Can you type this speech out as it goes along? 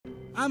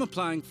I'm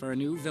applying for a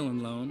new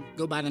villain loan.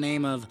 Go by the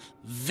name of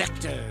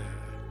Vector.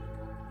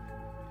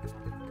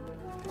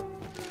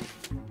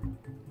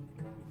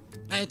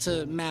 It's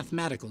a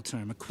mathematical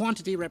term, a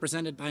quantity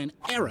represented by an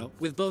arrow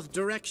with both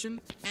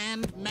direction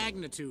and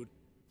magnitude.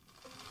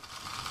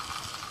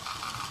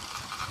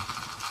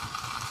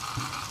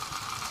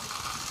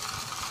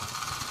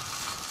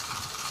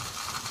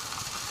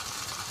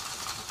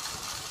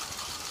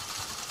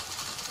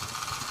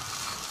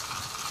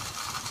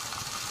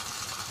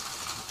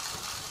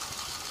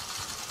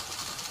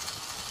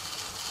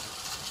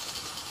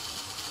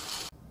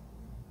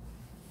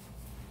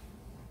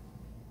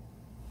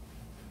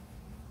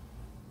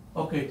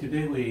 Okay,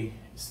 today we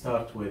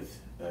start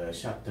with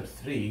chapter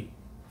 3,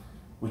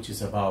 which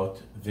is about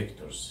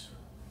vectors.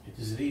 It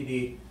is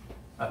really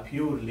a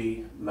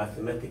purely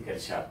mathematical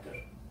chapter,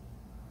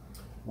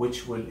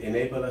 which will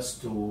enable us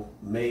to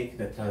make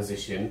the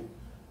transition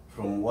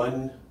from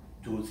 1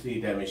 to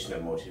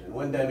 3-dimensional motion. In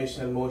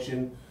 1-dimensional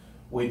motion,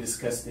 we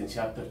discussed in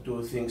chapter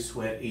 2, things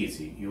were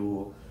easy.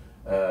 You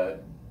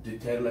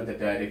determine the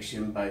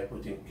direction by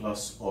putting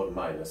plus or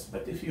minus.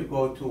 But if you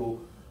go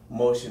to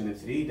motion in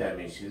 3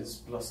 dimensions,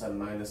 plus and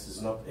minus is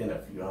not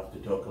enough. You have to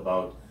talk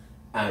about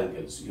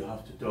angles. You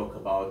have to talk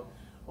about,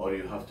 or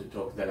you have to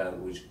talk the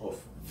language of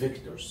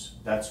vectors.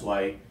 That's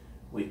why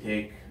we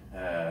take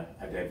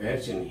a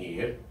diversion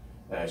here,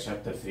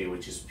 chapter 3,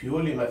 which is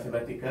purely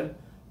mathematical,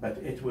 but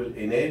it will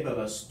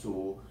enable us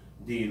to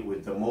deal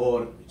with the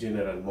more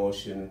general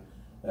motion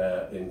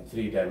in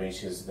 3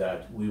 dimensions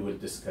that we will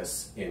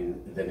discuss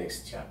in the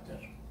next chapter.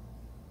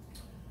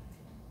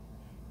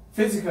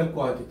 Physical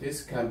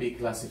quantities can be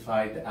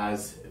classified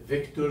as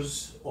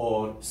vectors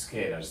or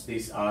scalars.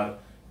 These are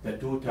the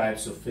 2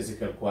 types of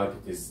physical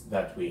quantities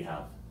that we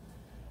have.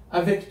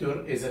 A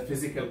vector is a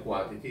physical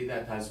quantity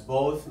that has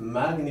both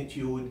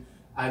magnitude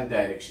and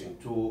direction.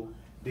 To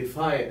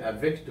define a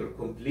vector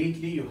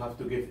completely, you have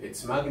to give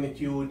its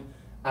magnitude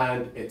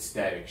and its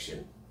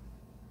direction.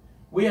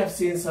 We have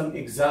seen some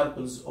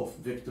examples of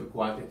vector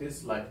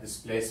quantities like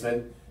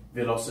displacement,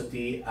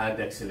 velocity, and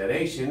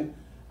acceleration.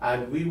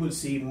 And we will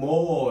see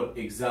more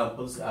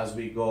examples as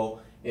we go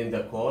in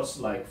the course,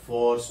 like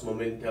force,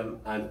 momentum,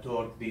 and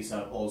torque. These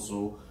are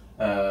also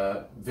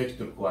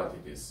vector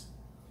quantities.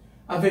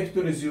 A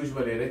vector is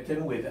usually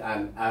written with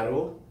an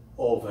arrow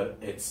over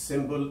its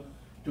symbol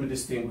to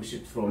distinguish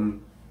it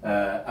from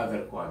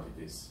other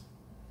quantities.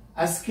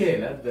 A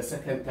scalar, the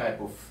second type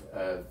of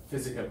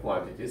physical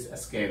quantities, a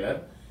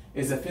scalar,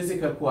 is a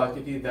physical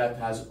quantity that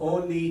has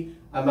only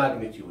a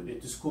magnitude.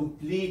 It is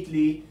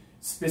completely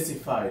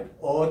specified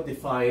or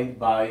defined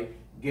by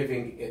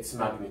giving its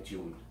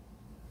magnitude.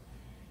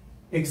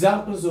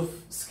 Examples of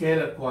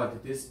scalar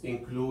quantities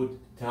include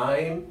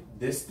time,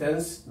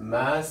 distance,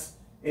 mass,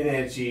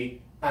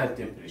 energy, and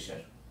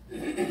temperature.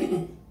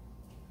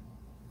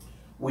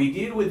 We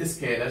deal with the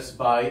scalars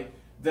by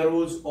the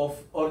rules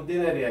of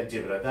ordinary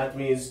algebra. That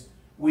means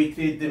we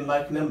treat them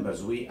like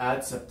numbers. We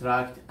add,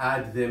 subtract,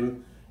 add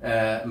them,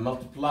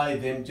 multiply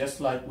them,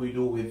 just like we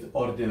do with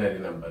ordinary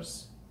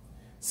numbers.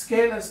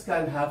 Scalars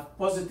can have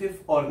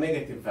positive or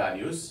negative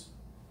values,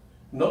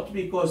 not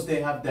because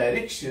they have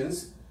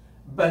directions,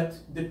 but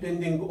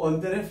depending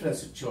on the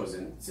reference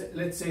chosen.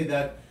 Let's say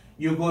that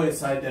you go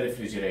inside the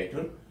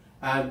refrigerator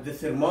and the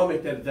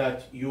thermometer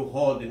that you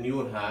hold in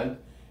your hand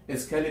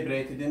is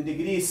calibrated in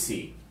degrees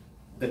C.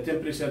 The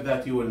temperature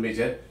that you will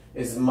measure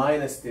is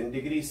minus 10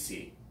 degrees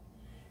C.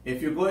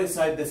 If you go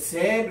inside the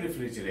same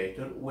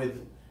refrigerator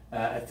with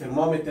a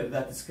thermometer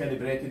that is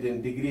calibrated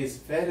in degrees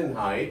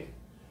Fahrenheit,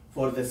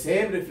 for the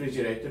same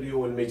refrigerator, you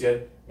will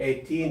measure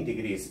 18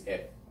 degrees F.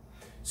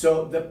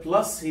 So the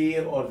plus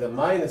here or the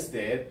minus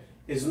there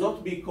is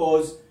not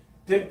because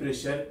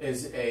temperature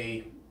is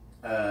a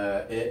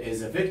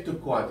vector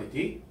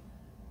quantity,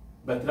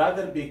 but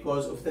rather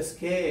because of the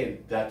scale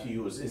that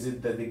you use. Is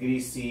it the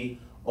degrees C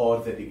or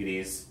the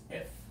degrees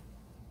F?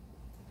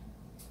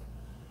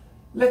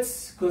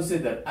 Let's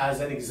consider,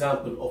 as an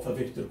example of a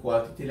vector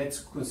quantity,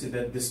 let's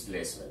consider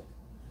displacement.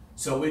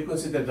 So we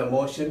consider the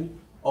motion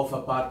of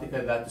a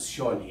particle that is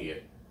shown here.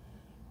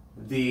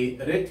 The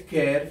red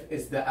curve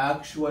is the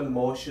actual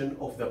motion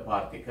of the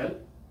particle.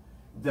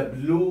 The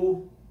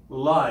blue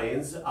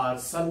lines are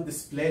some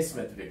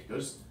displacement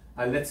vectors.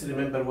 And let's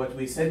remember what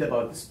we said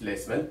about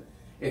displacement.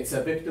 It's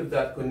a vector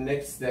that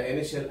connects the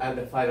initial and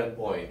the final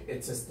point.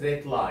 It's a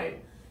straight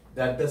line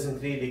that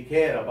doesn't really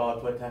care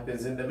about what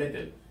happens in the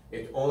middle.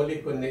 It only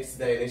connects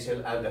the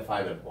initial and the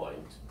final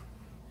point.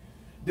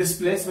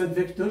 Displacement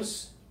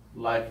vectors,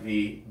 like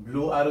the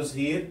blue arrows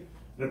here,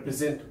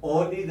 represent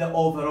only the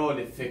overall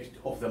effect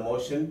of the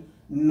motion,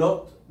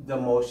 not the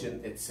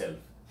motion itself.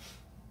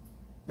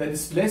 The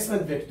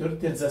displacement vector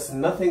tells us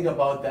nothing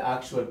about the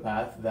actual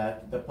path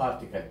that the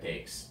particle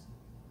takes.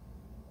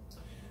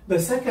 The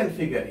second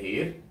figure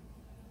here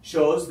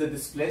shows the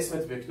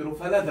displacement vector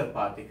of another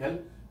particle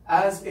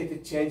as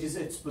it changes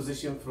its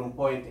position from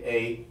point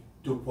A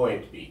to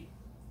point B.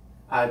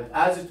 And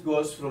as it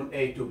goes from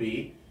A to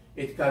B,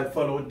 it can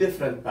follow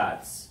different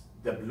paths,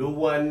 the blue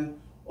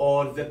one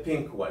or the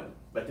pink one.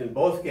 But in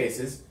both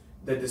cases,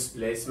 the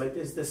displacement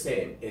is the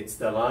same. It's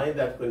the line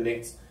that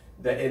connects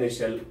the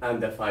initial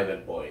and the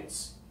final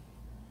points.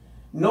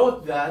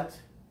 Note that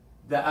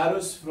the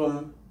arrows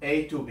from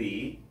A to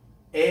B,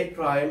 A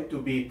prime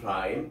to B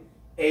prime,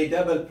 A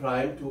double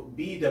prime to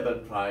B double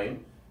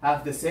prime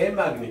have the same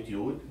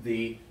magnitude.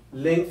 The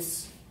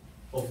lengths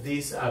of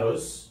these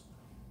arrows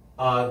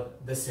are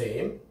the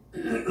same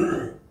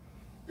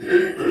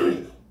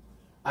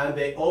and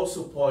they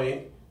also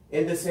point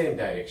in the same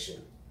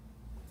direction.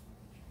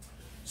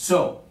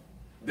 So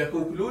the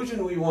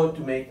conclusion we want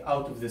to make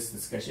out of this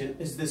discussion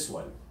is this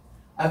one.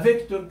 A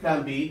vector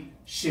can be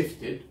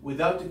shifted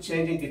without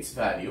changing its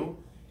value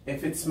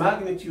if its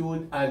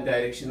magnitude and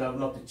direction are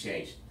not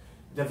changed.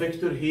 The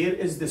vector here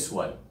is this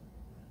one.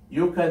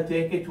 You can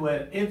take it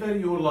wherever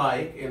you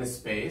like in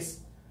space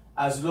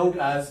as long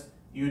as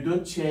you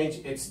don't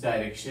change its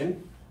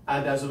direction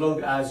and as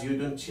long as you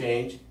don't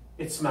change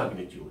its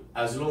magnitude.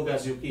 As long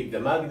as you keep the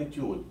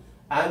magnitude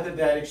and the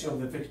direction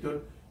of the vector,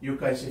 you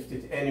can shift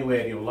it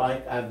anywhere you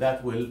like, and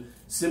that will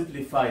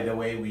simplify the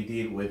way we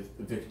deal with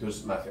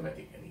vectors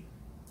mathematically.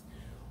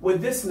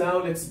 With this now,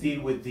 let's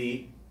deal with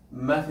the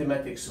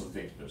mathematics of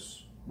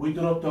vectors. We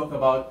do not talk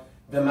about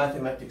the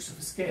mathematics of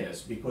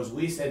scalars because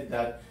we said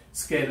that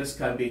scalars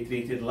can be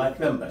treated like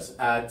numbers,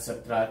 add,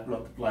 subtract,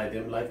 multiply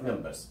them like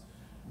numbers.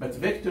 But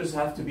vectors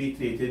have to be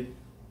treated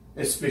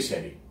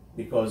especially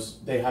because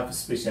they have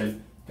special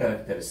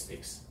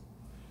characteristics.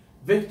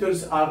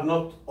 Vectors are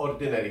not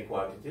ordinary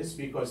quantities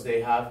because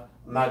they have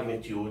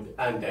magnitude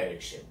and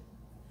direction.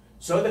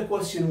 So the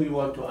question we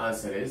want to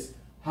answer is,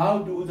 how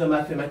do the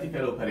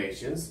mathematical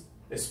operations,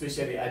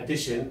 especially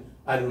addition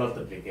and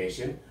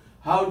multiplication,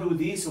 how do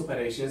these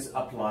operations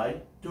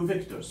apply to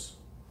vectors?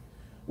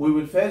 We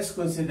will first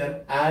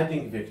consider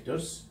adding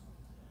vectors,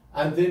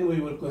 and then we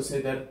will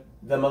consider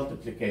the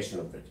multiplication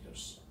of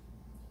vectors.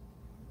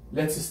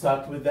 Let's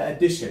start with the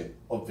addition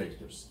of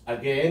vectors.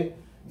 Again,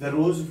 the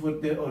rules for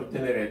the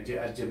ordinary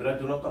algebra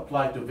do not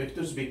apply to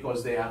vectors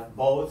because they have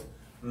both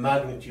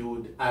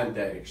magnitude and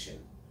direction.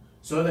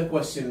 So the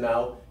question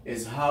now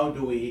is, how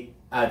do we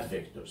add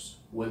vectors?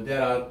 Well,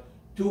 there are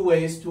two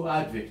ways to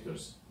add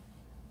vectors: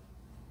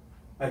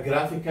 a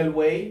graphical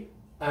way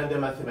and a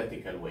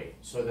mathematical way.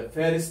 So the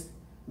first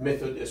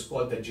method is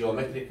called the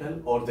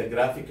geometrical or the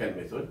graphical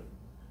method.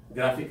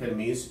 Graphical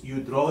means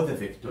you draw the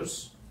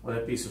vectors on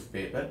a piece of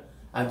paper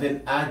and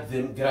then add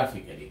them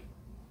graphically.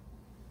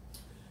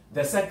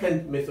 The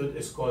second method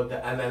is called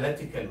the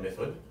analytical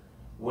method,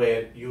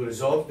 where you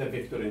resolve the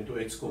vector into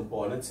its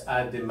components,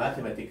 add them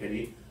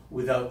mathematically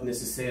without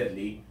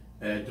necessarily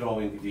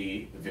drawing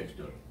the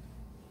vector.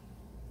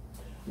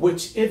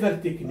 Whichever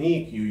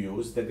technique you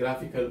use, the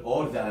graphical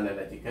or the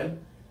analytical,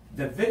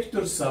 the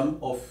vector sum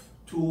of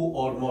two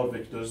or more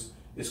vectors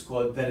is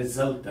called the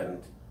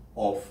resultant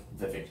of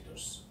the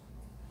vectors.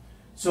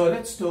 So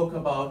let's talk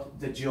about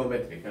the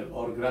geometrical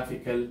or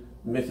graphical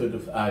method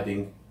of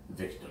adding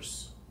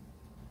vectors.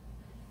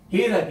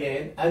 Here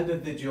again, under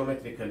the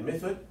geometrical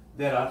method,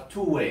 there are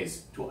two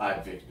ways to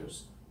add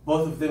vectors,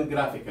 both of them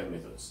graphical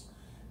methods.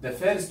 The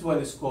first one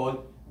is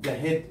called the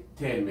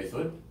head-tail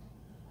method,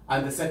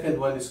 and the second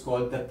one is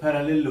called the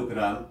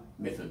parallelogram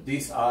method.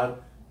 These are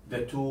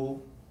the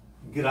two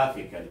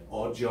graphical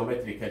or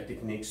geometrical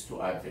techniques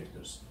to add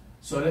vectors.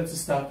 So let's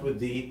start with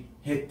the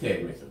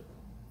head-tail method.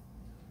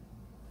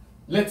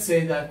 Let's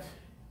say that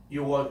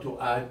you want to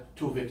add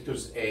two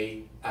vectors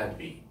A and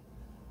B.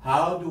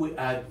 How do we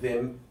add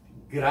them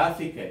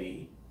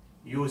graphically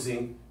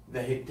using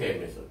the head-tail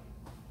method?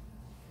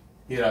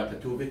 Here are the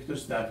two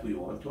vectors that we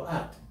want to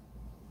add.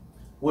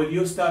 Well,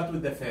 you start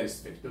with the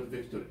first vector,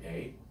 vector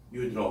A.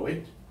 You draw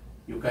it.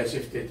 You can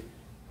shift it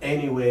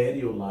anywhere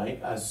you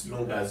like as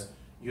long as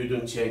you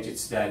don't change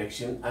its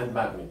direction and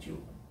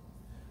magnitude.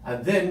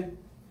 And then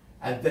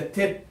at the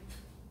tip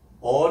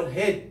or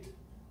head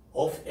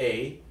of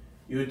A,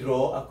 you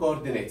draw a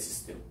coordinate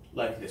system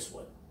like this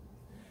one.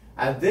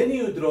 And then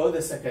you draw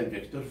the second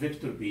vector,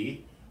 vector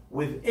B,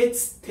 with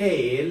its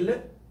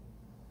tail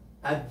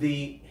at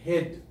the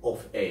head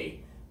of A.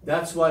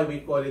 That's why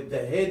we call it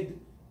the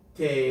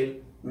head-tail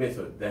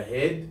method, the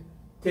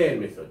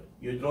head-tail method.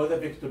 You draw the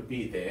vector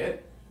B there.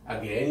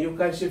 Again, you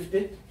can shift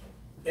it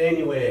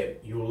anywhere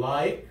you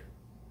like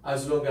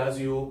as long as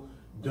you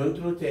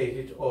don't rotate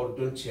it or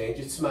don't change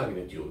its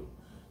magnitude.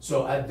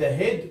 So at the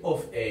head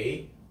of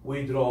A,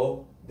 we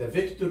draw the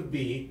vector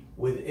B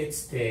with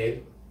its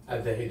tail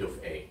at the head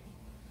of A.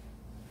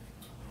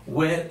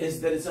 Where is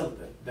the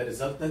resultant? The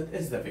resultant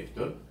is the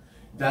vector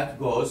that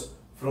goes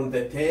from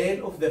the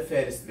tail of the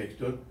first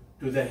vector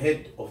to the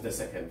head of the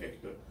second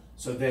vector.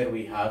 So there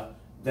we have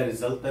the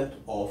resultant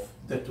of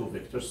the two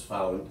vectors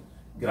found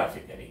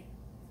graphically.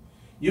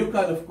 You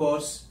can, of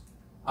course,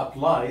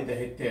 apply the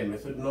head-tail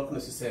method, not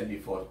necessarily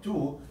for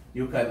two.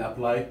 You can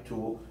apply it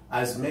to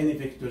as many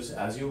vectors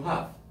as you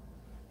have.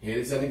 Here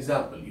is an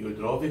example. You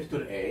draw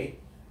vector A,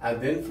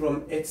 and then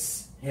from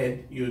its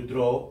head you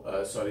draw,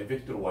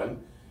 vector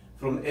 1.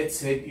 From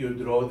its head you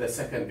draw the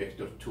second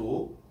vector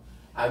 2,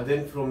 and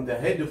then from the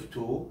head of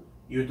 2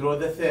 you draw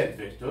the third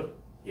vector.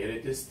 Here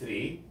it is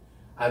 3,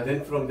 And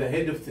then from the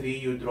head of 3,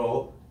 you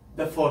draw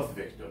the 4th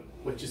vector,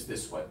 which is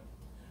this one.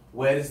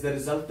 Where is the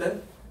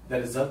resultant?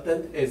 The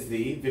resultant is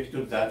the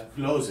vector that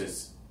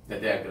closes the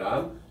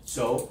diagram.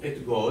 So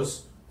it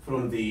goes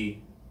from the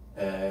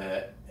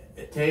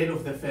tail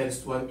of the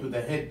first one to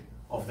the head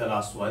of the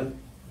last one.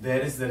 There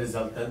is the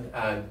resultant,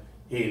 and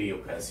here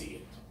you can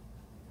see it.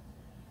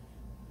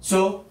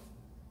 So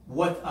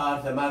what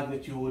are the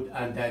magnitude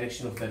and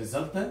direction of the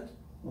resultant?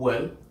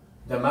 Well,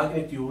 the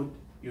magnitude,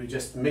 you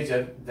just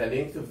measure the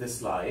length of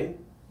this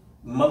line,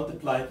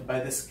 multiply it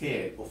by the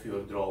scale of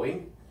your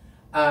drawing,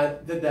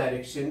 and the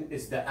direction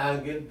is the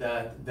angle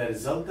that the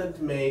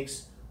resultant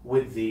makes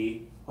with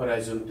the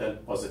horizontal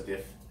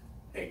positive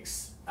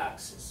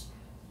x-axis.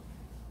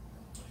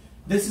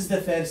 This is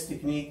the first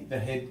technique, the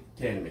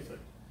head-tail method.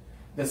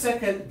 The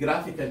second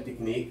graphical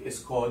technique is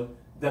called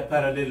the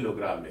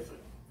parallelogram method.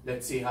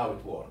 Let's see how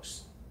it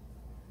works.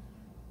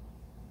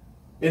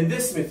 In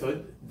this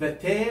method, the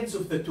tails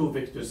of the two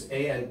vectors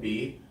A and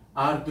B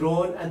are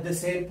drawn at the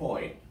same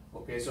point.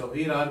 Okay, so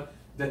here are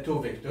the two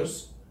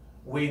vectors.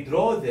 We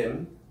draw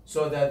them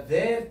so that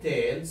their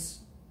tails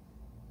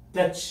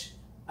touch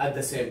at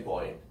the same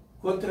point,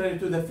 contrary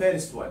to the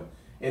first one.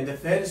 In the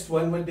first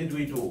one, what did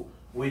we do?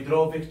 We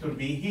draw vector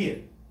B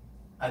here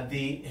at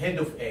the head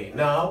of A.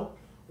 Now,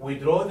 we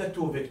draw the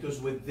two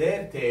vectors with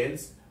their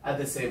tails at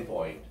the same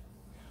point.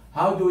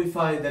 How do we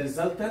find the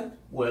resultant?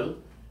 Well,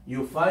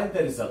 you find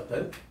the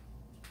resultant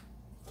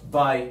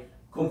by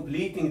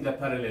completing the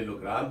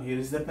parallelogram. Here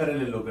is the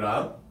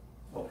parallelogram.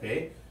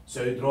 Okay,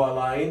 so you draw a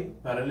line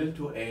parallel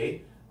to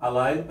A, a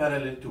line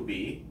parallel to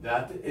B.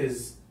 That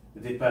is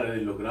the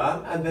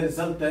parallelogram, and the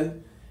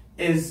resultant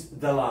is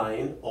the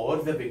line or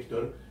the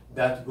vector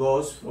that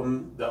goes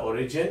from the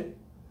origin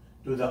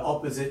to the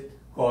opposite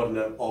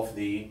corner of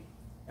the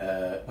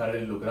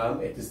parallelogram.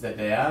 It is the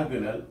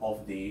diagonal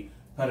of the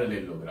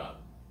parallelogram.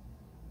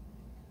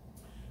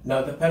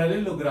 Now, the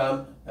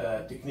parallelogram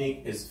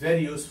technique is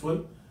very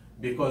useful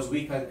because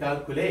we can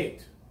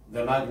calculate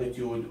the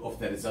magnitude of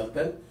the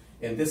resultant.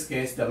 In this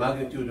case, the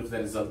magnitude of the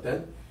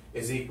resultant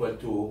is equal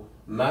to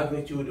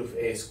magnitude of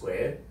A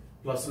squared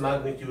plus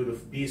magnitude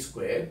of B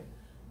squared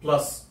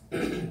plus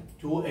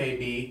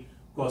 2AB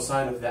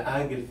cosine of the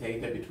angle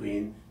theta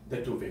between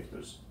the two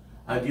vectors.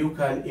 And you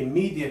can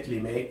immediately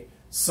make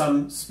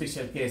some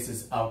special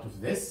cases out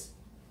of this,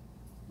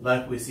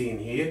 like we see in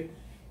here.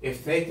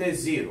 If theta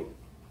is 0,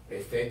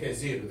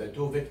 the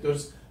two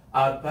vectors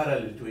are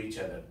parallel to each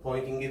other,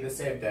 pointing in the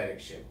same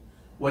direction.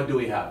 What do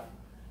we have?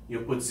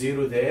 You put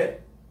 0 there,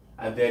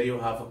 and there you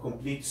have a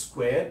complete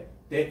square.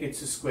 Take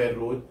its square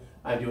root,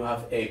 and you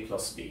have A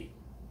plus B.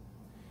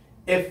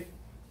 If,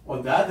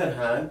 on the other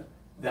hand,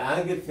 the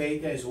angle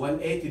theta is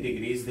 180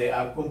 degrees, they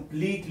are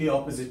completely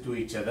opposite to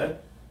each other.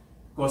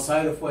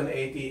 Cosine of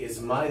 180 is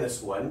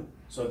 -1,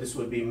 so this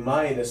will be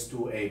minus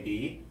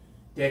 2AB.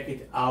 Take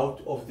it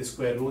out of the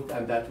square root,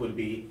 and that will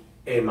be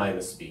A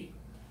minus B.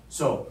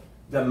 So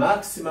the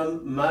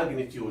maximum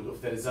magnitude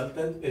of the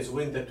resultant is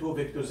when the two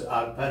vectors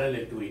are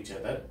parallel to each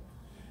other.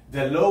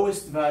 The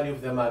lowest value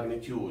of the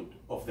magnitude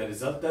of the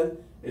resultant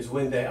is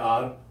when they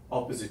are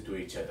opposite to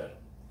each other.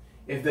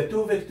 If the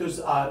two vectors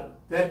are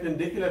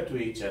perpendicular to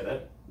each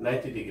other,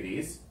 90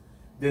 degrees,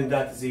 then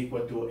that is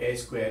equal to A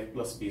squared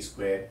plus B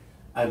squared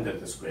under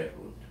the square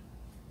root.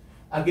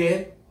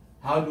 Again,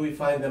 how do we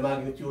find the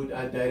magnitude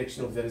and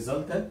direction of the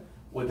resultant?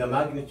 With the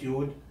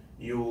magnitude,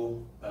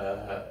 you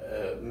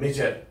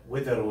measure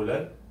with a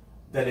ruler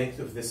the length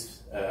of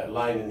this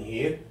line in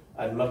here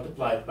and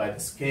multiply it by the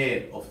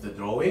scale of the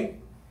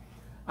drawing.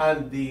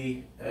 And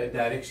the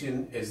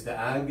direction is the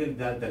angle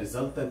that the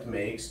resultant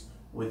makes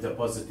with the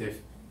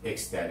positive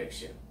x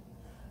direction.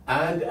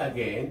 And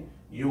again,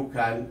 you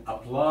can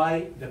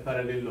apply the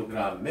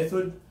parallelogram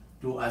method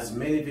to as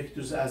many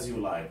vectors as you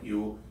like.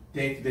 You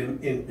take them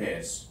in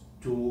pairs,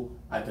 2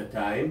 at a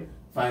time,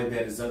 find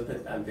the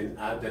resultant, and then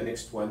add the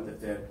next one, the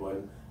third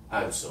one,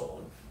 and so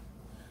on.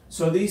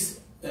 So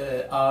these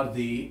are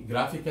the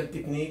graphical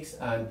techniques,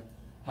 and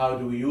how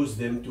do we use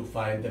them to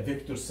find the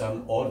vector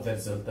sum or the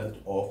resultant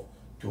of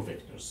two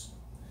vectors.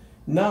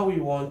 Now we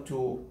want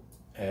to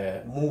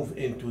move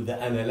into the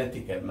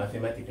analytical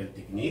mathematical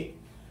technique,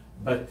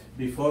 but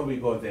before we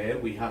go there,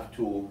 we have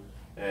to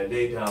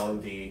lay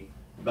down the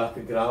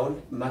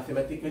background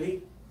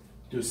mathematically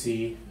to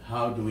see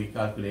how do we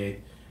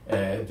calculate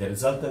the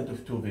resultant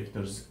of two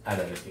vectors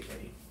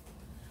analytically.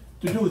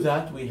 To do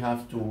that, we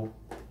have to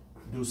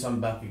do some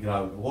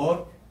background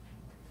work,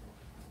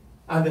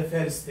 and the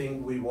first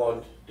thing we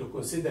want to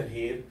consider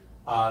here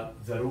are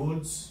the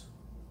rules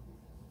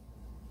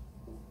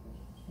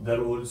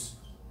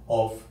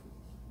of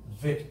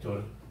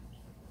vector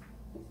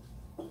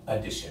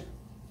addition.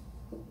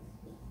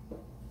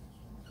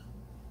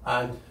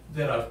 And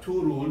there are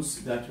two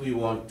rules that we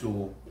want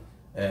to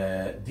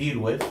deal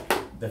with.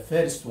 The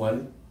first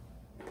one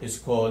is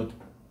called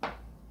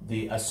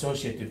the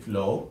associative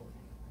law.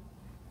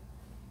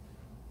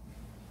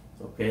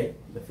 Okay,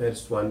 the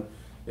first one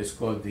is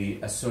called the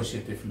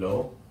associative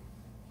law.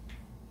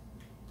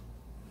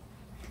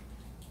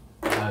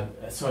 And,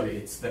 sorry,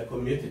 it's the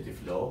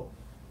commutative law.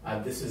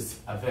 and this is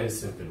a very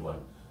simple one.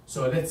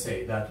 So let's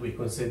say that we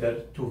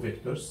consider two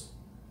vectors.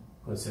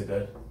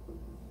 Consider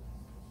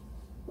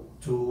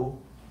two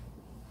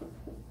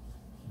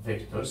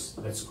vectors.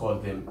 Let's call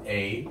them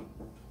A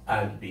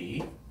and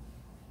B,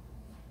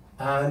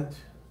 and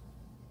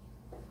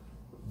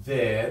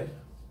their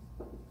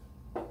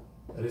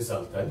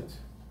resultant,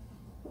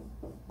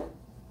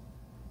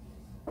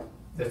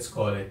 let's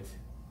call it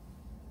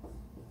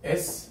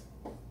S,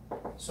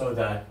 so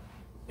that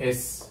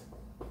S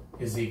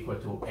is equal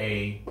to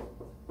A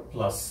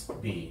plus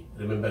B.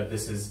 Remember,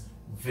 this is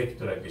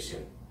vector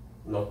addition,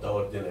 not the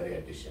ordinary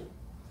addition.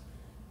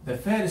 The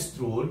first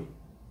rule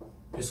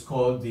is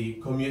called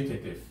the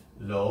commutative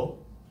law.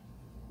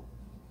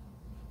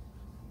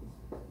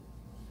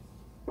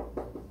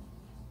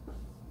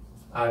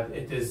 And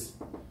it is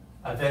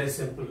a very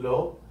simple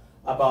law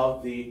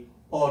about the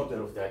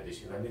order of the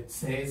addition. And it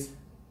says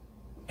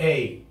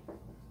A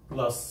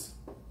plus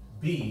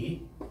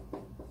B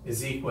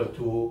is equal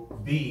to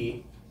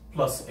B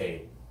plus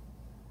A.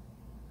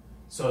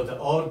 So the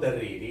order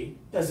really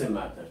doesn't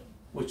matter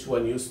which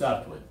one you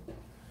start with.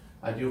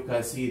 And you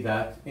can see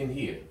that in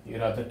here.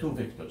 Here are the two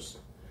vectors.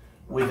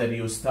 Whether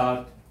you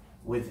start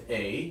with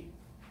A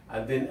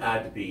and then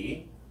add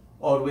B,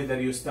 or whether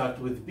you start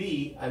with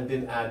B and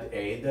then add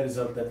A, the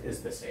resultant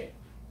is the same.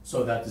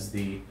 So that is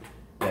the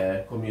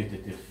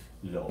commutative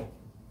law.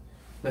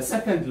 The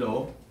second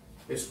law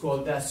is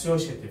called the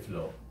associative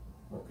law.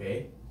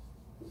 Okay?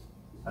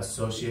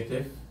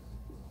 Associative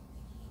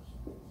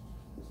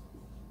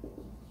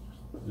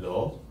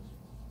law.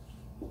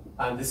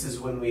 And this is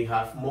when we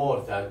have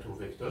more than two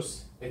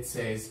vectors. It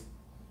says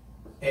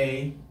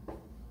A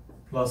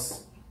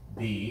plus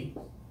B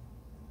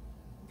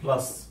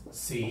plus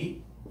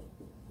C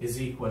is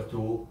equal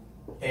to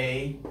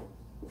A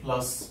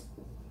plus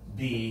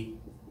B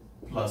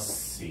plus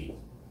C.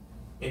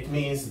 It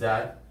means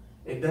that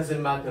it doesn't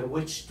matter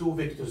which two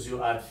vectors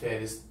you add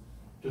first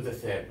to the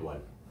third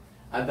one.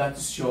 And that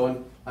is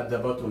shown at the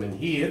bottom in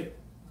here.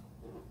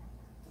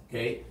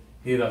 Okay,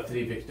 here are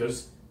three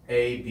vectors,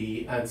 A,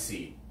 B, and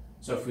C.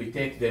 So if we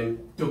take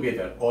them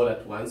together all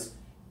at once,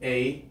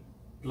 A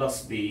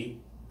plus B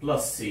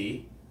plus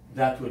C,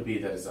 that will be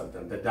the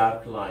resultant. The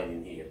dark line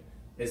in here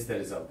is the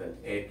resultant,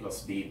 A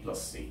plus B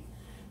plus C.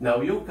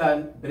 Now you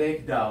can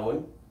break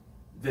down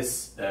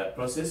this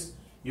process.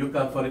 You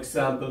can, for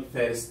example,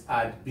 first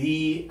add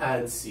B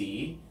and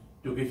C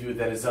to give you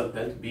the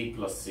resultant, B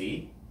plus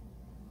C,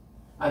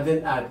 and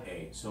then add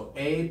A. So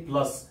A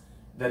plus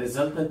the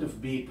resultant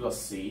of B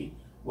plus C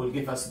will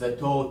give us the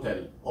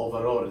total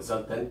overall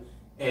resultant,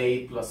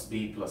 A plus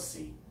B plus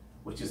C,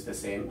 which is the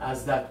same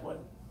as that one.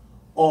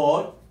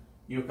 Or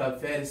you can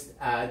first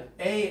add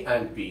A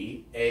and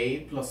B.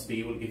 A plus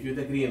B will give you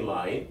the green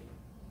line,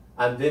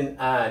 and then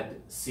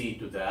add C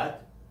to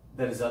that.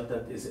 The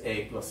resultant is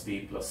A plus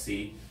B plus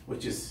C,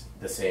 which is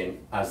the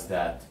same as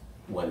that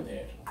one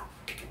there.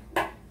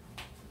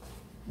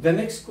 The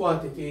next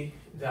quantity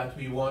that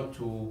we want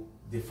to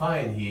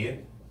define here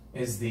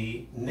is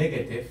the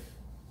negative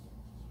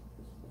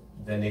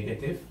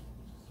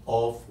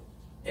of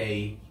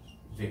a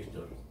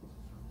vector.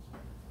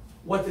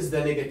 What is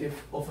the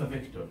negative of a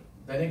vector?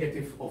 The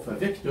negative of a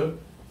vector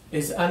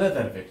is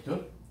another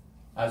vector,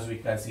 as we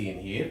can see in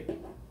here.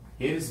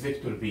 Here is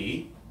vector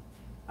B,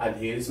 and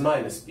here is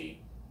minus B.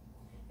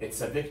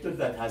 It's a vector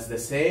that has the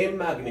same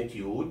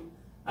magnitude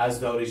as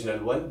the original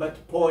one,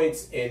 but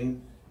points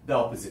in the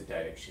opposite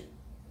direction.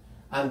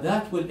 And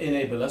that will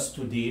enable us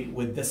to deal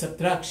with the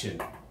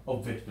subtraction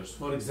of vectors.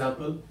 For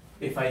example,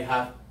 if I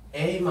have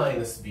A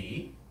minus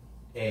B,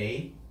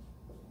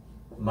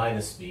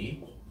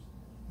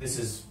 this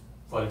is,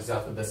 for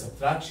example, the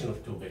subtraction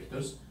of two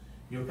vectors.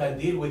 You can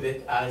deal with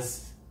it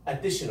as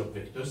addition of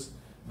vectors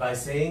by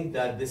saying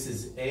that this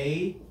is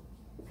A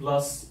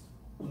plus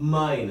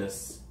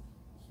minus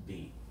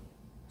B.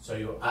 So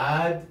you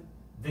add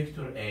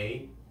vector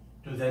A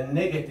to the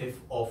negative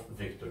of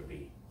vector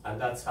B. And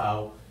that's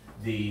how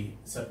the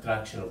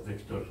subtraction of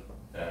vector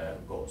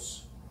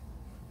goes.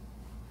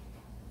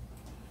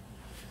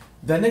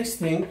 The next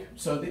thing,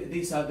 so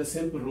these are the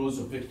simple rules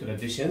of vector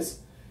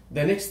additions.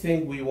 The next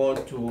thing we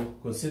want to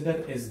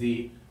consider is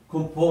the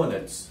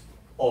components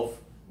of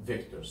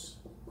vectors.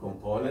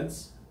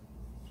 Components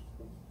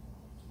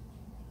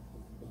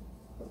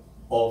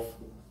of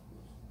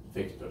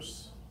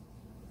vectors.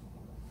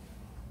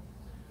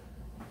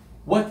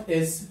 What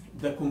is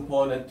the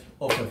component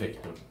of a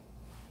vector?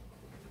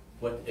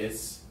 What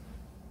is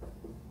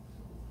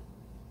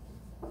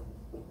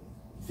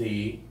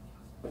the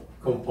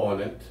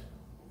component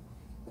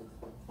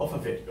of a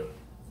vector?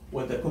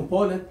 Well, the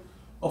component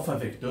of a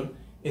vector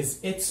is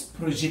its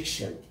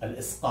projection,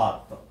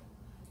 al-isqat,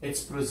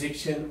 its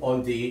projection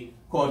on the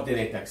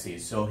coordinate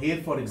axis. So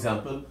here, for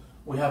example,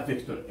 we have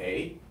vector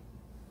A.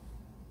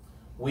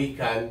 We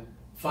can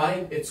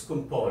find its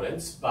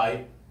components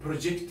by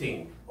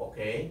projecting,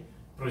 okay,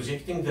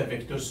 projecting the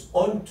vectors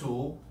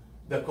onto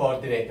the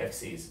coordinate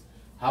axis.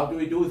 How do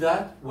we do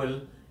that?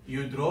 Well,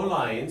 you draw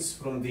lines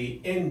from the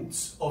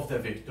ends of the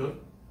vector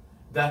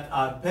that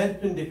are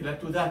perpendicular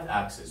to that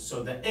axis.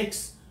 So the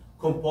x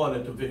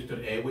component of vector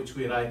A, which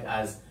we write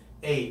as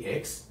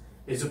AX,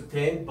 is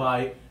obtained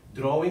by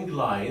drawing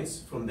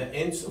lines from the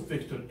ends of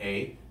vector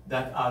A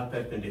that are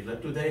perpendicular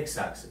to the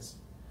x-axis.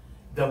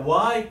 The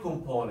y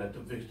component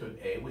of vector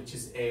A, which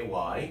is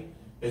AY,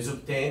 is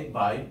obtained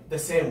by the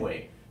same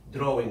way,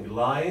 drawing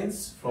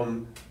lines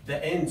from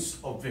the ends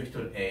of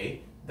vector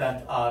A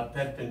that are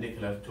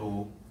perpendicular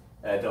to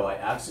the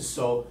y-axis.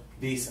 So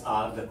these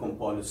are the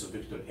components of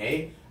vector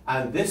A,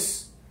 and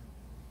this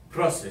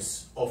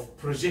process of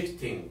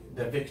projecting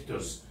the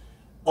vectors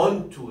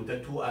onto the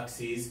two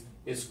axes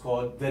is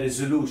called the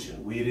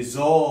resolution. We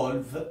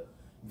resolve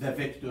the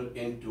vector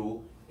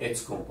into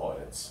its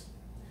components.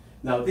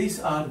 Now these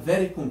are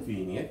very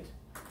convenient,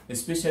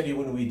 especially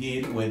when we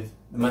deal with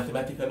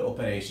mathematical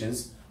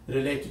operations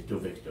related to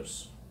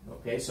vectors.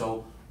 Okay,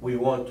 so we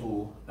want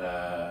to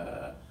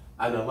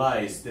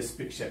analyze this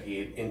picture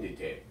here in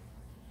detail.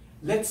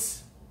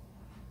 Let's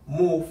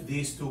move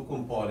these two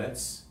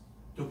components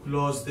to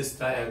close this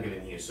triangle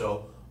in here.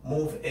 So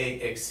move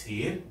AX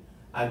here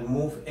and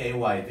move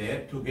AY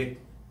there to get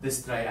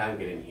this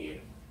triangle in here.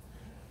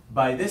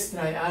 By this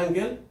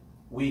triangle,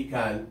 we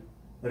can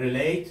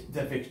relate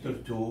the vector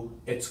to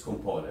its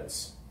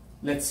components.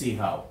 Let's see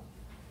how.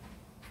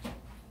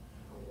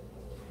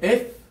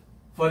 If,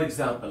 for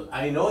example,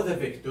 I know the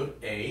vector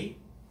A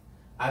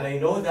and I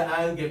know the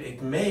angle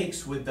it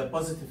makes with the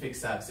positive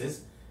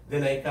x-axis,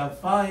 then I can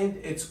find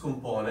its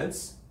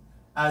components,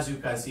 as you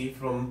can see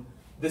from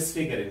this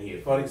figure in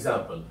here. For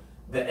example,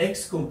 the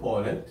x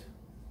component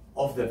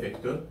of the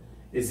vector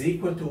is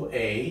equal to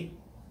A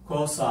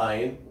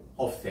cosine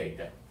of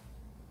theta.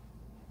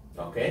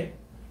 Okay?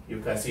 You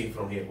can see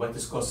from here. What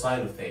is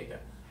cosine of theta?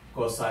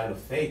 Cosine of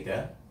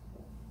theta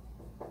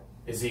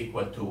is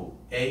equal to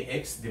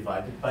AX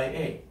divided by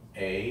A.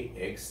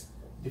 AX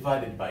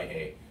divided by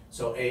A.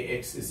 So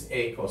AX is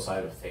A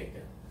cosine of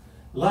theta.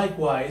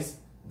 Likewise,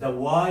 the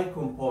y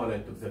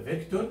component of the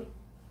vector,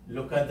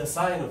 look at the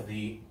sine of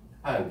the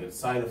angle.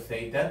 Sine of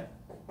theta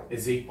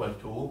is equal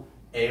to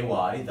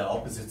AY, the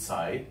opposite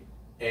side,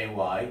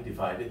 AY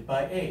divided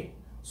by A.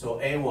 So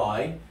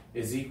AY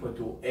is equal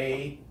to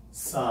A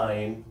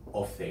sine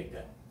of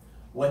theta.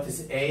 What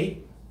is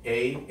A?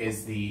 A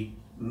is the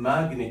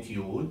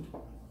magnitude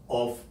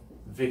of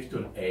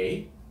vector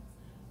A,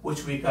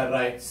 which we can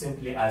write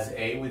simply as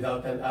A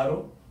without an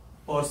arrow,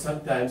 or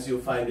sometimes you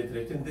find it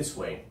written this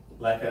way,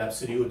 like an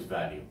absolute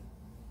value.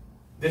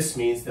 This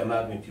means the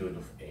magnitude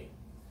of A.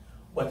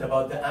 What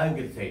about the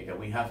angle theta?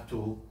 We have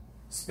to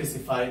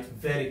specify it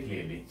very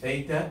clearly.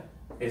 Theta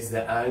is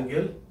the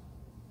angle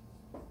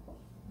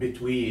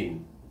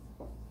between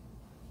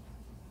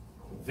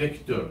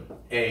vector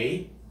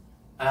A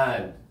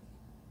and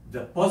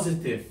the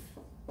positive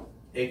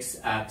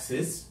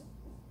x-axis,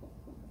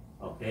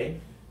 okay?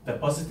 The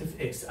positive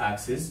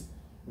x-axis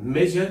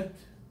measured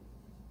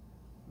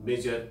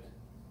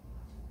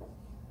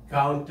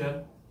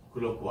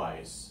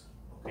counterclockwise,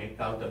 okay?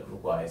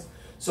 Counterclockwise.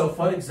 So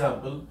for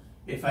example,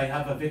 if I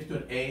have a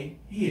vector A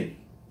here,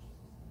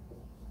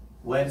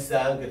 where is the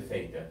angle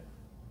theta?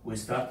 We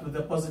start with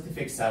the positive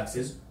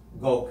x-axis,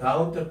 go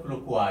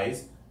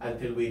counterclockwise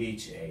until we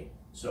reach A.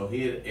 So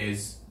here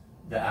is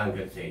the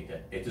angle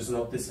theta. It is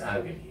not this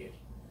angle here.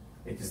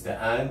 It is the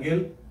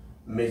angle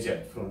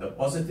measured from the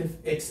positive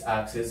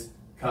x-axis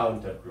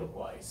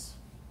counterclockwise.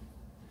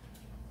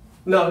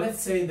 Now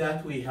let's say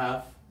that we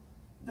have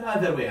the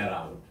other way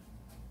around.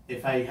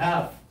 If I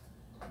have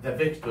the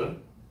vector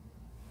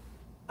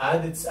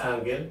and its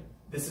angle,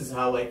 this is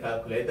how I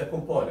calculate the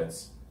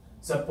components.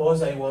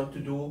 Suppose I want to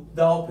do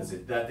the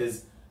opposite. That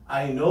is,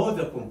 I know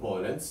the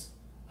components.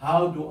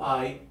 How do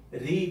I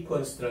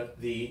reconstruct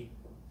the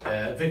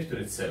vector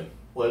itself?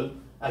 Well,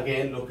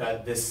 again, look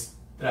at this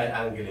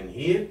triangle in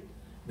here.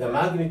 The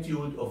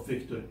magnitude of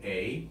vector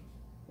A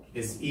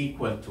is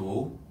equal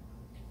to,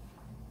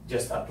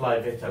 just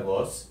apply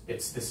Pythagoras,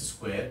 it's this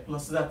square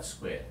plus that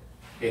square.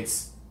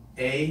 It's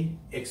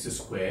AX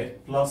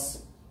squared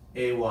plus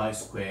AY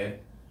squared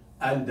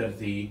under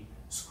the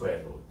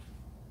square root.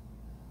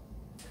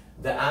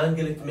 The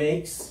angle it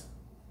makes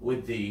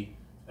with the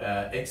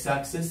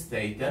x-axis,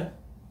 theta,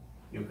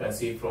 you can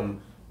see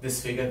from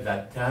this figure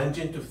that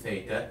tangent of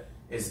theta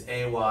is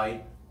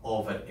AY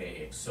over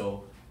AX.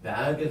 So the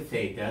angle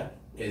theta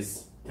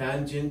is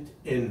tangent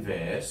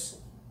inverse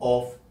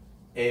of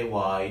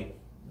AY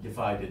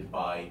divided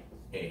by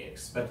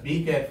AX. But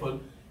be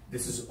careful,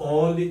 this is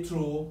only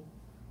true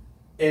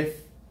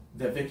if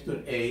the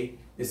vector A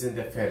is in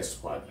the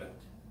first quadrant.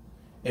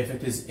 If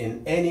it is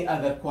in any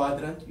other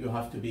quadrant, you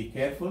have to be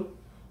careful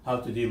how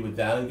to deal with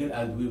the angle,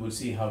 and we will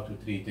see how to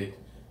treat it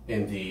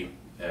in the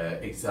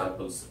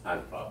examples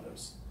and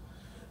problems.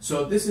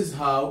 So this is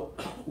how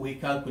we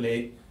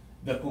calculate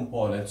the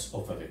components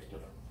of a vector.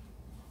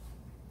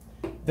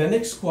 The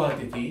next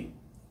quantity,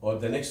 or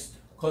the next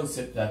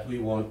concept that we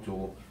want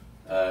to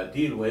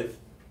deal with,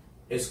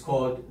 is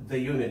called the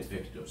unit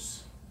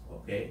vectors.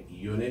 Okay,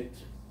 unit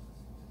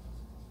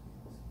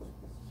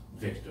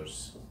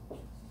vectors.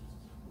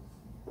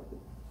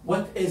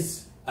 What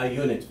is a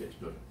unit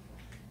vector.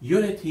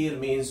 Unit here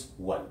means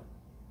 1.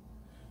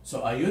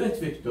 So a unit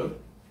vector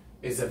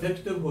is a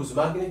vector whose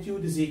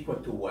magnitude is equal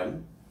to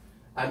 1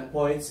 and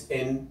points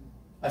in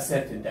a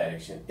certain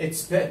direction.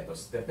 Its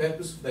purpose, the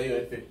purpose of the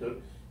unit vector,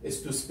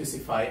 is to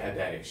specify a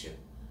direction.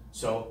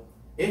 So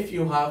if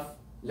you have,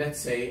 let's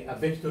say, a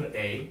vector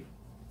A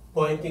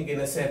pointing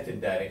in a certain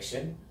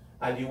direction,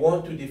 and you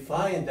want to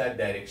define that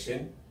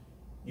direction,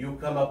 you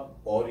come up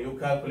or you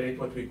calculate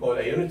what we call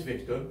a unit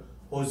vector,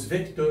 whose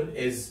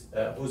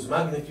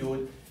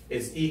magnitude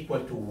is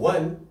equal to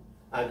 1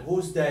 and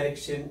whose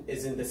direction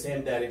is in the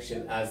same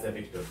direction as the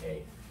vector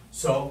A.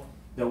 So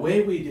the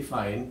way we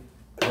define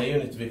the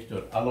unit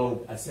vector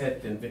along a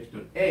certain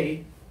vector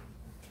A,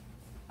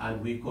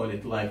 and we call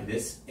it like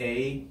this,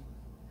 A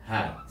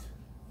hat.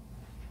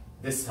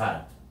 This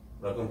hat,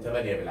 رقم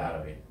 8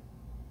 بالعربي,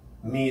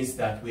 means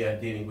that we are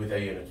dealing with a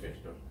unit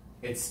vector.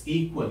 It's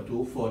equal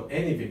to, for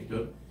any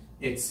vector,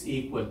 it's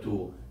equal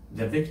to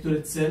the vector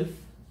itself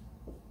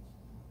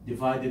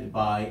divided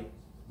by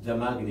the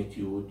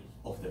magnitude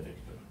of the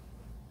vector.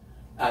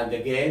 And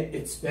again,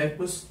 its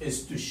purpose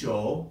is to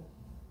show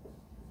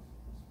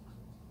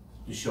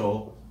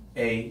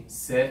a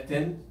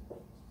certain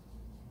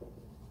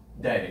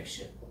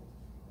direction.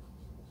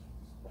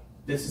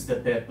 This is the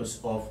purpose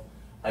of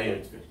a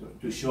unit vector,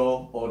 to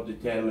show or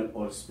determine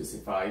or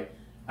specify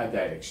a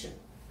direction.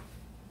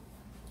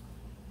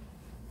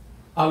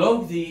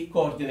 Along the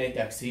coordinate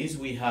axes,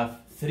 we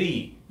have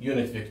 3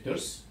 unit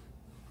vectors.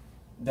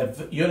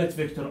 The unit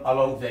vector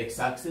along the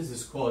x-axis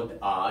is called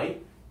I,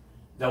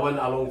 the one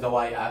along the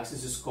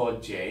y-axis is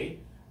called J,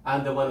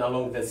 and the one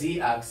along the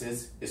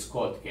z-axis is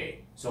called K.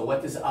 So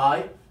what is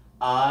I?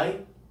 I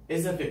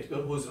is a vector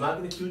whose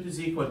magnitude is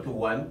equal to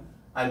 1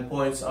 and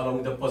points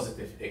along the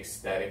positive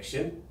x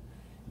direction.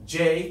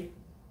 J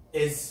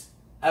is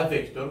a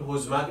vector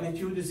whose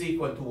magnitude is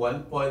equal to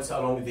 1, points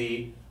along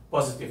the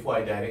positive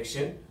y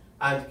direction.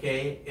 And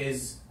K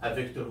is a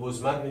vector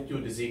whose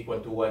magnitude is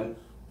equal to 1,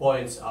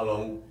 points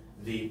along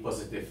the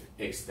positive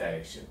x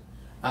direction.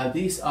 And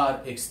these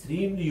are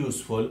extremely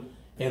useful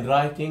in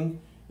writing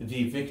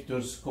the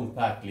vectors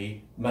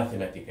compactly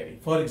mathematically.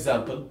 For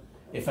example,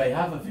 if I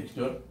have a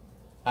vector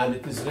and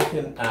it is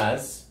written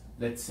as,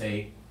 let's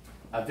say,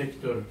 a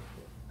vector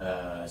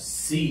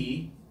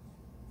C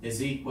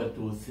is equal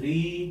to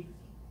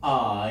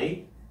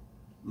 3I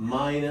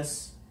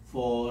minus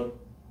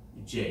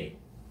 4J.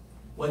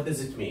 What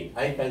does it mean?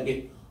 I can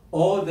get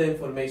all the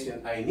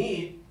information I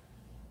need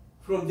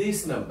from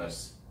these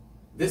numbers.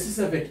 This is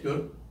a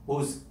vector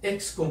whose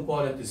x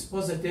component is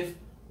positive,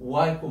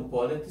 y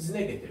component is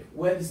negative.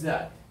 Where is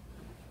that?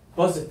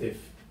 Positive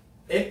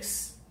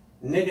x,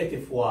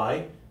 negative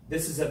y.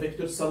 This is a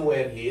vector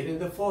somewhere here in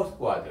the 4th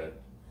quadrant.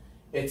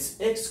 Its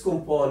x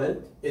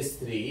component is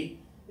 3,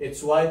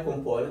 its y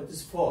component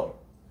is 4.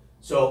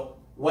 So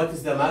what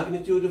is the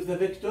magnitude of the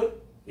vector?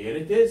 Here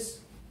it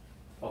is.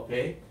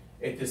 Okay,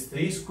 it is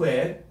 3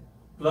 squared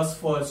plus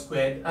 4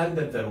 squared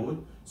under the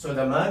root. So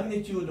the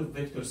magnitude of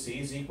vector C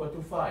is equal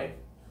to 5.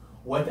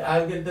 What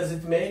angle does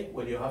it make?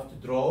 Well, you have to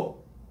draw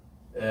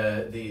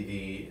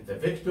the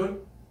vector.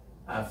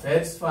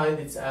 First find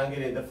its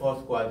angle in the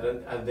 4th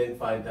quadrant and then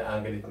find the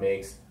angle it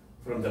makes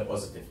from the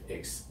positive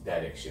x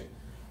direction.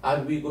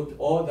 And we got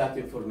all that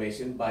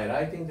information by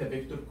writing the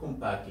vector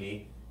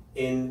compactly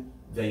in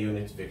the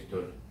unit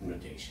vector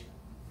notation.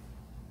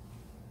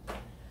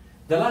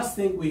 The last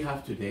thing we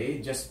have today,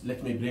 just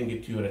let me bring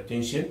it to your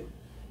attention.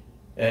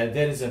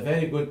 There is a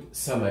very good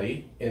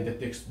summary in the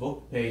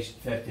textbook, page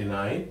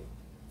 39,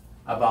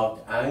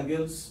 about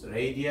angles,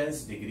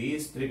 radians,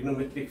 degrees,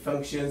 trigonometric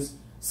functions,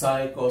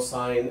 sine,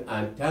 cosine,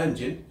 and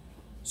tangent.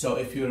 So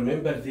if you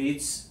remember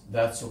these,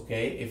 that's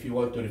okay. If you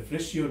want to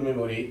refresh your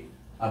memory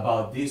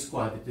about these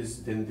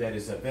quantities, then there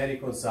is a very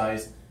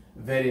concise,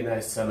 very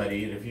nice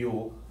summary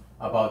review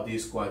about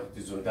these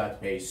quantities on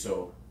that page,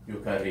 so you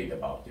can read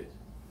about it.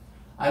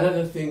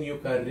 Another thing you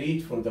can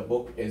read from the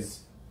book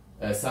is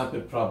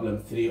sample problem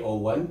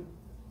 301.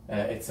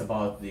 It's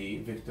about the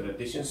vector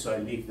addition, so I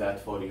leave that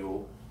for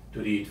you to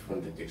read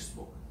from the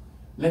textbook.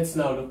 Let's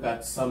now look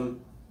at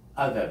some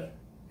other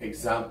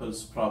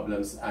examples,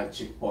 problems, and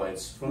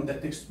checkpoints from the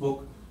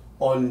textbook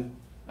on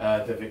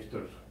the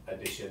vector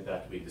addition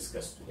that we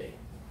discussed today.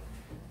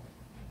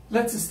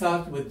 Let's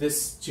start with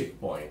this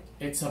checkpoint.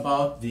 It's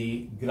about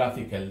the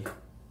graphical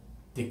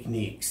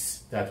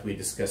techniques that we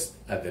discussed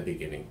at the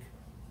beginning.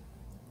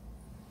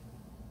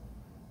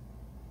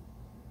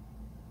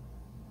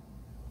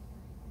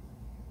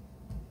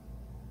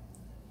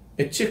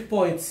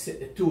 Checkpoint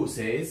 2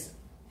 says,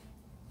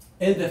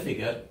 in the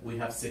figure, we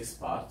have 6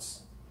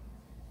 parts.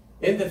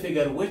 In the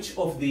figure, which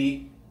of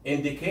the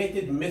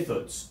indicated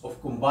methods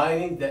of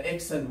combining the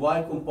x and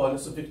y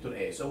components of vector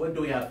A? So what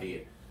do we have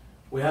here?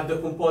 We have the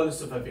components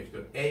of a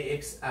vector,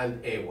 ax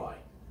and ay.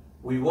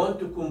 We want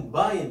to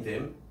combine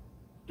them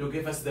to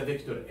give us the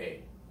vector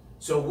A.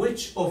 So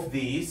which of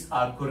these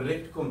are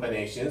correct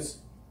combinations,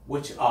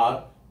 which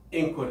are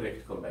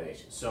incorrect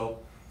combinations?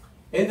 So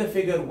in the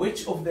figure,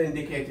 which of the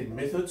indicated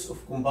methods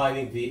of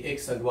combining the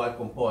x and y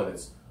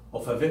components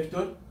of a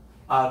vector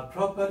are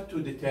proper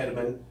to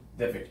determine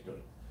the vector.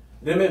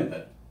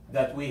 Remember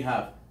that we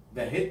have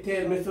the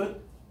head-tail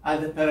method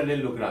and the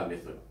parallelogram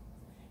method.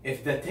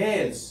 If the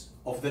tails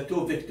of the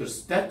two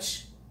vectors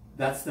touch,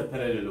 that's the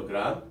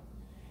parallelogram.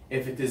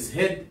 If it is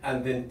head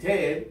and then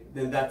tail,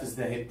 then that is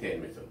the head-tail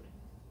method.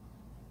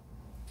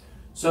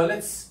 So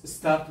let's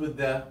start with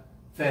the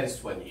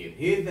first one here.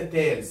 Here the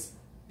tails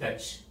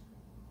touch.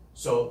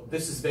 So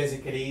this is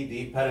basically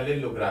the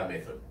parallelogram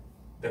method.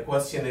 The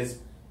question is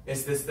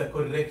this the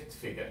correct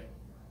figure?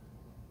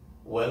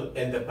 Well,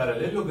 in the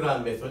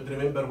parallelogram method,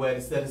 remember where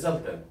is the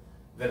resultant?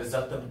 The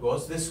resultant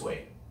goes this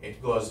way.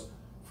 It goes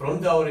from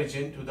the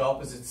origin to the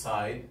opposite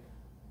side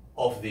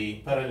of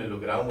the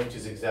parallelogram, which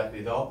is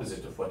exactly the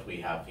opposite of what we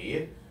have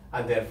here,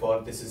 and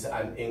therefore this is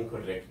an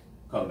incorrect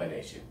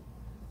combination.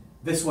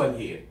 This one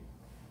here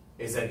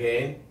is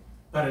again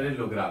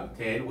parallelogram,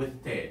 tail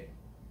with tail,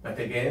 but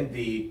again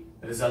the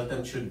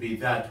resultant should be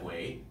that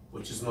way,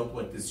 which is not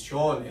what is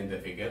shown in the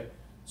figure.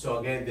 So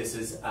again, this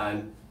is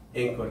an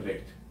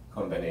incorrect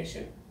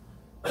combination.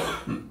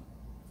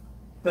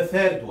 The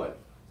third one,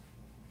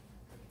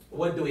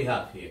 what do we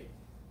have here?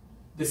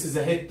 This is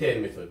a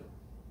head-tail method.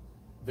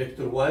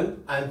 Vector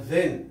 1 and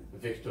then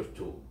vector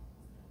 2.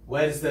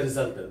 Where is the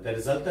resultant? The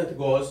resultant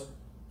goes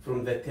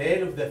from the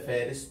tail of the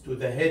first to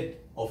the head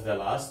of the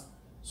last.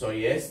 So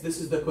yes, this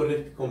is the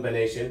correct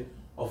combination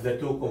of the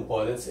two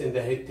components in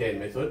the head-tail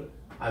method,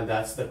 and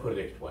that's the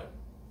correct one.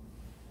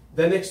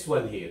 The next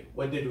one here,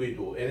 what did we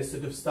do?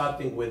 Instead of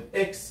starting with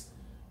x,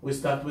 we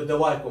start with the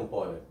y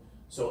component.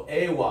 So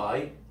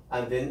ay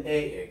and then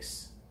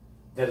ax.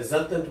 The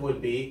resultant will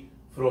be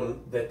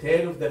from the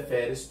tail of the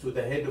first to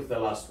the head of the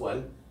last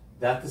one.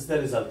 That is the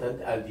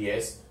resultant, and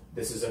yes,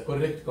 this is a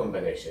correct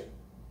combination.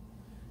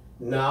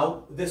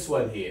 Now, this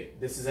one here,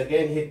 this is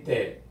again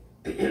head-tail,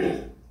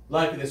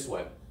 like this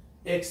one,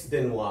 x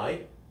then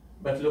y,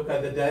 but look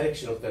at the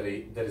direction of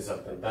the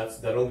resultant. That's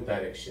the wrong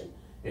direction.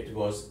 It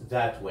goes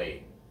that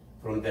way,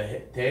 from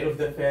the tail of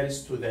the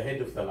first to the head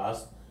of the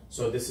last.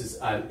 So this is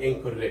an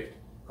incorrect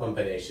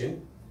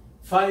combination.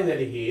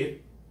 Finally here,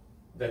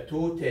 the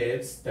two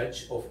tails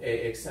touch of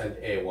ax and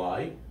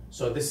ay.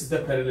 So this is the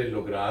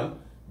parallelogram.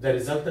 The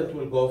resultant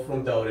will go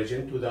from the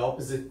origin to the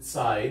opposite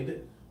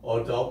side or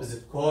the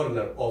opposite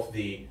corner of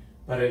the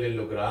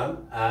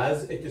parallelogram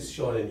as it is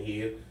shown in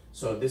here.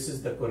 So this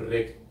is the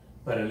correct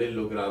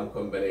parallelogram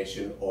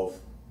combination of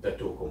the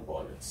two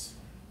components.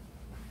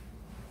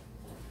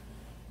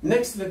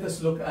 Next, let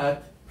us look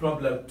at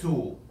problem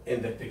 2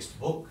 in the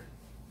textbook.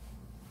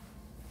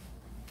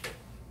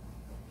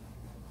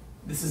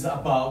 This is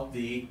about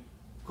the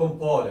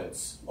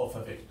components of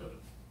a vector.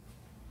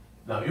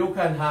 Now you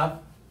can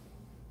have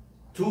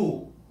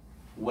two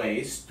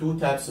ways, two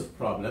types of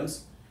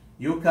problems.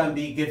 You can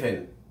be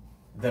given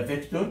the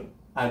vector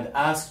and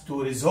asked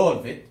to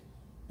resolve it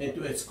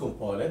into its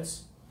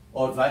components,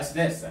 or vice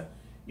versa.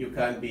 You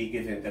can be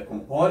given the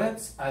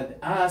components and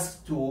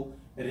asked to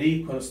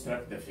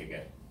reconstruct the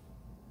figure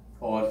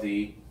or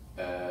the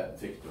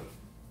vector.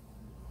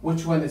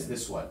 Which one is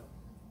this one?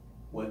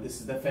 Well, this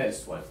is the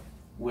first one.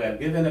 We are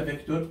given a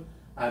vector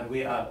and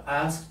we are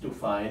asked to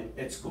find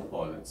its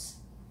components.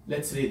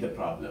 Let's read the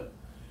problem.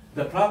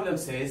 The problem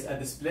says a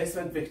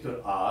displacement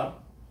vector r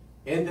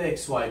in the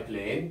xy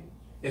plane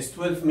is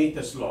 12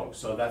 meters long,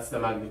 so that's the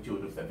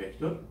magnitude of the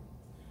vector,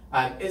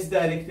 and is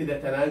directed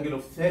at an angle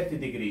of 30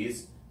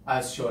 degrees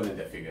as shown in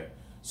the figure.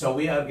 So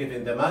we are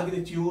given the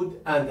magnitude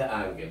and the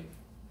angle.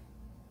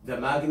 The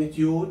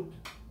magnitude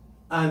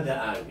and the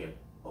angle,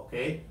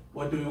 okay?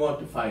 What do we want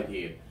to find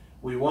here?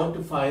 We want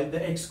to find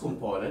the x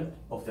component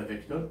of the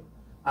vector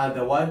and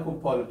the y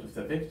component of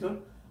the vector,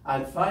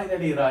 and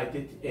finally write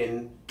it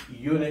in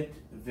unit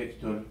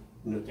vector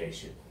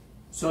notation.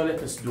 So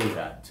let us do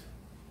that.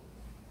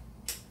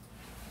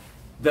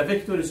 The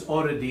vector is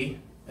already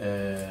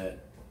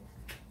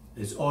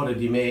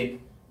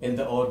made in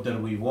the order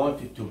we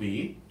want it to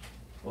be.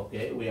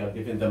 Okay, we are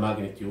given the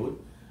magnitude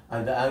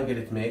and the angle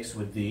it makes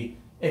with the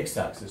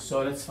x-axis.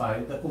 So let's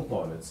find the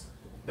components.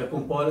 The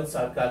components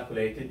are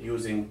calculated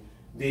using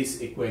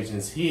these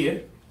equations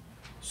here.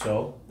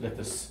 So let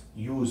us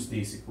use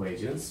these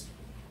equations.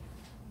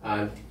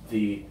 And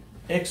the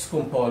x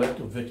component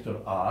of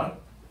vector r,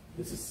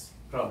 this is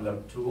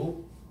problem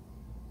 2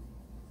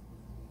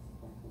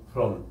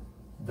 from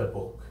the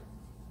book.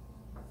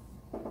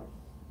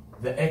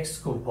 The x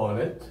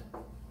component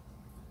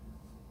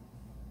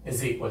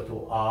is equal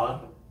to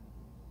r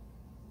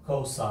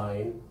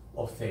cosine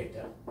of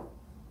theta.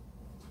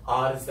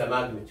 R is the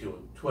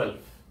magnitude, 12.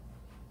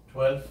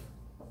 12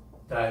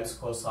 times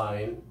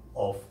cosine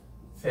of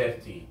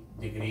 30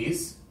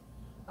 degrees,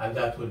 and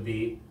that will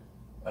be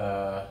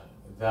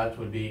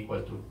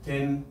equal to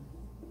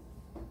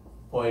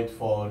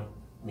 10.4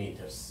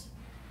 meters.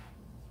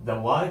 The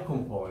y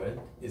component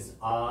is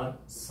r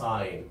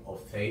sine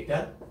of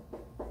theta,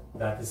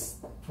 that is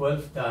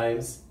 12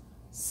 times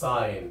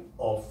sine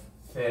of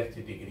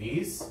 30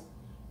 degrees,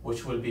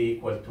 which will be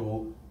equal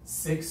to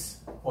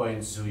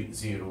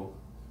 6.0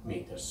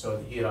 meters. So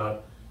here are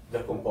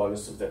the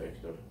components of the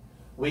vector.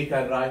 we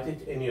can write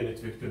it in unit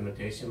vector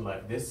notation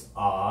like this.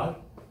 R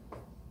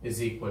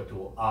is equal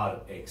to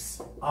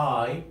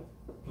Rxi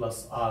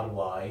plus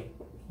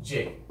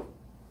Ryj.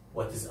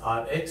 What is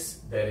Rx?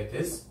 There it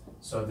is.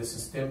 So this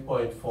is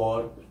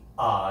 10.4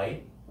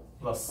 I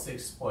plus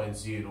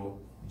 6.0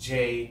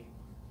 J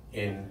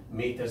in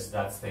meters.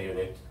 That's the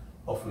unit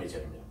of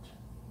measurement.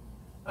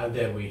 And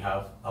there we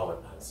have our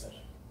answer.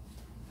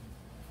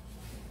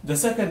 The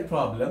second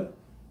problem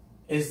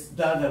is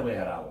the other way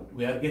around.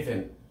 We are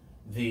given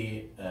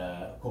the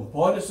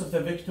components of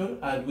the vector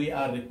and we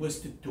are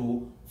requested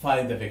to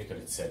find the vector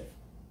itself.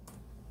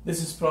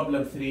 This is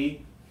problem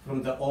 3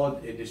 from the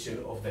old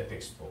edition of the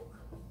textbook.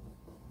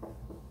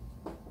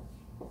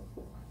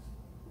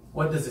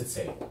 What does it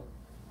say?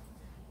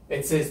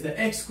 It says the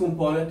x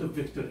component of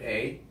vector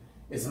A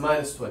is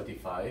minus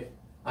 25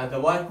 and the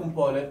y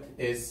component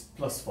is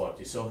plus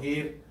 40. So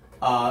here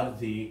are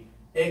the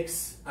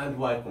x and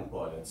y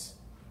components.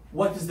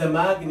 What is the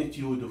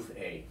magnitude of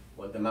A?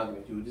 Well, the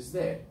magnitude is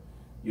there.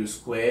 You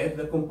square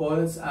the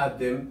components, add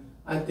them,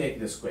 and take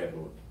the square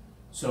root.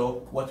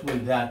 So what will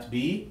that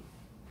be?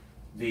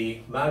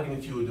 The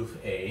magnitude of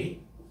A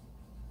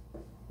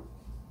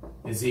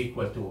is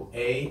equal to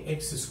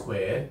ax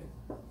squared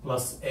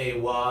plus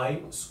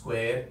ay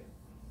squared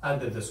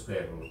under the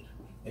square root.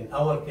 In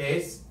our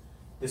case,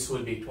 this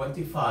will be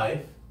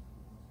 25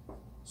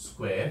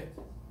 squared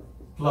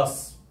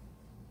plus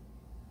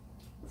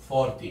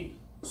 40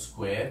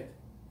 squared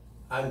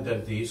under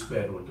the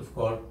square root. Of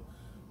course,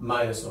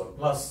 minus or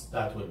plus,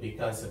 that will be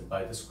cancelled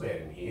by the square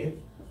in here.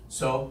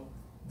 So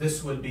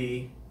this will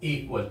be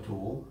equal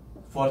to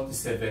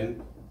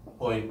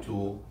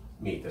 47.2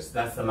 meters.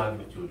 That's the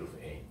magnitude of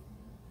A.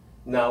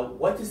 Now,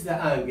 what is the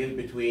angle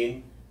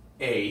between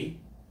A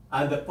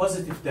and the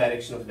positive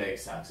direction of the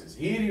x-axis?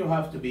 Here you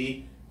have to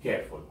be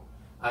careful.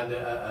 And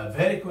a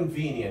very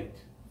convenient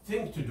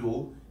thing to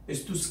do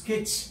is to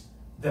sketch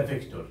the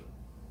vector.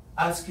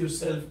 Ask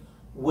yourself,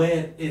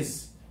 where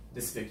is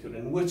this vector?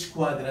 In which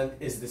quadrant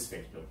is this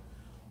vector?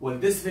 Well,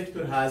 this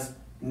vector has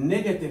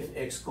negative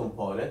x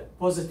component,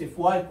 positive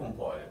y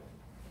component.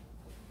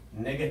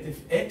 Negative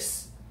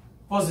x,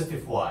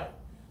 positive y.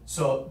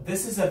 So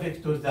this is a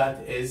vector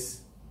that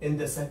is in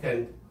the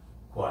second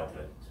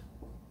quadrant.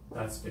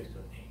 That's vector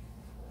A.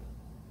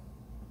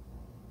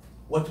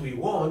 What we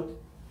want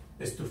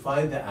is to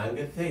find the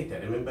angle theta.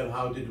 Remember,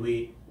 how did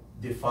we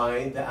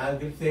define the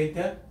angle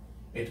theta?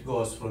 It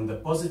goes from the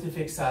positive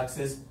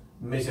x-axis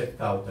measured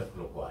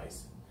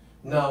counterclockwise.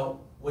 Now,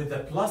 with the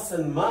plus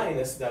and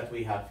minus that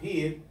we have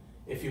here,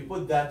 if you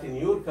put that in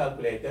your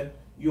calculator,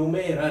 you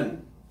may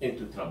run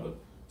into trouble.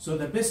 So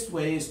the best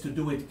way is to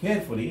do it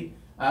carefully,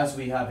 as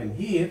we have in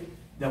here.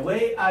 The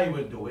way I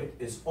will do it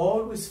is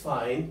always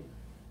find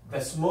the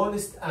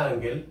smallest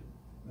angle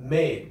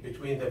made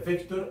between the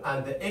vector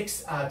and the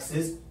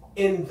x-axis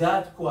in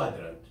that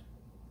quadrant.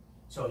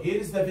 So here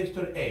is the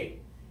vector A.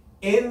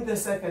 In the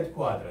second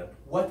quadrant,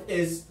 what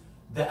is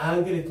the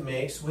angle it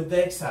makes with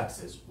the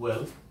x-axis?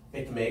 Well,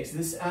 it makes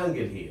this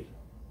angle here.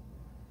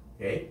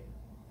 Okay?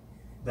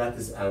 That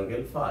is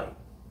angle phi.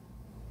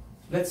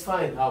 Let's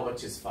find how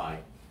much is phi.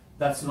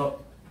 That's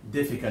not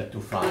difficult to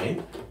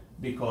find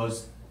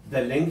because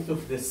the length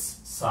of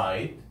this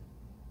side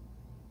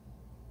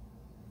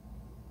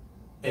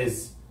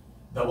is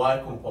the y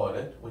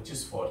component, which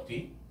is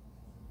 40,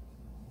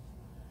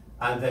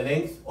 and the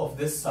length of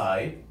this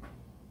side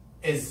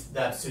is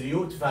the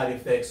absolute value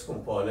of the x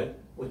component,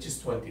 which is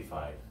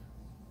 25.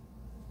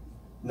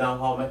 Now,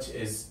 how much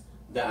is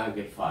the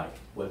angle phi?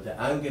 Well, the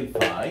angle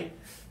phi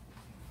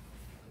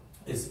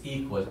is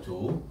equal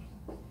to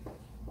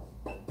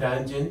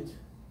tangent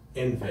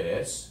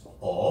inverse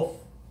of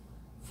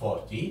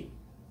 40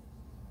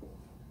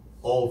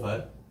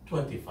 over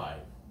 25.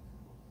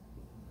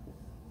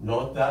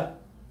 Note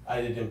that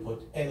I didn't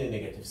put any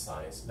negative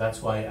signs.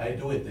 That's why I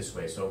do it this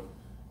way, so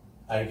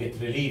I get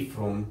relief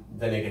from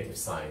the negative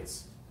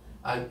signs.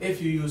 And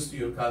if you use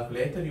your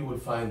calculator, you will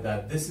find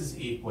that this is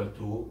equal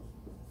to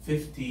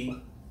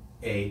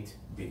 58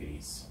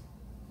 degrees.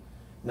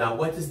 Now,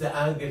 what is the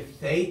angle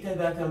theta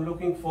that I'm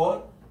looking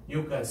for?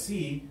 You can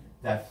see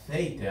that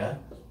theta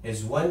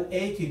is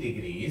 180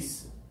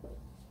 degrees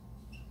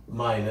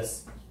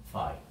minus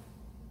phi.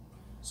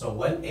 So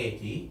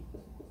 180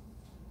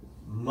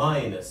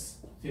 minus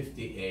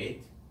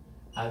 58,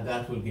 and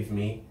that will give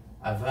me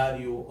a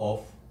value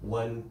of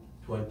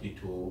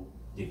 122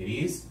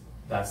 degrees.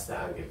 That's the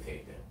angle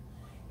theta.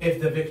 If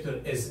the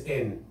vector is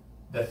in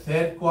the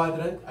third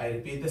quadrant, I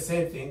repeat the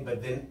same thing,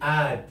 but then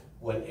add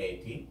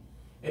 180.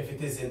 If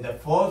it is in the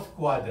fourth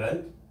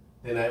quadrant,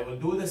 then I will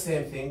do the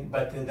same thing,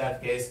 but in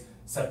that case,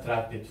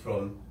 subtract it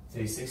from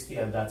 360,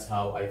 and that's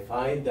how I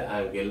find the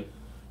angle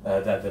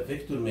that the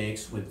vector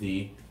makes with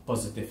the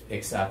positive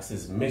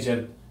x-axis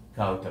measured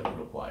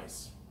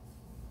counterclockwise.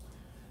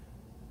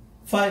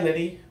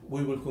 Finally,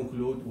 we will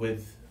conclude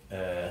with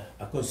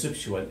a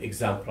conceptual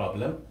exam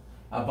problem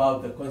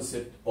about the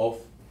concept of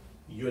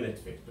unit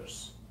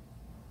vectors.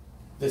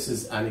 This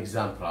is an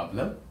exam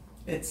problem.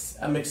 It's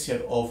a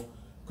mixture of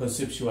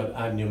conceptual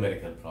and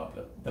numerical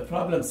problem. The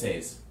problem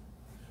says,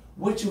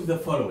 which of the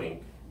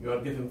following, you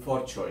are given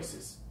 4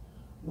 choices,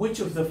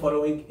 which of the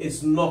following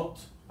is not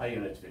a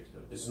unit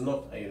vector, is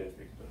not a unit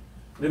vector?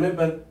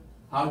 Remember,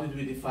 how did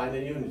we define a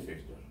unit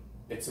vector?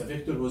 It's a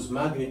vector whose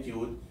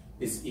magnitude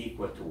is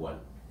equal to 1.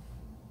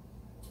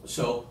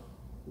 So,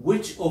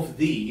 which of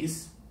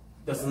these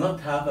does not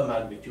have a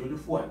magnitude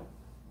of 1?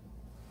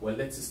 Well,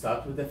 let's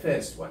start with the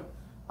first one.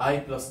 I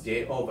plus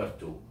j over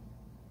 2.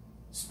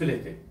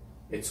 Split it.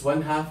 It's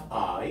 1/2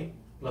 I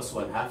plus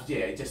 1/2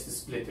 j. I just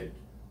split it,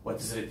 what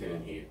is written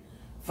in here.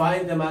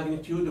 Find the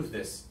magnitude of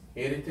this.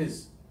 Here it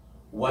is.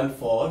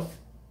 1/4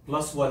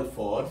 plus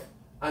 1/4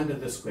 under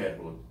the square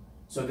root.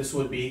 So this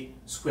will be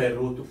square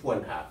root of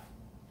 1/2.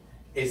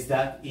 Is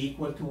that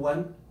equal to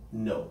 1?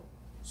 No.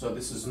 So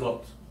this is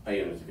not a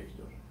unit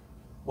vector.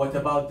 What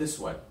about this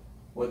one?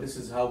 Well, this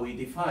is how we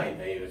define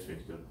a unit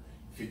vector.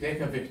 If you take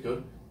a vector,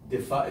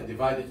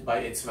 divide it by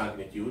its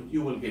magnitude,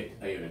 you will get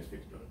a unit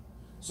vector.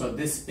 So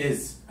this is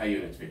a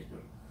unit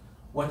vector.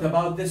 What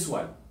about this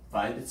one?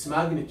 Find its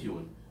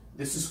magnitude.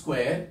 This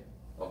square,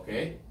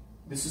 okay,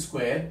 this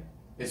square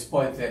is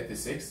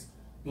 0.36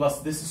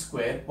 plus this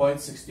square,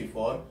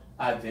 0.64,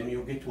 add them,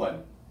 you get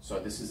 1. So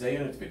this is a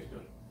unit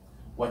vector.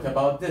 What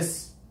about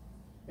this?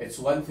 It's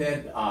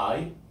 1/3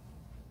 I,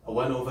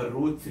 1 over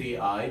root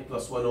 3i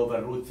plus 1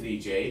 over root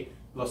 3j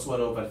plus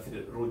 1 over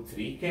root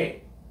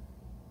 3k.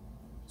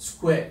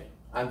 Square,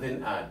 and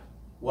then add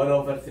 1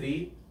 over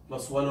 3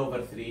 plus 1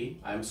 over 3,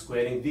 I'm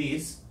squaring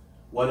these,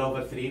 1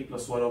 over 3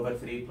 plus 1 over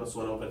 3 plus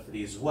 1 over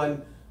 3 is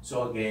 1,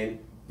 so again,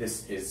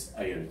 this is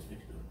a unit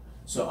vector.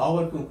 So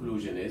our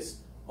conclusion is,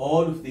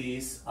 all of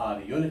these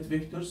are unit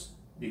vectors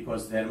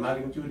because their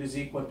magnitude is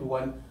equal to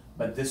 1,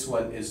 but this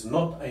one is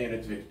not a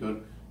unit vector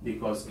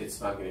because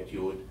its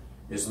magnitude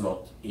is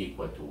not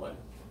equal to 1.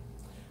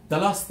 The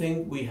last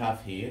thing we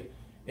have here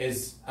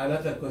is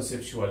another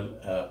conceptual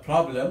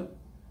problem,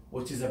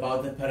 which is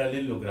about the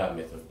parallelogram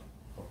method.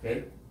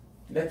 Okay?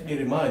 Let me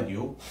remind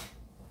you,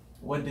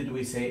 what did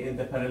we say in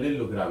the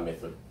parallelogram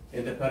method?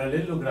 In the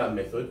parallelogram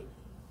method,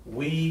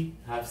 we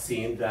have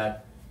seen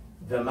that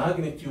the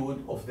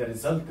magnitude of the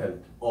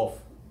resultant of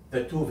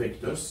the 2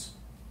 vectors,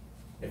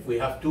 if we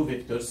have 2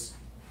 vectors,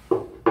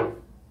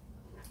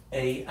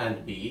 A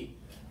and B,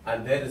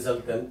 and their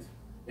resultant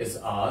is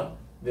R,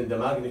 then the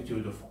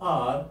magnitude of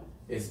R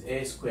is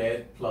A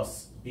squared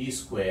plus B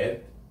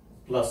squared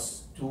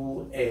plus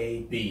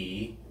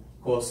 2AB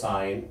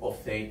cosine of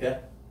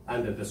theta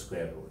under the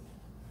square root.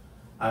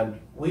 And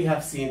we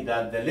have seen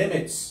that the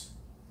limits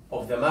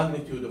of the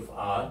magnitude of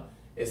R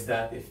is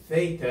that if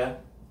theta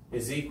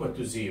is equal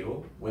to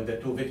 0, when the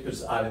 2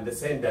 vectors are in the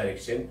same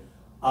direction,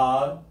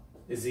 R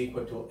is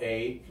equal to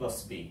A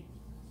plus B.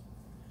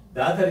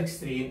 The other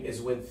extreme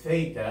is when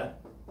theta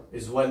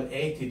is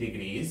 180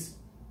 degrees,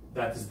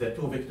 that is the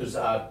 2 vectors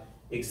are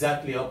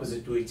exactly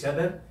opposite to each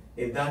other.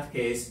 In that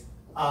case,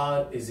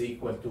 R is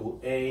equal to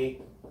A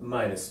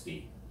minus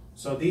B.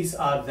 So these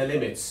are the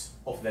limits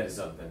of the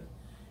resultant.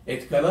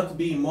 It cannot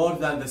be more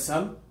than the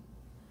sum.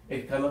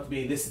 It cannot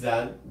be less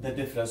than the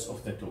difference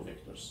of the 2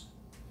 vectors.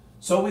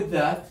 So with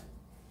that,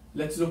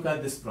 let's look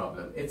at this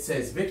problem. It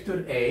says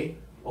vector A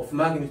of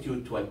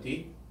magnitude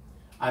 20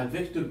 and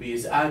vector B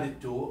is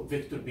added to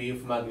vector B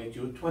of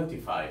magnitude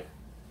 25.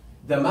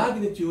 The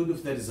magnitude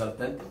of the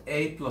resultant,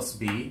 A plus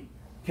B,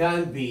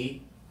 can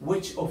be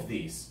which of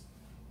these?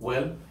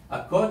 Well,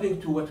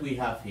 according to what we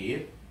have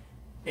here,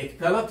 it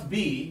cannot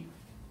be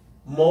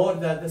more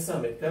than the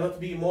sum. It cannot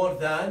be more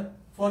than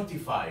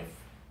 45.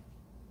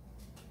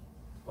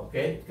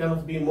 Okay, it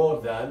cannot be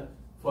more than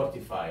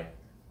 45.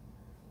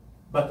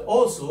 But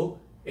also,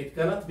 it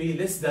cannot be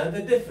less than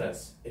the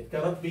difference. It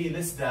cannot be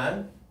less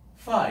than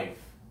 5.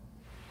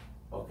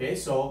 Okay,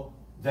 so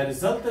the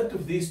resultant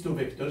of these 2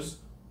 vectors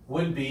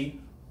will be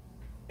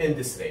in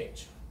this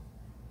range.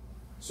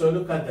 So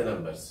look at the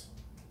numbers.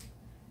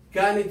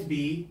 Can it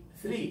be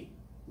 3?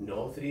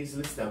 No, 3 is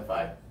less than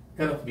 5.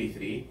 Cannot be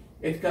 3.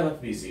 It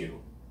cannot be 0.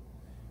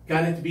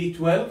 Can it be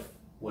 12?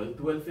 Well,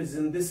 12 is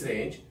in this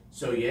range.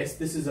 So yes,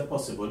 this is a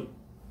possible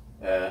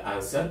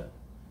answer.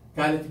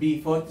 Can it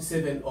be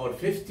 47 or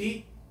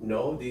 50?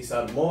 No, these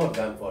are more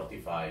than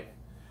 45.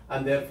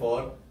 And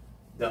therefore,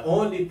 the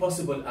only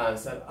possible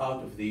answer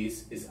out of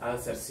these is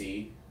answer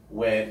C,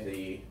 where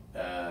the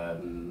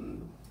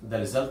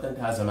resultant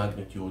has a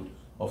magnitude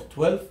of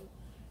 12.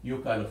 You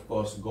can, of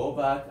course, go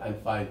back and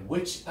find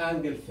which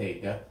angle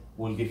theta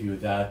will give you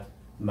that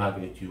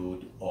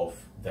magnitude of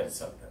the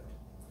resultant.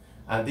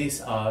 And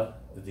these are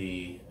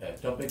the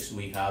topics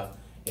we have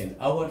in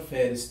our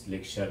first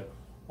lecture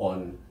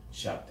on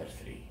chapter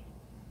 3.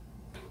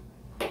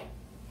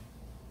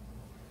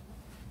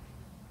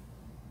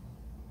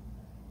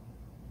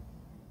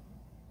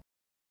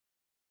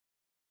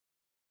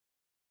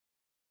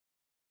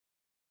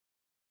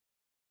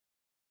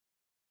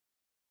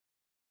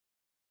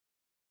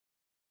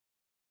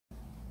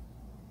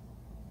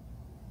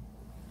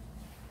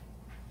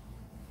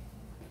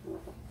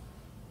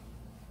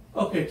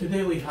 Okay,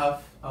 today we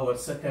have our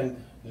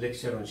second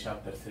lecture on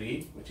chapter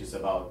 3, which is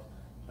about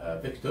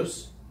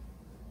vectors.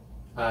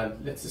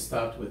 And let's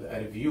start with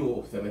a review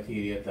of the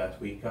material that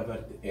we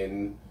covered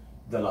in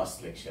the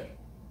last lecture.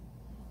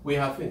 We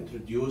have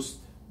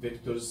introduced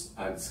vectors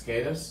and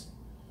scalars.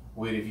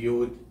 We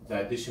reviewed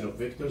the addition of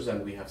vectors,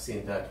 and we have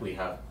seen that we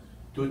have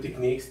two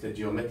techniques, the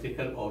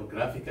geometrical or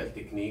graphical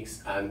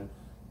techniques and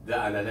the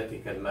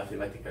analytical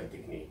mathematical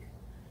technique.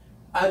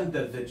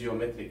 Under the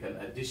geometrical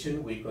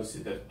addition, we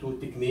consider two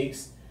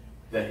techniques,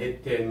 the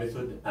head-tail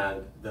method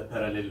and the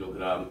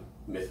parallelogram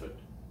method.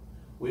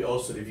 We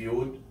also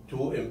reviewed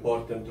two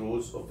important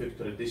rules of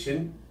vector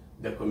addition,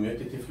 the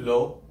commutative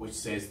law, which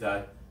says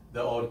that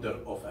the order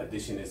of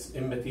addition is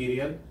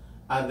immaterial,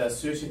 and the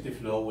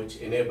associative law, which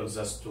enables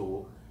us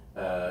to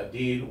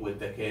deal with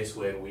the case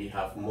where we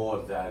have more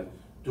than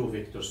two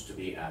vectors to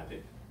be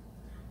added.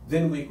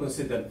 Then we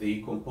consider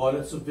the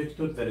components of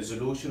vector, the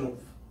resolution of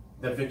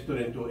the vector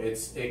into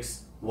its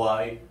x,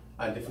 y,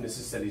 and if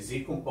necessary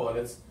z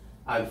components,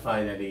 and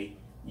finally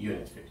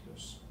unit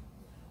vectors.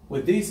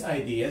 With these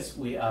ideas,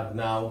 we are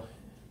now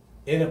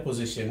in a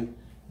position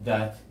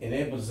that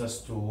enables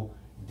us to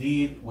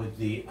deal with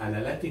the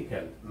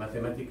analytical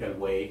mathematical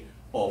way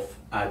of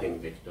adding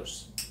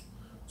vectors.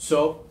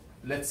 So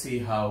let's see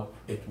how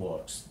it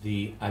works,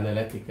 the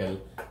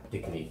analytical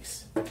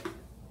techniques.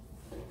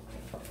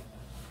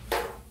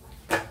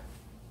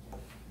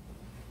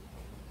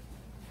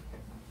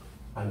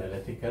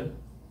 Analytical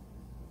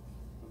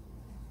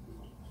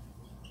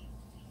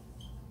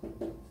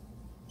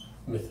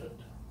method.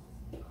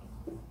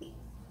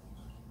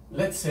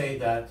 Let's say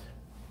that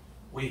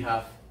we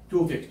have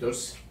two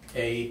vectors,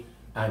 A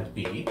and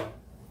B,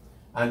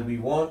 and we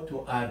want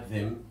to add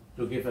them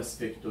to give us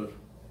vector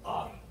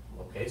R.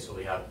 Okay, so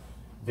we have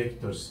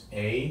vectors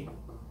A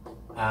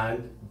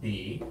and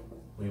B.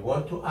 We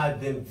want to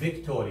add them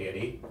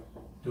vectorially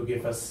to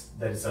give us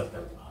the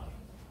resultant R.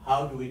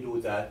 How do we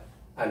do that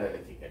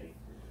analytically?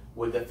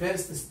 Well, the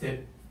first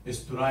step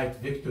is to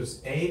write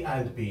vectors A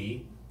and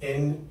B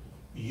in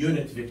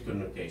unit vector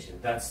notation.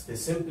 That's the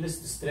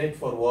simplest,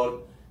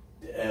 straightforward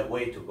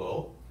way to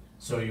go.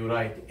 So you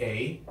write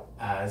A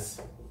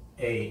as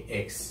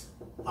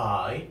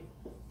AXI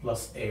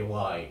plus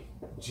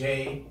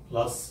AYJ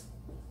plus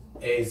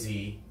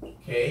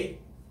AZK,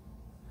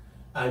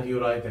 and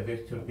you write the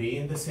vector B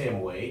in the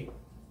same way,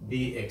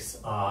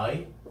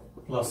 BXI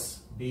plus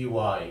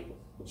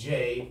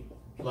BYJ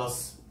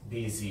plus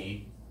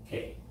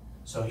BZK.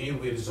 So here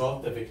we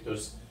resolve the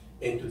vectors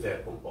into their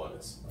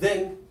components.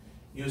 Then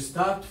you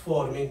start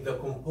forming the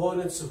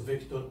components of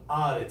vector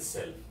R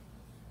itself.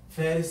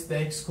 First, the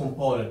x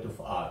component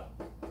of R.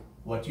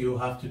 What you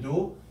have to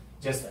do,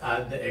 just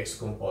add the x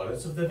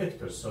components of the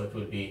vectors. So it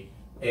will be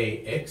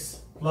AX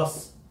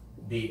plus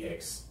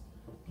BX.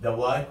 The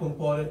y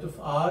component of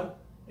R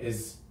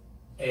is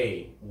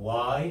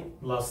AY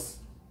plus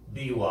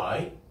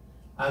BY.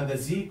 And the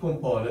z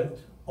component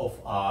of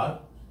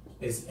R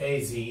is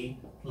AZ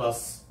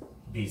plus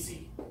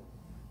BZ.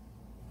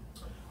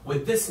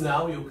 With this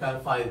now, you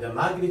can find the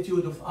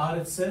magnitude of R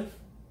itself.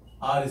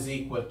 R is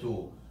equal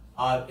to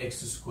Rx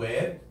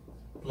squared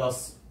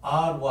plus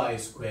Ry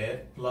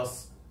squared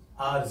plus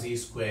Rz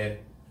squared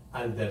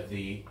under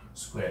the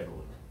square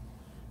root.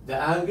 The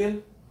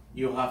angle,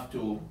 you have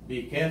to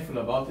be careful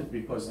about it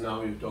because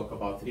now you talk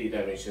about 3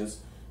 dimensions,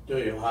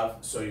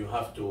 so you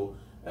have to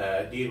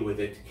deal with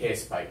it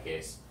case by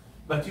case.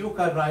 But you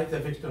can write the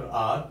vector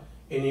R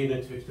in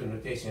unit vector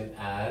notation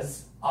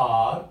as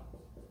R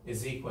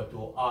is equal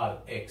to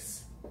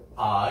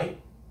Rxi,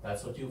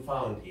 that's what you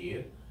found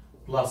here,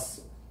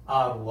 plus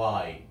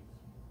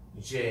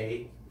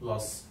Ryj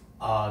plus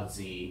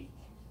Rzk.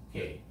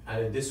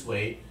 And in this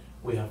way,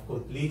 we have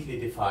completely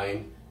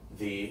defined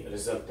the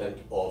resultant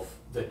of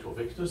the two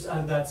vectors,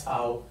 and that's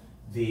how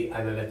the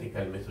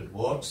analytical method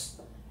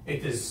works.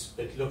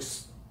 It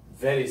looks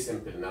very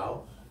simple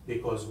now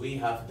because we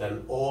have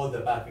done all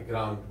the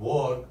background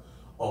work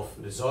of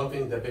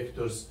resolving the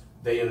vectors,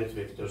 the unit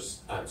vectors,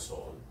 and so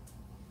on.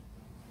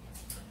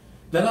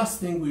 The last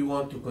thing we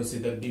want to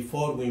consider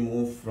before we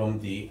move from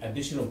the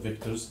addition of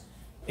vectors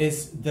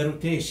is the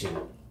rotation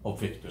of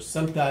vectors.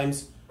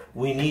 Sometimes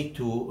we need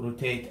to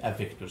rotate a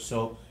vector,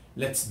 so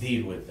let's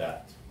deal with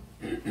that.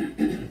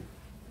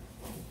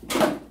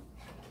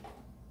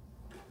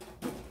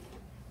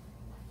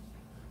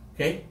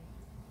 Okay?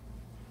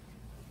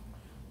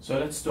 So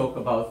let's talk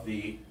about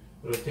the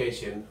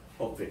rotation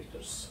of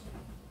vectors.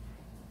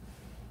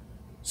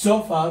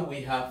 So far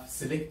we have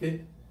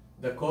selected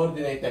the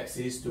coordinate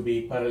axes to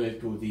be parallel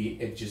to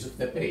the edges of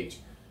the page.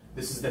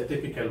 This is the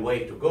typical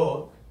way to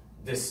go.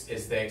 This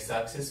is the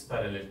x-axis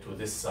parallel to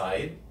this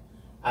side,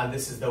 and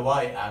this is the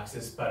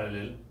y-axis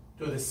parallel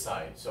to this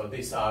side. So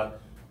this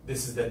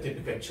is the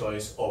typical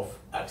choice of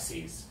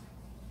axes.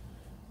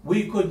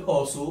 We could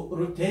also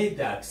rotate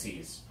the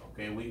axes.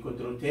 Okay, we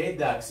could rotate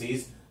the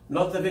axes,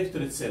 not the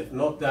vector itself,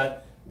 not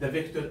that the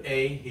vector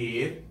A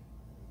here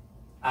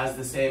as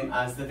the same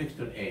as the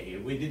vector A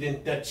here. We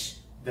didn't touch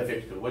the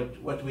vector.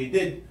 What we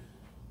did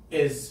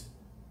is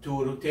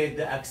to rotate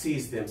the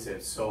axes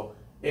themselves. So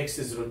x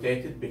is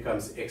rotated,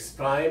 becomes x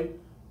prime,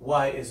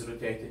 y is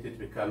rotated, it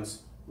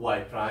becomes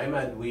y prime,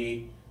 and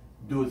we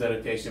do the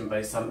rotation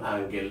by some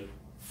angle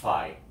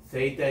phi.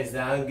 Theta is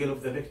the angle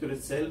of the vector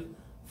itself,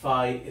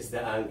 phi is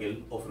the angle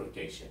of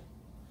rotation.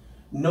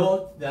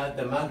 Note that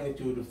the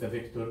magnitude of the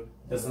vector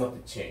does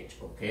not change,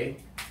 okay?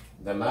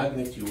 The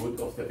magnitude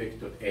of the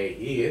vector A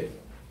here,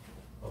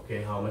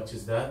 okay, how much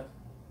is that?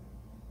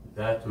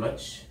 That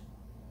much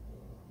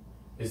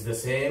is the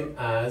same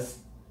as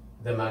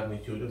the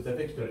magnitude of the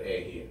vector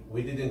A here.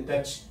 We didn't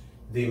touch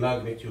the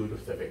magnitude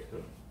of the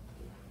vector.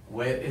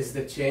 Where is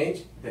the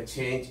change? The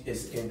change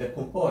is in the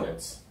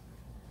components.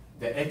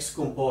 The x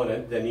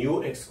component, the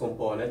new x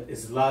component,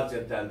 is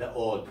larger than the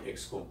old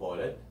x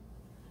component,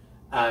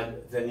 and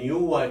the new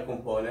y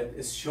component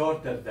is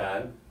shorter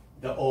than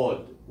the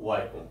old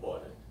y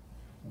component.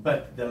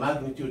 But the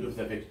magnitude of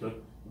the vector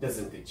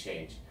doesn't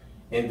change.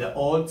 In the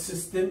old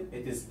system,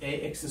 it is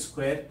ax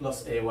squared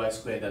plus ay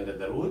squared under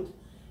the root.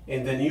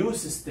 In the new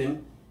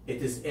system,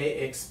 it is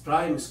ax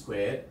prime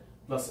squared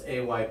plus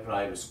ay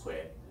prime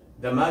squared.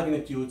 The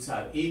magnitudes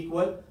are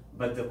equal,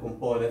 but the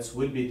components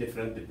will be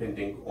different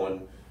depending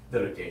on the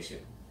rotation.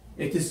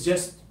 It is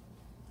just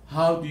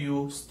how do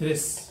you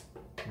stress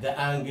the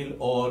angle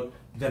or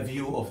the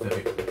view of the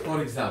vector.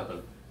 For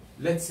example,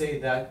 let's say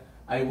that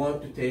I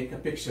want to take a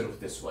picture of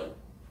this one,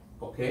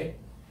 okay?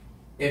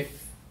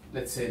 If,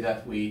 let's say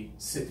that we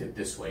sit it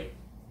this way.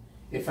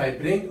 If I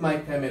bring my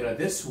camera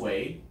this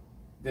way,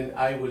 then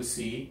I will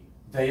see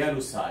the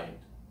yellow side,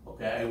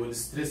 okay? I will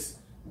stress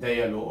the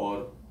yellow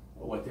or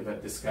whatever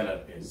the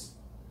scalar is.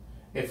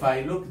 If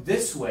I look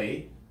this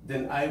way,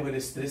 then I will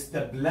stress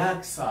the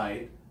black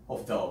side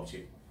of the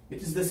object.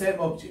 It is the same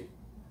object.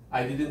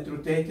 I didn't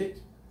rotate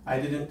it, I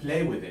didn't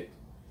play with it.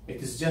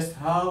 It is just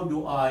how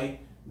do I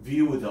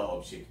view the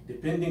object.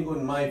 Depending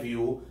on my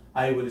view,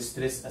 I will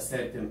stress a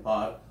certain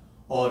part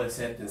or a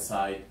certain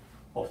side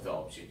of the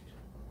object.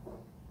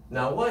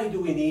 Now, why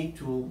do we need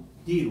to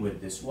deal with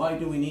this? Why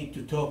do we need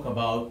to talk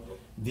about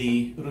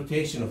the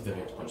rotation of the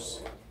vectors?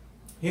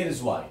 Here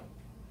is why.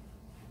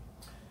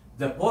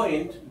 The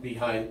point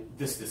behind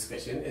this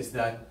discussion is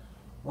that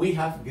we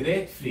have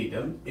great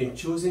freedom in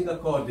choosing a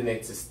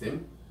coordinate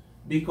system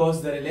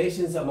because the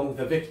relations among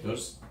the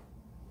vectors,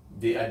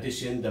 the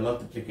addition, the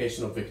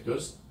multiplication of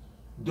vectors,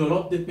 do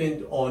not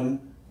depend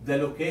on the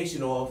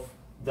location of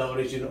the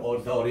origin or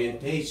the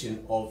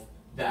orientation of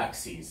the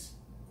axes.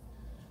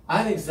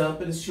 An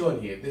example is shown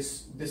here.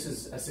 This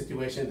is a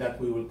situation that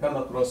we will come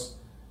across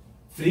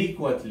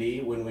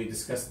frequently when we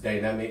discuss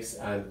dynamics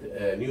and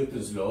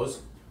Newton's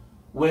laws,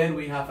 where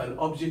we have an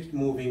object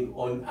moving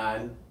on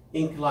an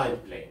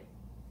inclined plane.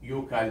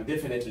 You can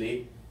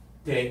definitely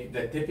take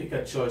the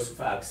typical choice of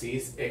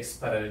axes, x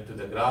parallel to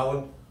the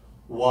ground,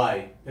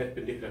 y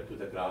perpendicular to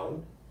the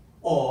ground,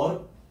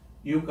 or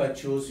you can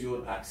choose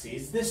your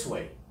axes this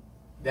way.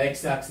 The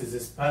x-axis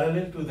is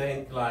parallel to the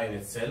incline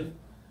itself,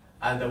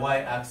 and the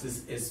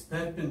y-axis is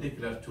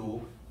perpendicular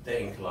to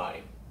the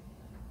incline.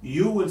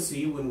 You will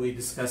see when we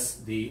discuss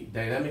the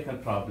dynamical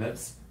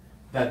problems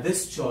that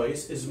this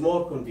choice is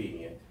more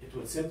convenient. It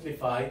will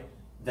simplify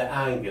the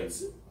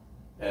angles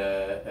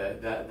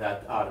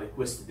that are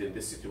requested in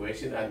this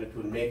situation, and it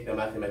will make the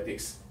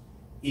mathematics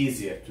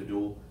easier to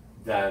do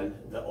than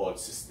the old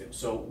system.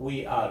 So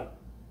we are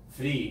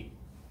free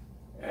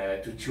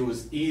to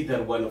choose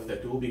either one of the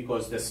two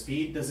because the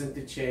speed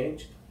doesn't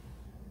change,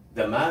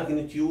 the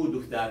magnitude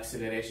of the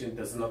acceleration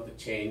does not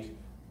change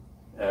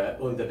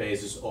on the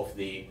basis of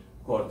the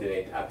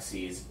coordinate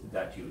axes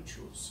that you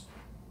choose.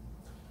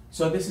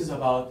 So this is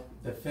about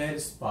the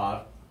first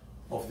part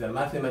of the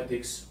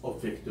mathematics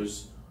of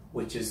vectors,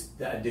 which is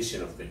the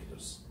addition of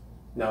vectors.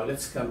 Now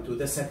let's come to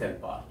the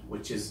second part,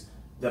 which is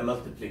the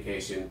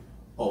multiplication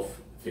of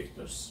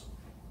vectors.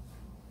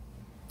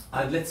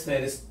 And let's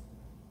first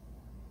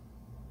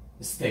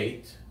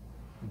state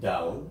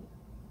down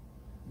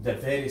the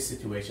various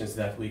situations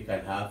that we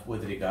can have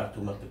with regard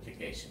to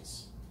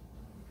multiplications.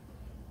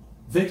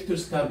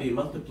 Vectors can be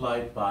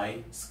multiplied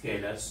by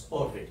scalars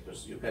or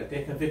vectors. You can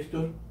take a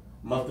vector,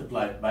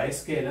 multiply it by a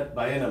scalar,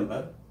 by a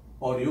number,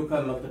 or you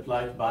can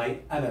multiply it by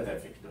another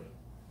vector.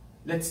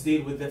 Let's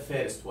deal with the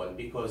first one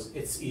because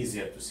it's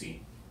easier to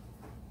see.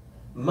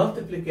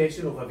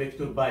 Multiplication of a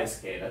vector by a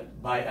scalar,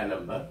 by a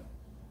number,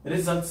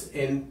 results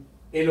in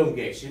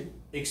elongation,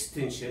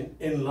 extension,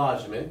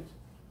 enlargement,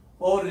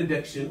 or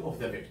reduction of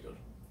the vector.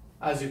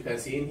 As you can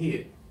see in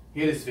here,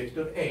 here is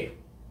vector A.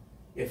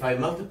 If I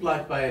multiply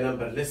it by a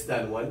number less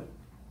than 1,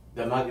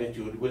 the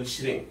magnitude will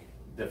shrink.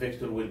 The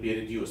vector will be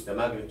reduced. The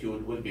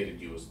magnitude will be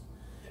reduced.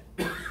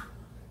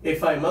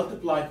 If I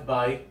multiply it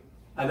by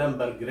a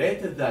number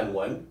greater than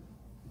 1,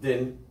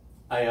 then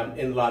I am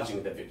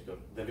enlarging the vector.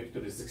 The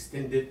vector is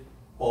extended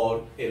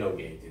or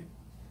elongated.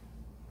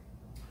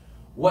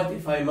 What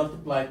if I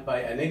multiply it by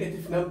a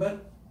negative number?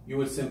 You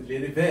will simply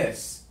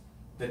reverse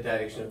the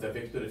direction of the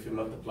vector if you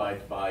multiply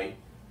it by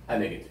a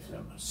negative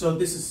number. So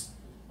this is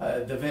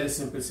the very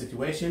simple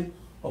situation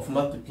of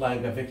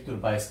multiplying a vector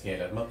by a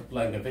scalar,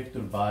 multiplying a vector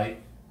by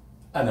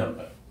a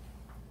number.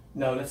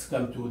 Now let's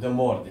come to the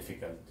more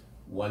difficult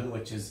one,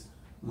 which is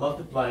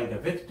multiplying a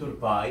vector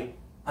by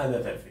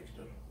another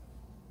vector.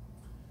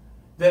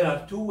 There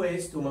are two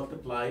ways to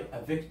multiply a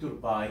vector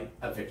by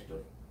a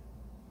vector.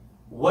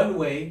 One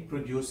way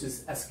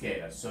produces a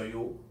scalar. So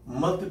you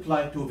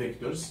multiply two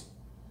vectors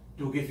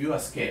to give you a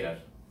scalar.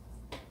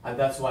 And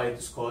that's why it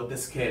is called the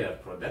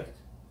scalar product.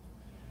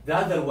 The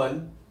other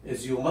one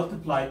is you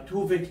multiply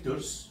two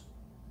vectors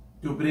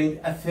to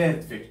bring a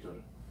third vector.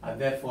 And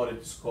therefore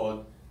it is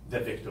called the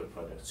vector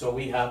product. So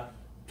we have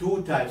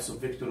two types of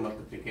vector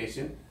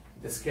multiplication,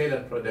 the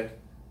scalar product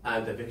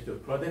and the vector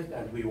product.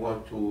 And we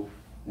want to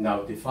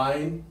now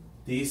define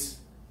these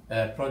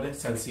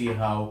products and see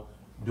how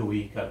do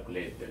we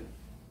calculate them.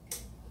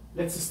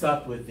 Let's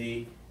start with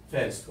the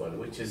first one,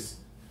 which is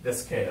the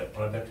scalar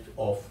product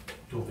of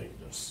two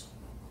vectors.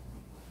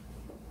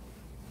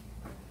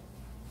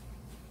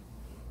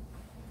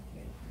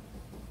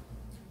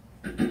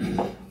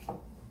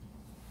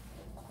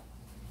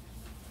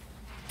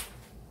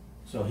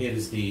 So here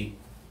is the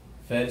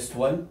first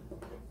one,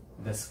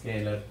 the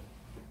scalar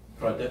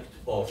product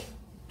of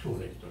two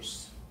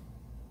vectors.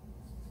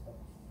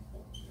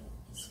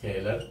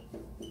 Scalar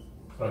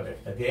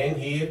product. Again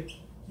here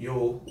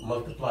you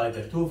multiply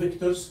the two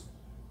vectors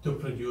to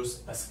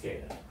produce a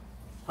scalar.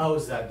 How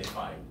is that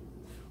defined?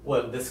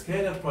 Well, the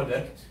scalar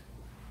product,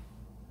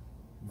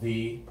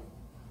 the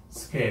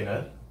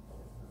scalar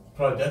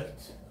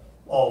product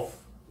of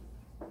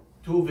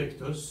two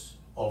vectors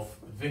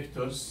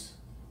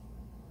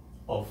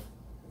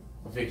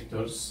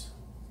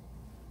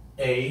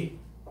A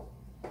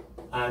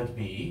and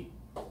B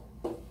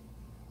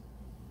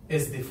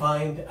is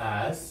defined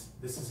as,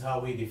 this is how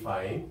we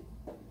define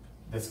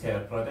the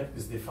scalar product,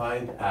 is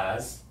defined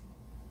as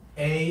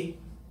A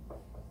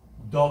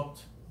dot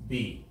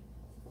B.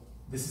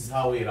 This is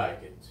how we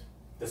write it,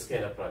 the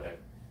scalar product.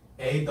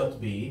 A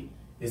dot B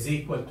is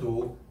equal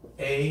to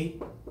A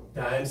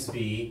times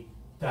B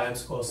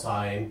times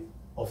cosine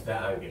of the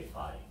angle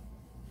phi,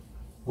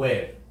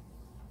 where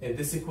in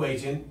this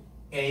equation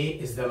A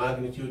is the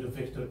magnitude of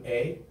vector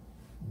A,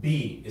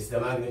 B is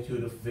the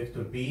magnitude of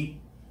vector B,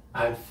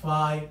 and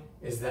phi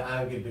is the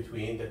angle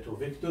between the two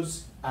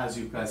vectors, as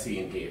you can see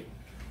in here.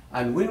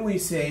 And when we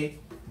say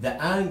the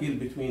angle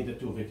between the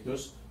two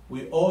vectors,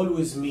 we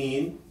always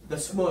mean the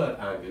smaller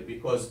angle,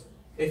 because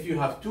if you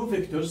have two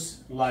vectors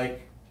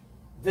like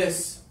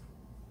this,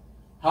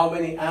 how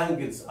many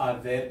angles are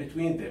there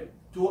between them?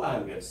 Two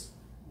angles,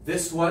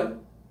 this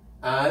one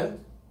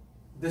and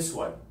this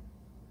one.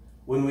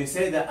 When we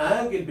say the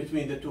angle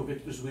between the two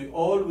vectors, we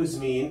always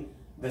mean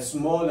the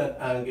smaller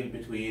angle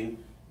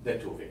between the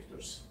two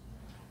vectors.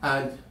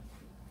 And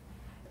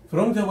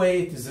from the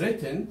way it is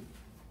written,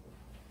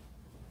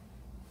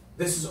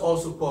 this is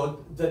also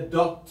called the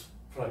dot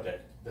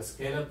product, the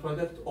scalar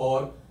product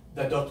or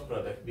the dot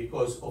product,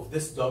 because of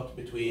this dot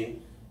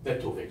between the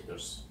two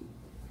vectors.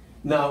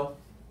 Now,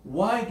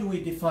 why do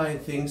we define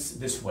things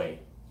this way?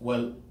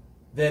 Well,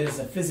 there is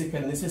a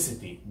physical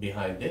necessity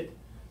behind it.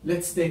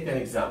 Let's take an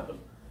example.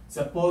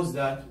 Suppose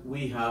that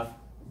we have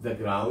the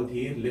ground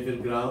here, level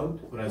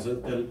ground,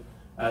 horizontal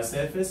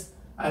surface,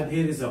 and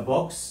here is a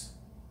box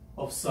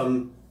of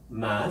some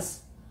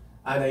mass,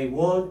 and I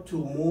want to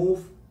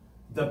move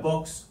the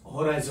box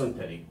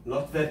horizontally,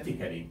 not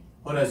vertically,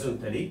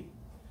 horizontally.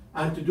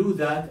 And to do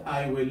that,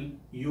 I will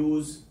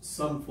use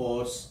some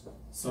force,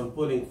 some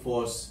pulling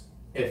force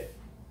F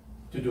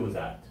to do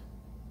that.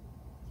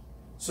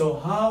 So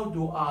how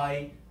do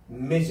I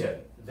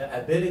measure the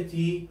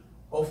ability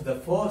of the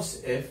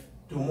force F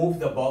to move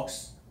the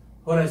box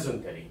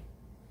horizontally?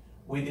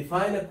 We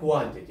define a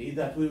quantity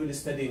that we will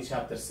study in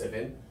chapter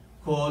 7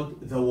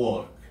 called the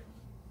work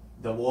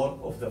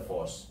of the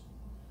force,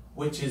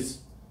 which is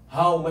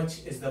how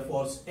much is the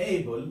force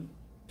able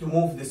to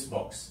move this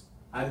box,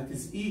 and it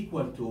is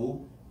equal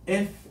to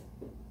F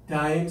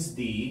times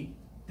D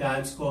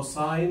times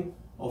cosine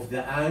of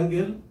the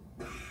angle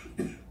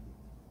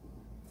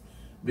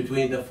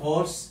between the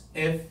force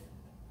F,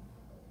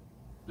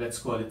 let's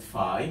call it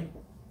phi,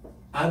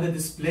 and the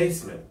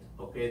displacement.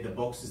 Okay, the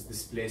box is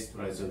displaced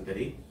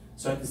horizontally,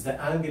 so it is the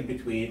angle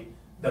between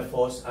the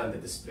force and the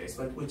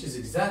displacement, which is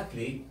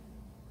exactly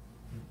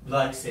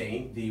like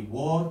saying the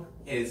work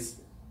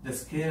is the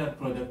scalar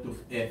product of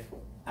F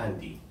and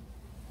D.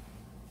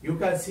 You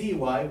can see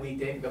why we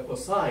take the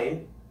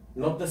cosine,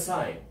 not the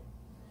sine.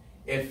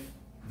 If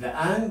the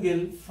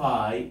angle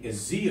phi is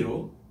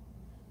 0,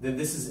 then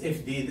this is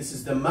FD, this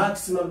is the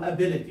maximum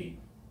ability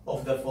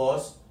of the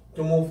force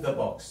to move the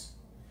box.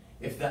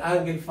 If the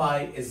angle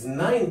phi is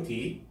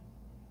 90,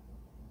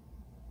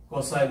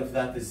 cosine of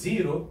that is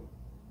 0,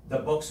 the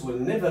box will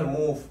never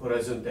move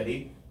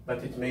horizontally,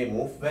 but it may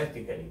move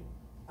vertically.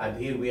 And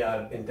here we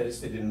are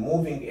interested in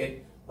moving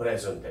it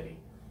horizontally.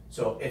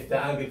 So if the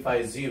angle phi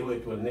is 0,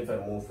 it will never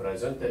move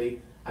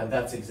horizontally, and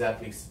that's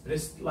exactly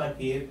expressed like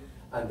here,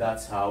 and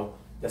that's how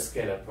the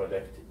scalar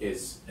product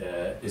is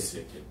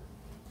written.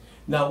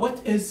 Now,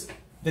 what is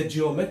the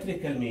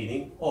geometrical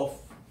meaning of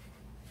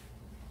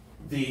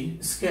the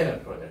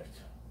scalar product?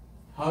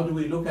 How do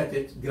we look at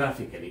it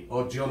graphically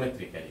or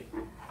geometrically?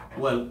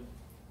 Well,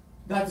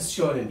 that is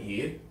shown in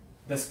here.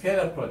 The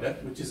scalar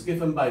product, which is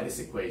given by this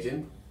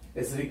equation,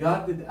 is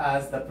regarded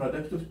as the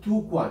product of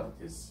two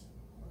quantities,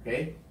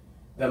 okay?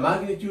 The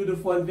magnitude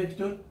of one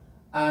vector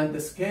and the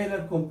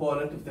scalar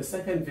component of the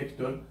second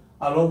vector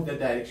along the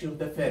direction of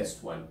the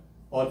first one,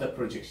 or the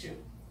projection.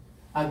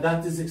 And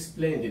that is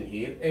explained in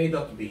here. A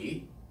dot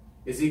B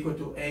is equal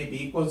to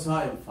AB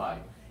cosine phi.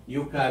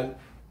 You can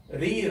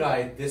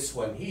rewrite this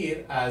one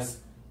here as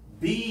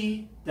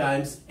B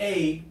times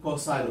A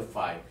cosine of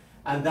phi.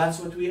 And that's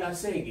what we are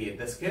saying here.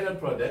 The scalar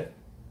product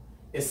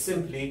is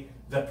simply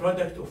the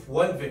product of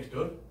one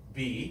vector,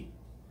 B,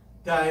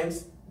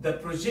 times the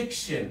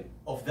projection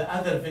of the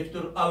other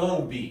vector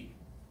along B.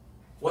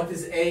 What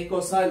is A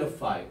cosine of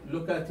phi?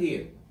 Look at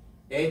here.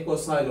 A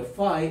cosine of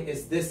phi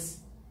is this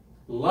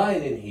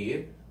line in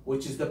here,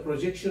 which is the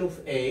projection of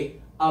A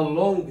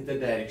along the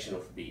direction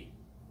of B.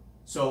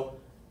 So,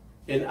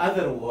 in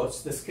other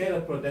words, the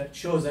scalar product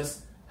shows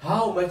us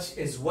how much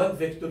is one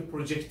vector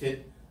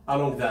projected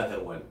along the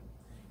other one.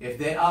 If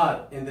they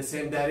are in the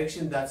same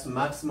direction, that's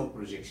maximum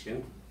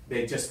projection.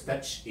 They just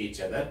touch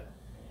each other.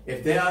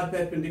 If they are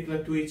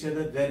perpendicular to each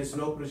other, there is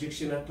no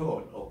projection at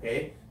all,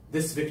 okay?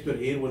 This vector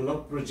here will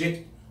not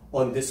project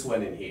on this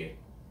one in here.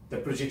 The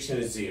projection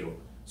is zero.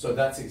 So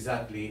that's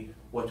exactly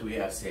what we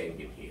are saying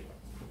in here.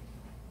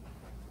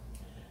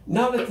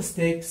 Now let us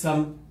take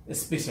some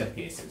special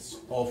cases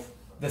of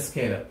the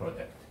scalar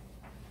product.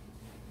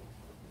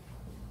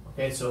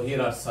 Okay, so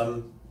here are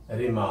some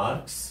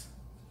remarks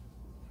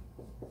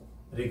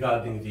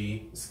regarding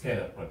the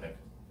scalar product.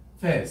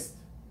 First,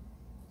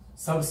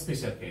 some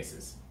special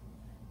cases.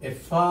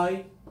 If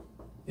phi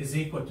is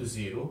equal to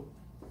 0,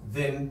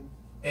 then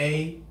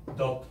A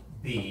dot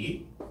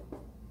B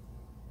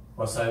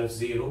cosine of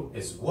 0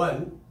 is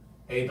 1.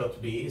 A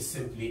dot B is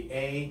simply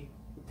A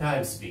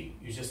times B.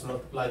 You just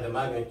multiply the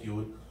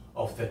magnitude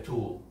of the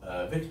two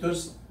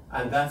vectors,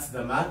 and that's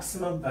the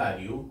maximum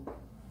value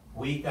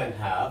we can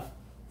have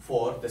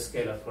for the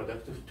scalar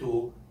product of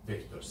two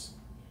vectors.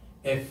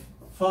 If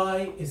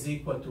phi is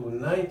equal to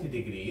 90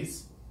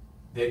 degrees,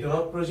 they do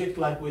not project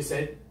like we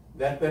said,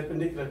 they're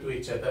perpendicular to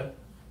each other.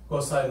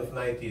 Cosine of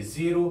 90 is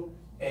 0,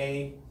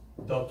 A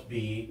dot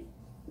B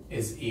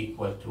is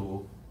equal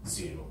to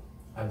 0.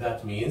 And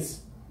that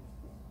means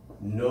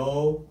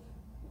no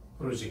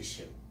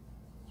projection.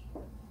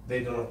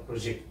 They do not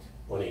project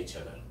on each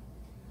other.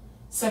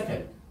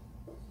 Second,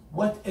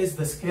 what is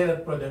the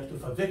scalar product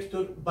of a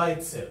vector by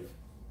itself?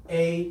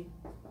 A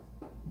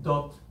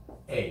dot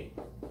A.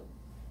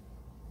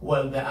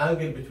 Well, the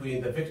angle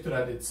between the vector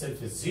and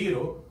itself is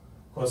 0.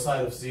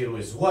 Cosine of 0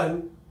 is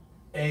 1.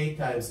 A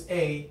times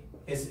A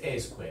is A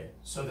squared.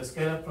 So the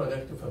scalar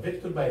product of a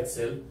vector by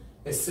itself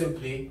is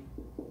simply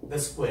the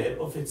square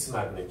of its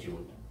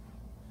magnitude.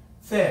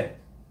 Third,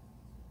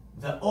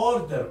 the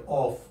order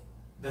of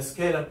the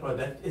scalar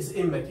product is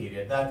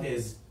immaterial. That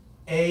is,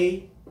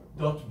 A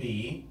dot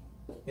B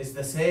is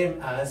the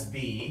same as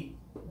B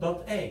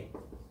dot A.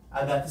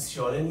 And that is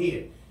shown in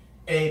here.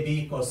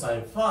 AB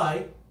cosine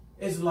phi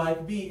is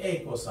like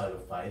BA cosine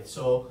of phi.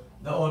 So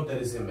the order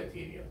is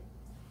immaterial.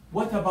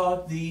 What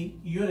about the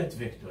unit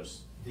vectors?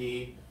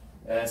 The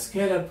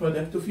scalar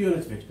product of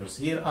unit vectors.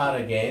 Here are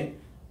again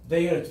the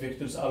unit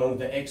vectors along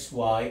the x,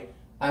 y,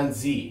 and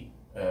z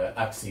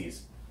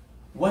axes.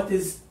 What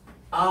is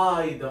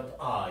I dot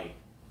I?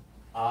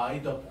 I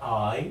dot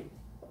I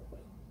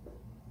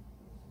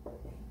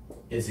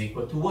is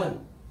equal to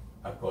 1,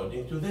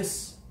 according to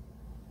this.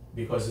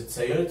 Because it's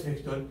a unit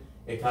vector,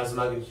 it has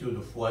magnitude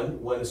of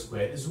 1. 1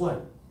 squared is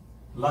 1.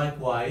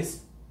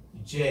 Likewise,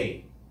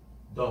 J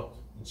dot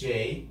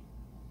J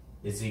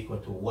is equal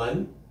to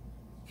 1.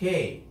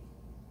 K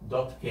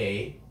dot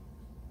K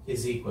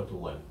is equal to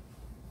 1.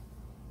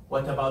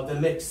 What about the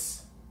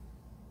mix?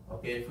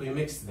 Okay, if we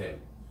mix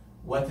them,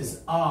 what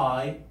is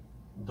I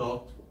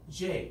dot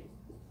J?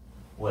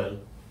 Well,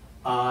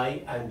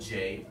 I and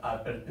J are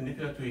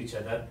perpendicular to each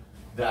other.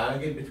 The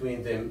angle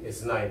between them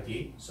is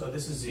 90, so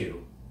this is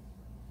 0.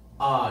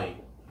 I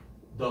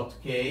dot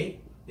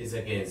K is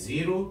again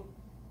 0.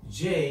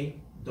 J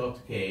dot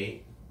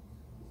K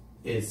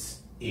is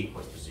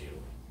equal to 0.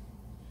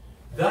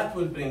 That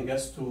will bring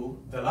us to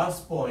the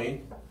last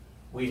point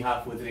we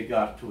have with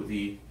regard to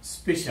the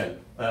special,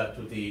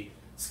 to the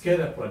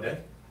scalar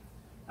product,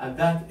 and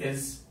that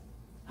is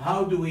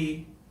how do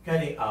we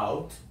carry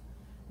out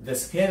the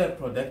scalar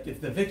product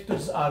if the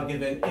vectors are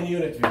given in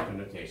unit vector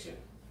notation.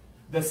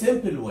 The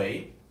simple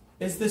way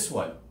is this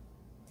one.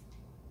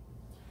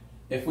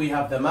 If we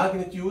have the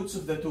magnitudes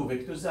of the two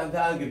vectors and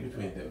the angle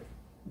between them,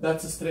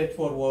 that's a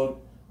straightforward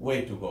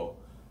way to go.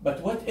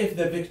 But what if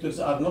the vectors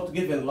are not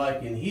given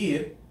like in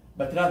here,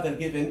 but rather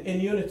given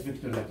in unit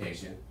vector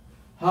notation?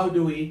 How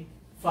do we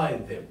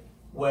find them?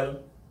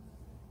 Well,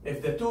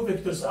 if the two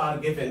vectors are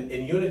given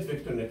in unit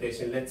vector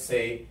notation, let's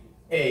say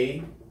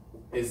A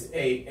is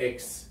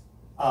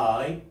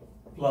AXI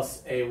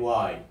plus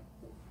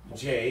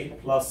AYJ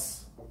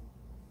plus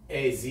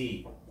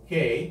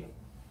AZK,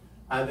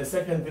 and the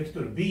second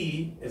vector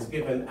B is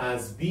given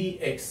as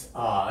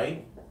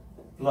BXI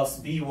plus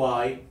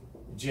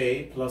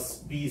BYJ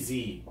plus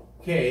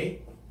BZK,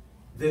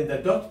 then the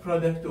dot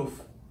product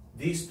of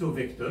these two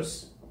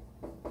vectors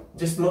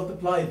just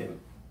multiply them.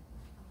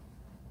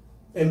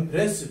 In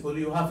principle,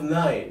 you have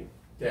 9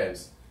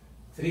 terms.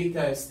 3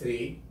 times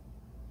 3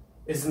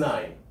 is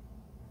 9.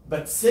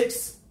 But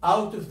 6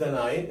 out of the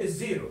 9 is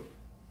 0.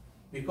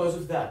 Because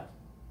of that,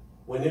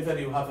 whenever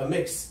you have a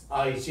mix,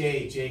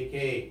 ij,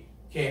 jk,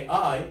 ki,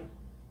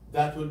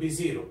 that will be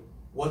 0.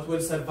 What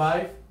will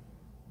survive?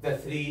 The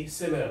 3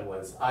 similar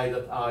ones,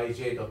 i.i,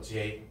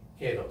 j.j,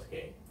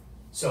 k.k.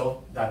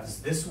 So that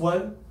is this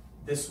one,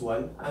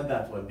 and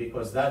that one,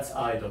 because that's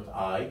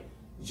i.i,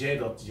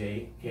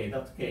 j.j,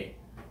 k.k.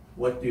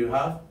 What do you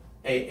have?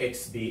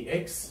 ax,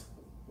 bx,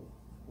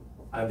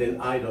 and then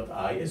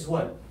i.i is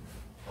 1.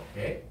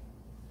 Okay?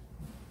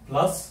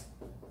 Plus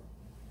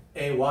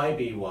ay,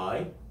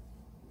 by,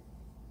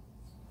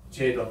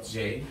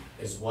 j.j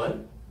is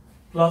 1,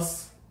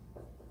 plus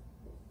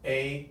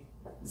a,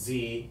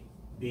 z,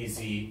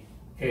 bz,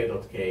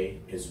 k.k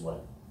is 1.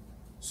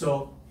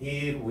 So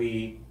here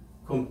we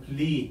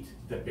complete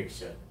the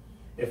picture.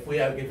 If we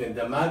are given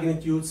the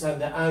magnitudes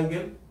and the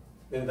angle,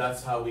 then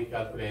that's how we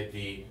calculate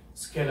the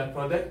scalar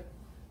product.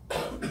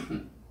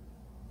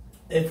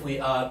 If we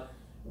are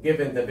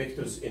given the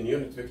vectors in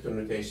unit vector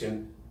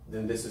notation,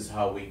 then this is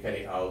how we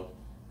carry out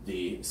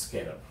the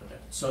scalar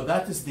product. So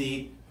that is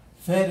the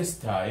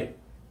first type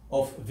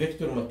of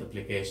vector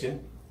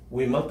multiplication.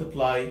 We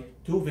multiply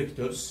two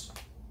vectors,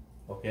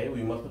 okay?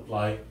 We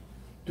multiply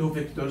two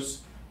vectors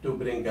to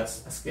bring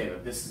us a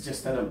scalar. This is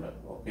just a number,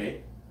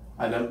 okay?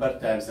 A number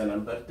times a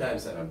number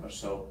times a number.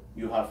 So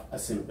you have a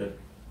simple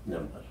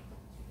number.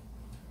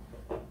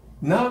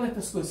 Now let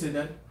us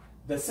consider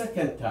the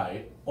second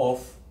type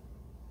of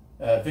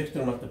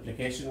vector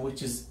multiplication,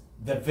 which is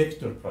the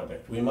vector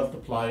product. We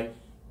multiply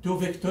two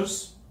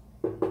vectors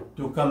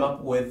to come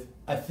up with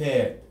a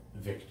third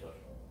vector.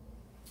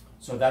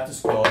 So that is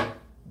called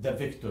the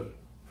vector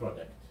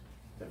product.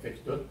 The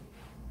vector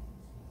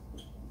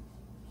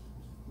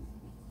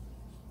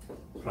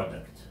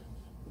product.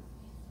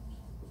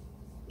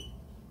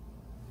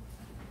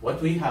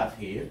 What we have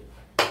here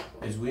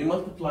is we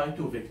multiply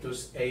two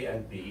vectors A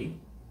and B,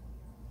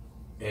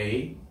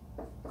 A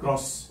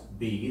cross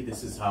B,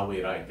 this is how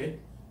we write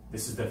it.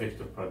 This is the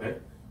vector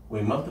product.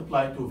 We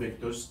multiply two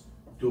vectors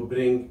to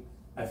bring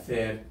a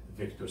third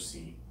vector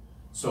C.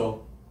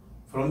 So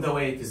from the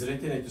way it is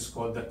written, it is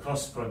called the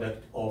cross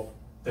product of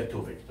the two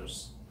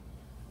vectors.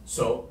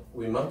 So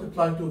we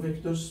multiply two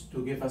vectors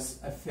to give us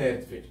a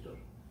third vector.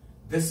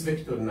 This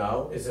vector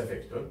now is a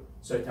vector,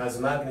 so it has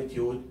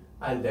magnitude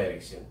and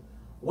direction.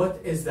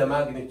 What is the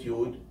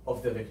magnitude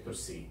of the vector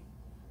C?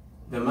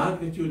 The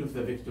magnitude of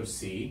the vector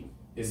C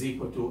is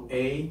equal to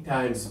A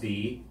times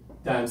B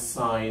times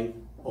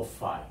sine of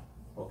phi.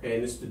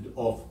 Okay, instead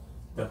of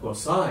the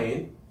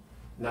cosine,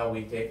 now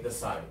we take the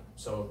sine.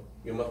 So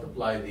you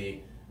multiply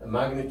the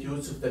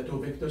magnitudes of the two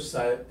vectors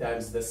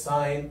times the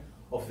sine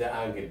of the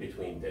angle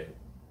between them.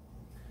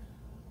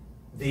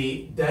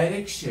 The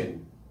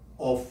direction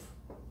of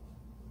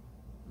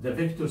the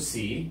vector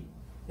C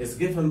is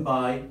given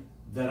by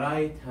the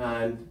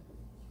right-hand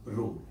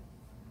rule.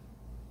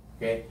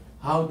 Okay,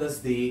 how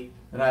does the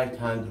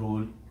right-hand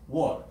rule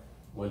work?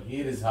 Well,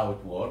 here is how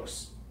it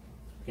works.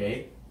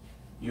 Okay,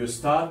 you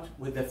start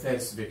with the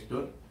first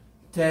vector,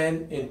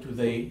 turn into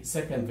the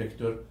second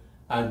vector,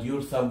 and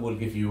your thumb will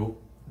give you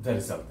the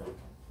resultant.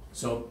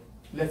 So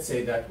let's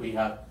say that we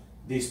have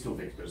these two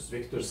vectors,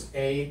 vectors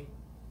A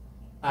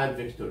and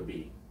vector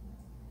B,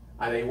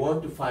 and I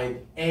want to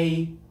find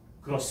A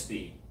cross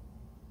B.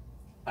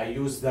 I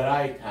use the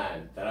right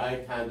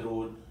hand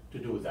rule to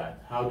do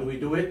that. How do we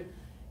do it?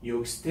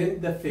 You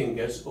extend the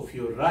fingers of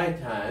your right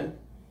hand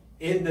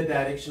in the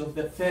direction of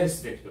the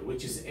first vector,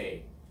 which is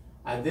A,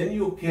 and then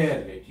you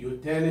curl it, you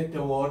turn it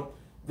toward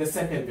the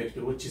second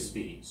vector, which is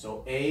B.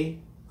 So A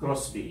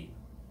cross B.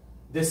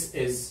 This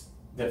is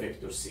the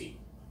vector C,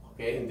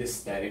 okay, in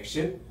this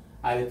direction,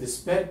 and it is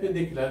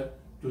perpendicular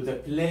to the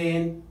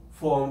plane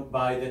formed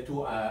by the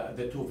two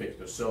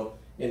vectors. So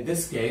in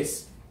this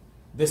case,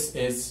 this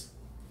is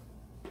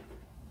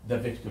the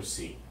vector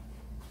C,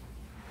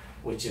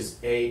 which is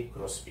A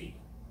cross B.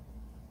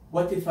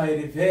 What if I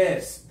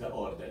reverse the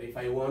order? If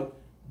I want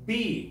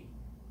B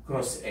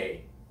cross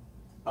A,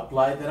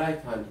 apply the right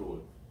hand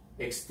rule.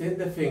 Extend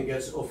the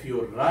fingers of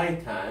your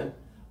right hand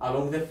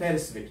along the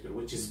first vector,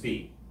 which is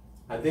B,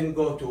 and then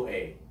go to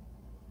A.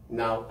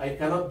 Now, I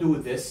cannot do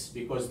this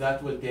because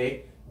that will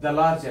take the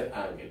larger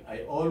angle.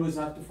 I always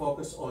have to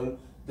focus on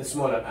the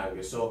smaller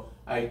angle. So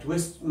I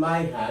twist my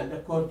hand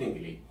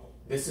accordingly.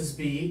 This is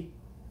B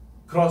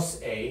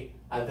cross A,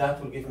 and that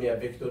will give me a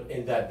vector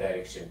in that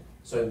direction.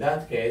 So in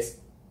that case,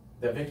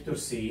 the vector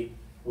C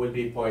will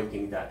be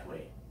pointing that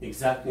way,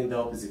 exactly in the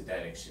opposite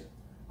direction.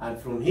 And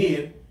from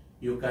here,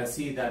 you can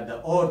see that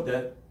the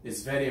order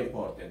is very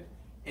important.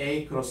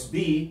 A cross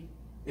B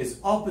is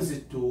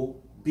opposite to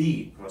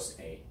B cross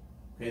A.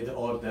 Okay, the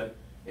order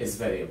is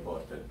very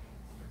important.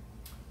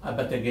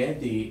 But again,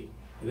 the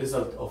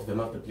result of the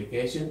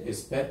multiplication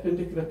is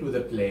perpendicular to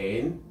the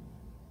plane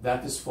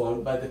that is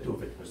formed by the two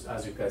vectors,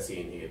 as you can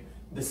see in here.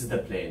 This is the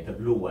plane, the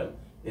blue one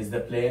is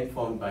the plane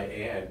formed by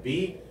A and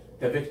B.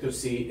 the vector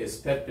C is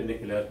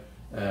perpendicular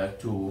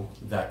to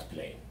that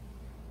plane.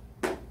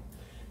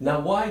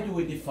 Now, why do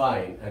we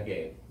define,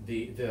 again,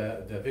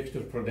 the vector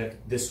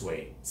product this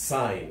way,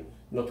 sine,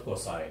 not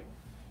cosine?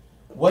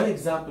 One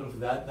example of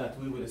that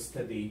we will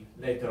study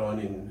later on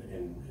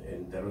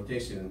in the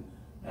rotation,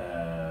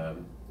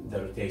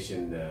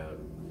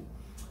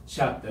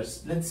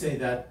 chapters. Let's say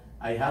that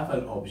I have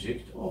an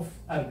object of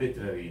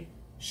arbitrary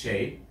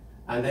shape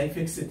and I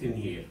fix it in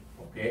here,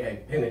 okay? I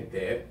pin it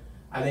there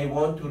and I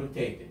want to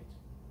rotate it.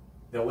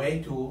 The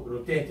way to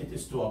rotate it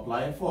is to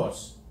apply a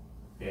force,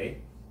 okay?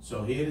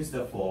 So here is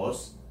the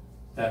force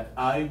that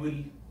I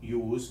will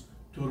use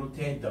to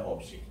rotate the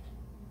object.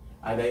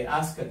 And I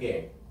ask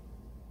again,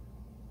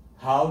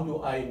 how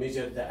do I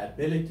measure the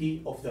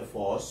ability of the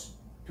force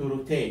to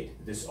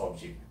rotate this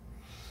object?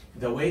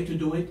 The way to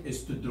do it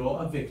is to draw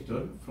a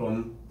vector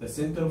from the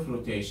center of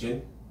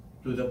rotation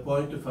to the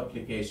point of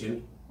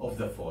application of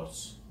the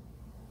force.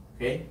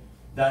 Okay?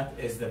 That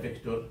is the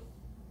vector,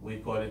 we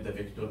call it the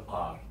vector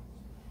R.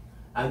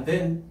 And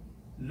then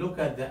look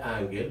at the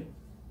angle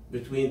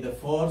between the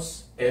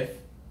force F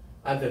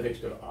and the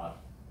vector R.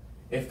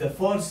 If the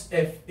force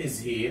F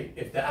is here,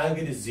 if the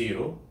angle is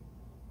 0,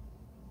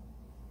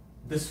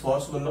 this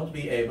force will not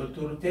be able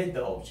to rotate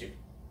the object.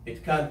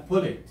 It can't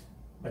pull it,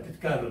 but it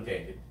can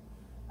rotate it.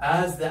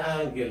 As the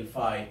angle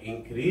phi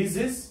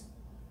increases,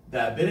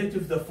 the ability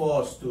of the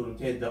force to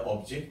rotate the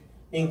object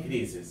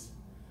increases.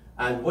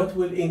 And what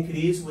will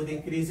increase with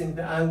increasing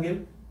the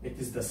angle? It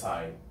is the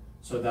sine.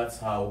 So that's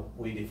how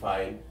we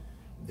define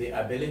the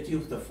ability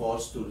of the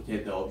force to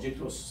rotate the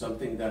object, or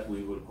something that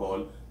we will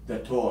call the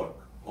torque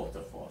of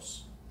the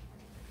force.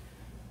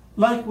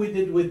 Like we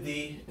did with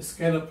the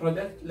scalar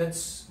product,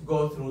 let's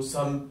go through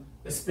some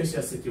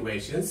special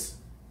situations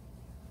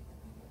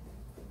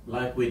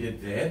like we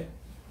did there.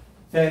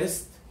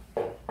 First,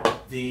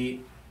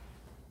 the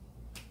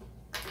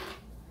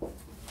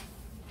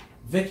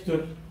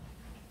vector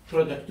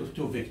product of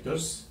two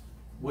vectors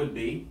will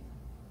be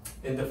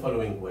in the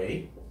following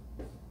way.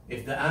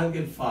 If the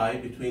angle phi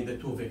between the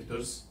two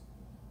vectors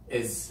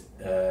is,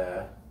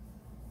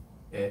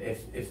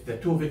 if the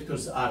two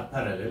vectors are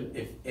parallel,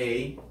 if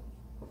A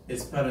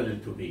is parallel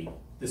to B,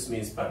 this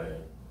means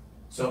parallel.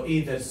 So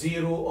either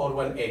 0 or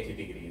 180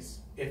 degrees.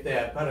 If they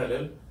are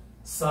parallel,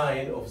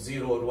 sine of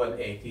 0 or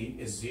 180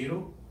 is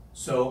 0,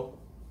 so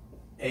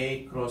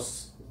A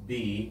cross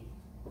B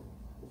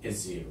is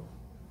 0.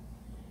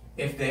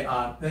 If they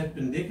are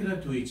perpendicular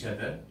to each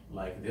other,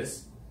 like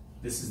this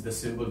is the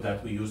symbol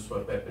that we use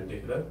for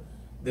perpendicular,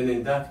 then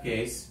in that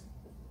case,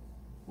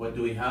 what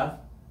do we have?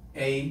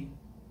 A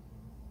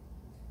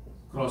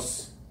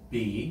cross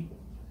B,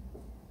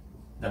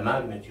 the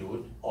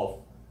magnitude of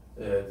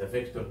the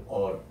vector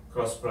or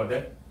cross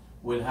product,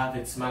 will have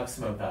its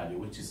maximum value,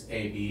 which is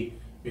AB,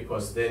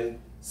 because then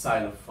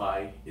sine of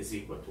phi is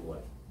equal to 1.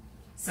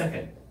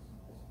 Second,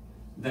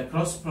 the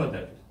cross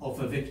product of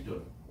a vector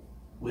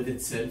with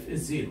itself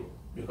is 0,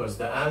 because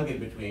the angle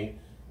between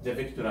the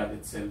vector and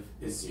itself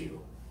is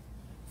 0.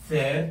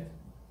 Third,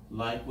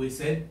 like we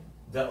said,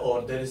 the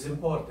order is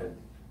important.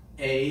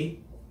 A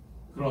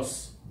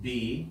cross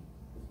B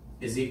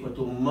is equal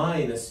to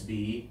minus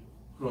B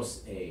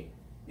cross A.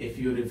 If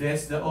you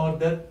reverse the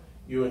order,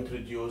 you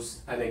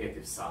introduce a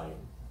negative sign.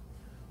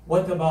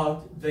 What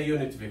about the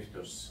unit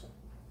vectors?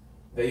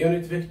 The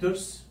unit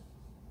vectors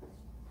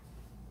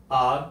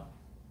are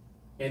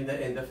in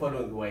the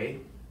following way.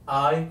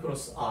 I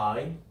cross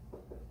I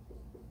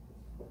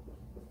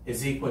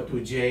is equal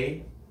to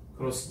J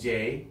cross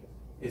J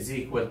is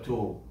equal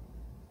to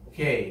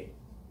K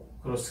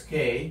cross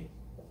K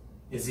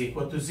is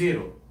equal to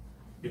 0,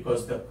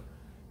 because the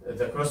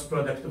cross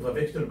product of a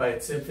vector by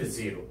itself is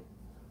 0.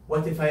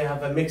 What if I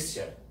have a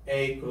mixture,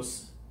 I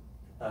cross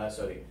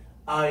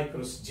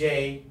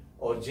J,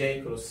 or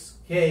J cross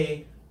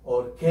K,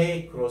 or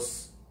K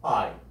cross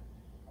I?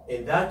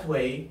 In that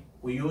way,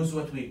 we use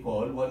what we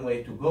call, one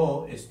way to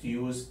go is to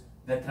use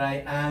the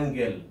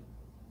triangle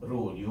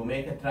rule. You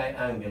make a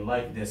triangle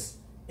like this,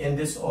 in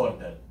this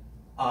order.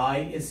 I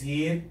is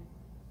here,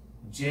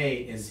 J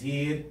is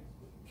here,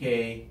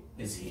 K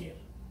is here.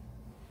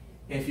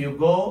 If you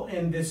go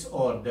in this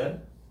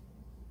order,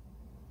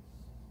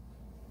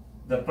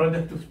 the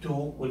product of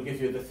two will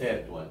give you the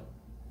third one.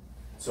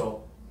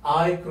 So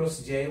I cross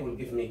J will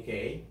give me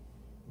K,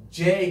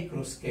 J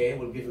cross K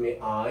will give me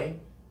I,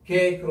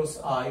 K cross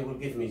I will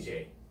give me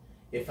J.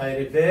 If I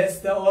reverse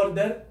the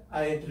order,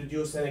 I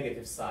introduce a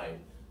negative sign.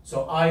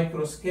 So I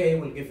cross K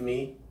will give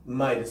me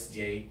minus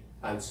J,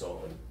 and so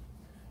on.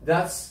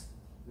 That's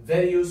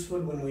very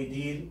useful when we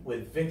deal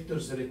with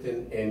vectors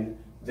written in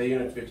the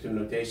unit vector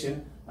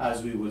notation,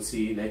 as we will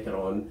see later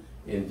on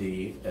in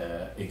the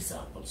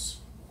examples.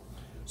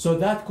 So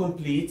that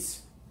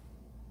completes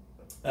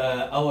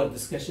our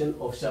discussion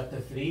of chapter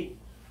 3.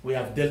 We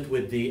have dealt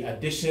with the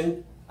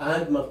addition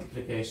and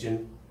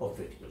multiplication of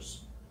vectors.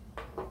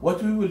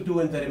 What we will do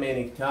in the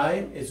remaining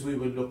time is we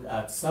will look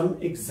at some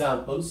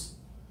examples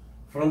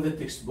from the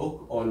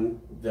textbook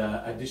on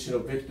the addition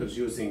of vectors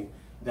using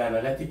the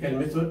analytical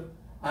method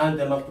and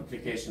the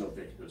multiplication of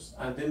vectors.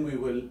 And then we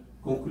will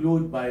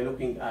conclude by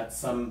looking at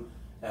some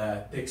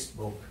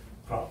textbook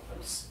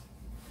problems.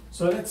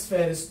 So let's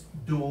first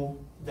do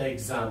the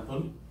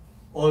example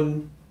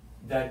on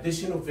the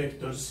addition of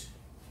vectors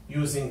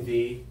using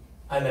the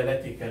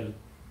analytical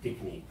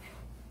technique.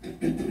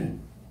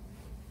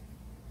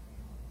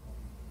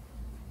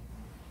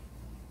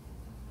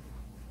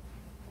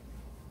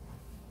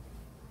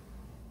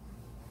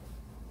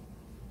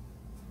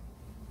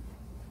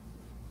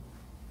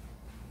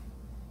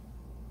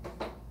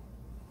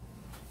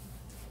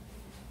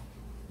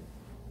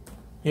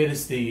 Here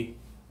is the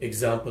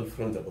example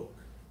from the book.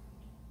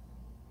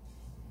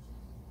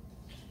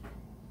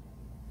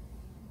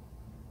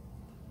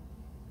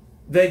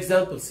 The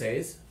example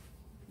says,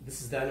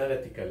 this is the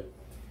analytical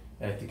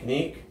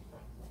technique.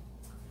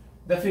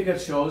 The figure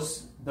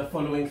shows the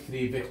following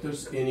three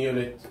vectors in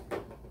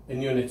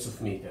units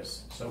of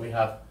meters. So we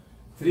have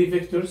three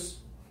vectors.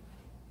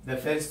 The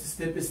first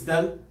step is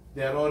done.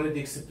 They are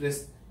already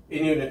expressed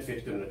in unit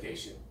vector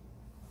notation.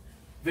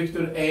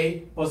 Vector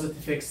A,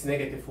 positive x,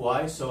 negative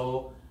y.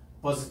 So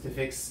positive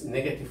x,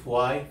 negative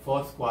y,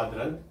 fourth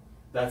quadrant.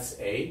 That's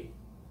A.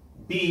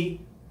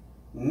 B,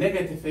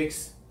 negative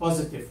x,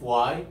 positive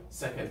y,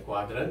 second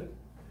quadrant.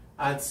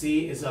 And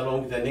C is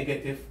along the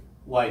negative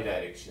y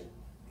direction.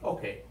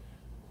 Okay.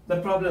 The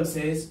problem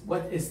says,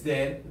 what is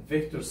their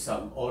vector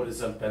sum or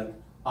resultant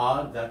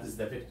R? That is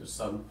the vector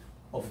sum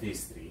of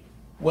these three.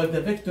 Well,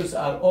 the vectors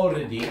are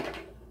already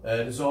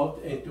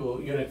resolved into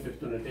unit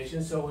vector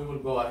notation, so we will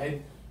go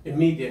ahead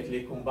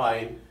immediately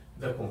combine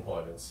the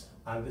components.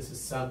 And this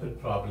is sample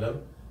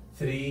problem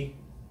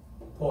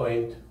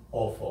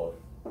 3.04.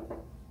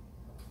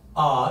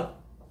 R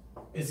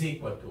is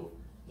equal to,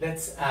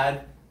 let's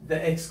add the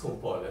x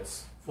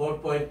components.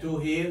 4.2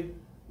 here,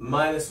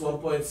 minus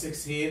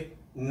 1.6 here,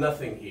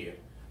 nothing here.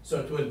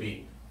 So it will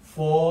be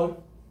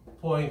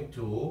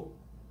 4.2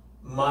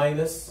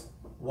 minus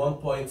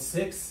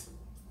 1.6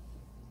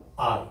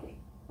 I.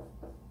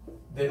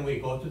 Then we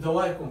go to the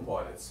y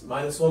components.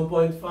 Minus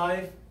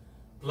 1.5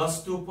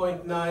 plus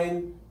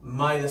 2.9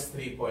 minus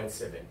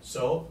 3.7.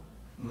 So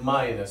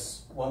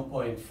minus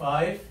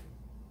 1.5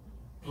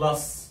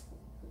 plus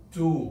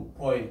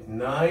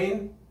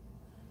 2.9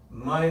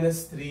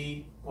 minus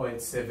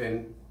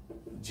 3.7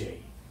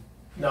 j.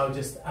 Now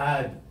just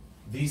add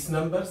these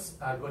numbers,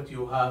 and what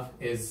you have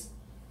is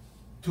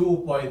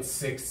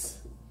 2.6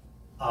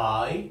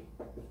 I,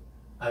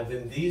 and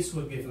then these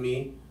will give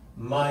me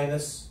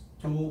minus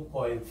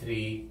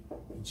 2.3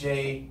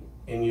 j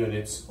in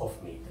units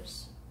of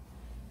meters.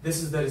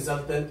 This is the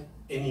resultant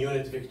in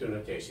unit vector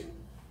notation.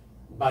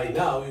 By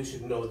now you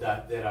should know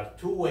that there are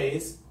two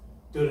ways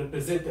to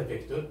represent a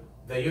vector: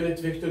 the unit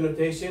vector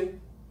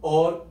notation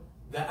or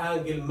the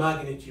angle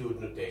magnitude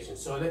notation.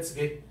 So let's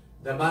get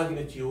the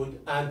magnitude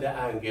and the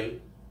angle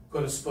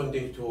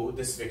corresponding to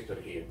this vector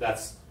here.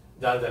 That's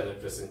the other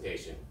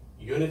representation.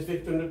 Unit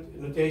vector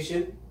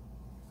notation,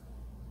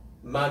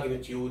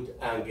 magnitude,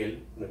 angle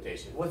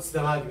notation. What's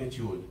the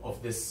magnitude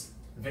of this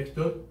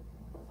vector?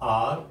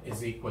 R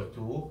is equal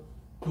to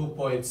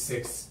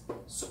 2.6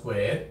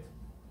 squared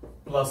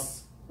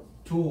plus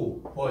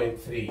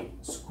 2.3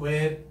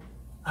 squared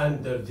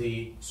under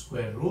the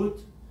square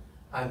root,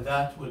 and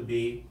that will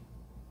be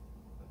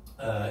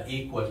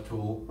equal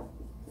to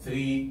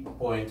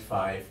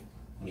 3.5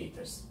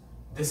 meters.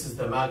 This is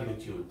the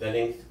magnitude, the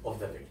length of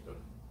the vector.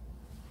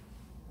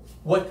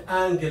 What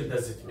angle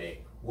does it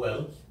make?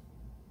 Well,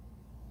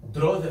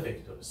 draw the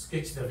vector,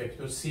 sketch the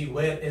vector, see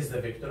where is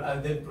the vector,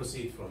 and then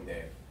proceed from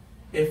there.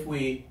 If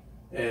we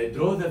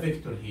draw the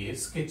vector here,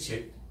 sketch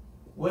it,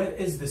 where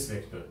is this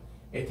vector?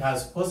 It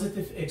has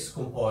positive x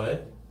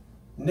component,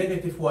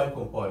 negative y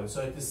component,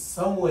 so it is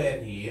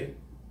somewhere here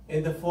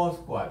in the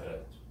fourth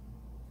quadrant.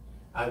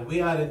 And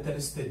we are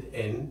interested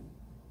in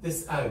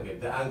this angle,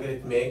 the angle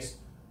it makes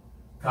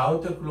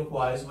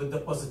counterclockwise with the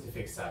positive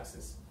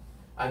x-axis.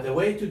 And the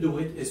way to do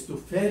it is to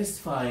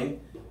first find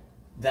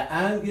the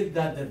angle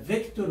that the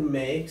vector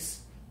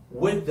makes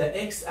with the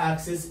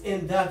x-axis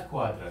in that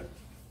quadrant,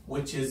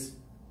 which is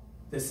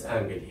this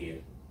angle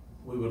here.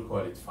 We will call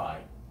it phi.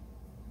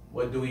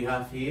 What do we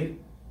have here?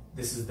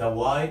 This is the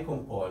y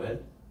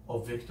component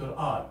of vector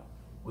r,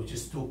 which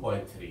is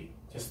 2.3,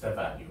 just a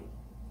value.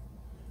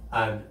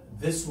 And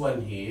this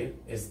one here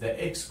is the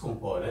x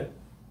component,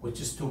 which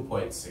is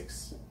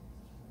 2.6.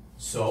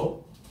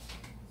 So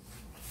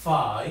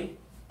phi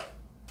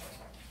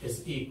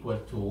is equal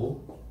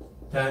to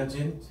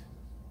tangent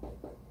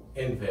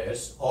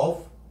inverse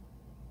of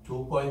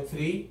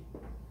 2.3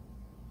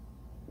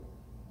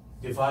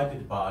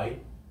 divided by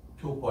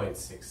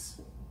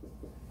 2.6.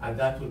 And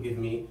that will give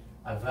me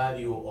a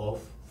value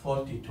of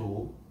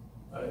 42,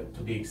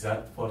 to be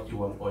exact,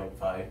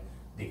 41.5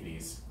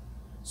 degrees.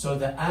 So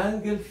the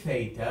angle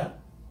theta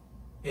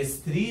is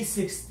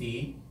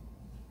 360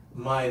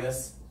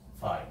 minus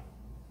phi.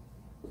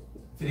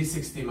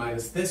 360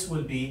 minus this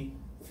will be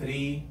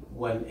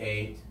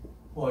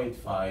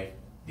 318.5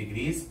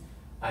 degrees.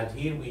 And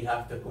here we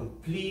have the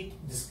complete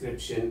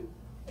description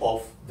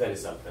of the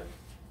resultant,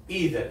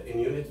 either in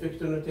unit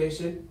vector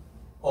notation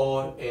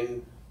or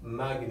in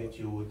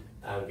magnitude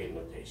angle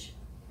notation.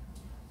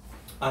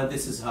 And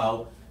this is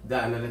how the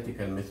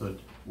analytical method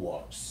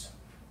works.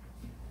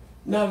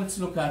 Now let's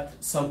look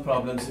at some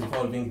problems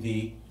involving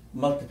the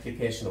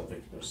multiplication of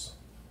vectors.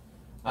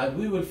 And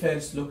we will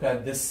first look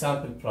at this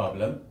sample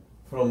problem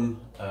from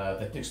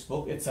the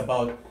textbook. It's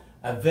about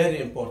a very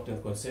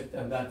important concept,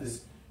 and that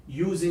is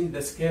using the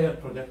scalar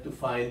product to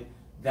find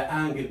the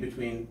angle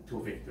between two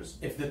vectors.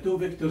 If the two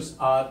vectors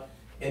are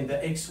in the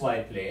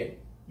xy plane,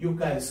 you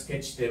can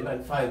sketch them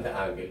and find the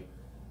angle.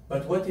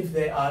 But what if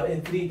they are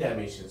in 3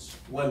 dimensions?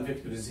 One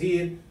vector is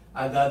here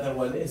and the other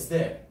one is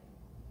there.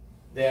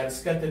 They are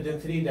scattered in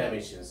 3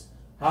 dimensions.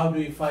 How do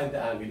you find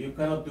the angle? You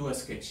cannot do a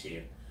sketch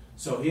here.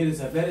 So here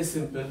is a very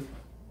simple,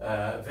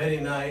 very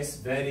nice,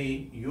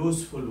 very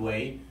useful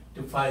way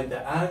to find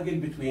the angle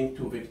between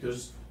two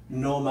vectors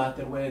no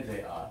matter where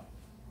they are.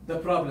 The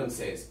problem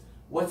says,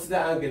 what's the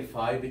angle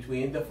phi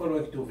between the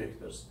following two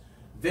vectors?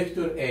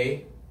 Vector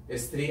A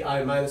is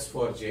 3i minus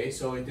 4j,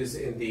 so it is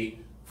in the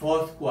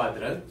 4th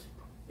quadrant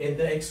in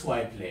the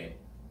xy plane.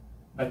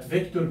 But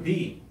vector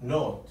B,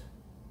 note,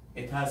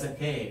 it has a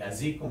k, a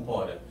z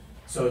component,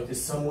 so it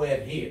is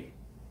somewhere here.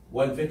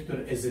 One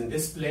vector is in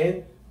this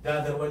plane, the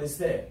other one is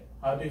there.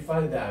 How do you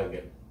find the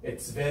angle?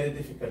 It's very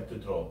difficult to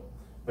draw,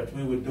 but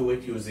we will do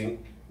it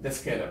using the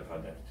scalar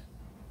product.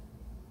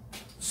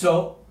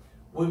 So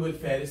we will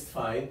first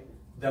find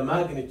the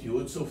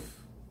magnitudes of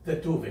the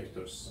two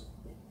vectors.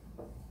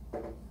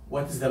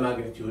 What is the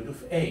magnitude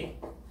of A?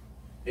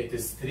 It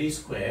is 3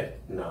 squared,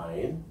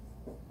 9,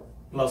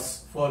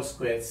 plus 4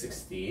 squared,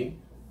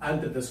 16,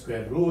 under the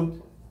square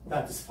root,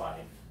 that is 5.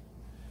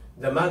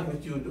 The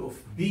magnitude of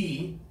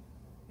B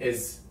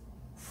is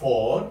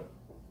 4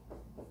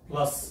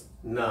 plus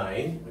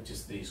 9, which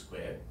is 3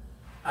 squared,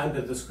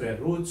 under the square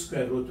root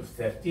of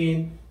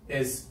 13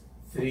 is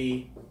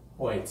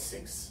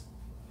 3.6.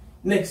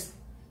 Next,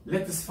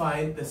 let us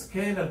find the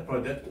scalar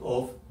product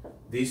of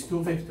these two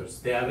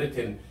vectors. They are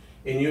written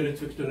in unit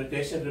vector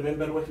notation.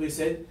 Remember what we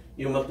said?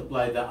 You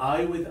multiply the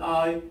I with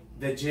I,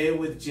 the J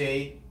with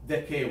J,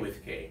 the K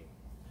with K.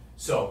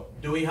 So,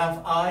 do we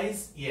have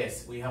I's?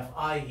 Yes, we have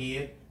I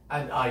here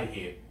and I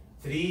here.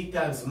 3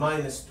 times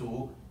minus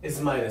 2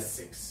 is minus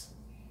 6.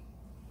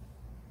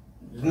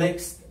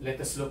 Next, let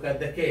us look at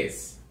the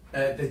K's,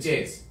 the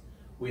J's.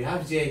 We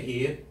have J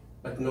here,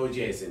 but no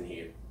J's in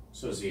here,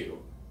 so 0.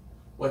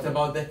 What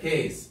about the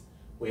K's?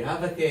 We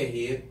have a K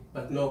here,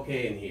 but no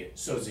K in here,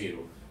 so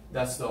 0.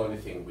 That's the only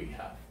thing we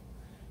have.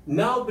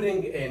 Now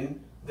bring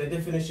in the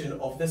definition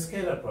of the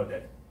scalar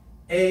product.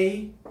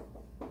 A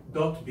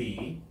dot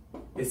B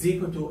is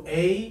equal to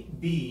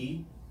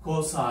AB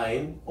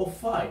cosine of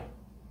phi.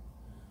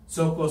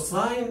 So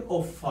cosine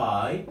of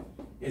phi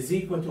is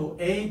equal to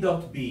A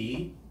dot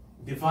B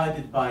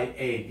divided by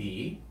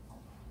AB,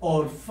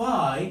 or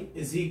phi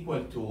is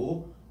equal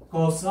to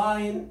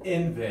cosine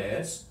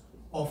inverse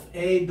of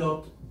A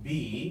dot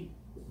B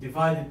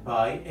divided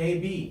by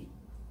AB,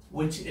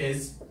 which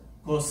is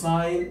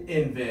cosine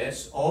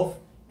inverse of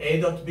A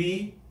dot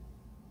B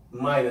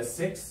minus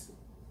 6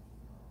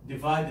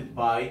 divided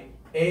by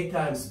A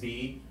times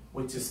B,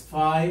 which is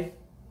 5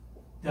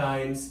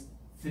 times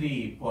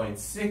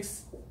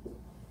 3.6.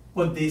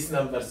 Put these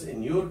numbers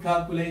in your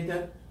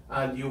calculator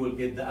and you will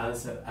get the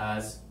answer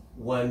as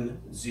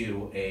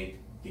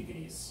 108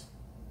 degrees.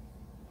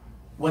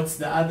 What's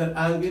the other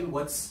angle?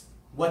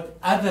 What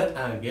other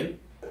angle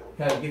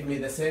can give me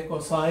the same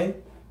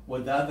cosine?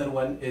 Well, the other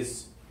one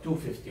is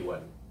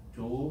 251.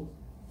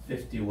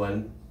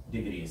 251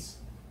 degrees.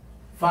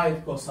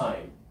 Find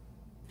cosine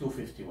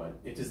 251.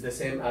 It is the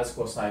same as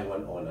cosine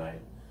 109.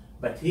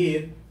 But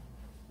here,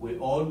 we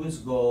always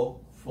go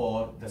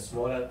for the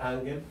smaller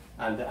angle,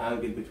 and the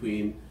angle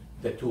between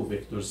the two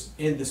vectors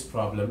in this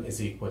problem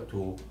is equal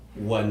to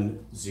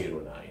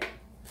 109.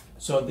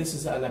 So this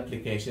is an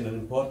application, an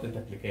important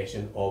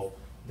application of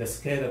the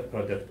scalar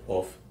product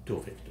of two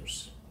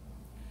vectors.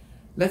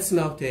 Let's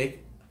now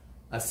take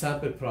a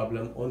sample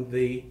problem on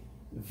the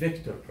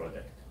vector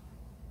product.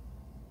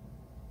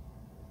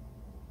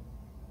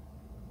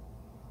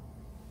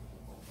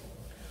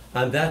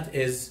 And that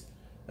is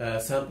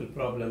sample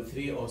problem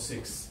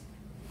 306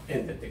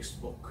 in the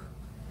textbook.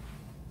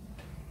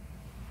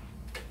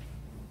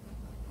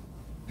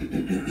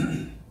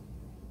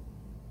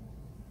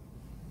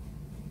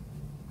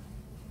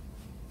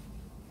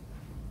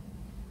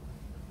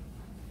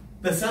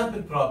 The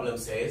sample problem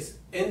says,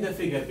 in the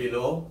figure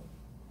below,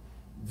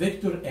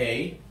 vector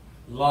A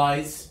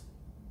lies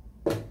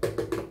in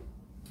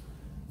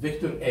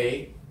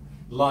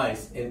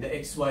the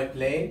xy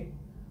plane,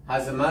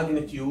 has a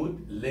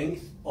magnitude,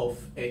 length of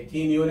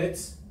 18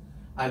 units,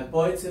 and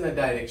points in a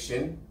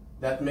direction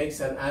that makes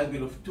an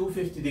angle of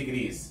 250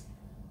 degrees.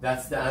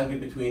 That's the angle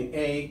between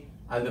A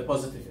and the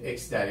positive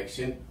x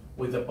direction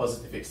with the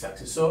positive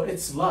x-axis. So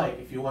it's like,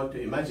 if you want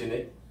to imagine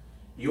it,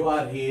 you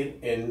are here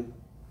in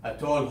a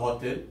tall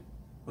hotel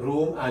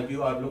room and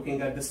you are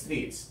looking at the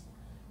streets.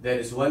 There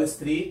is one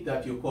street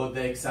that you call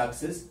the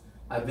x-axis,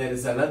 and there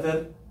is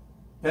another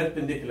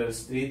perpendicular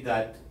street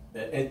that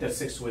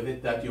intersects with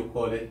it that you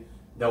call it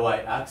the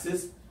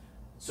y-axis.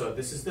 So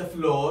this is the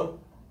floor,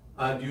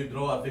 and you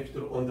draw a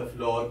vector on the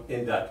floor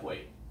in that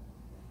way.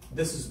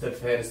 This is the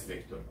first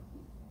vector.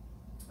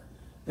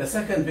 The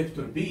second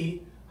vector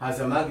B has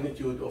a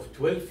magnitude of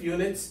 12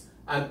 units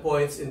and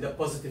points in the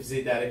positive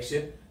z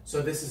direction.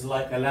 So this is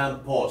like a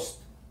lamp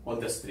post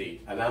on the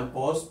street, a lamp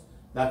post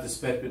that is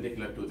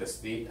perpendicular to the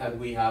street, and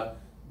we have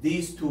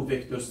these two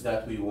vectors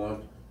that we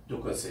want to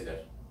consider.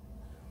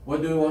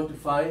 What do we want to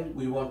find?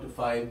 We want to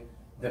find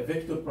the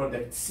vector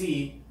product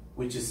C,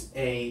 which is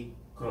A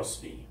cross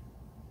B.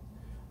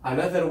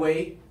 Another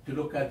way to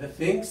look at the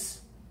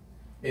things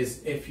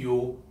is if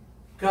you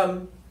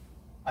come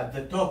at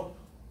the top,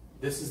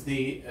 this is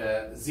the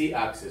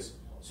z-axis,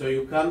 so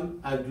you come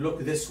and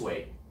look this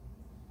way.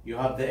 You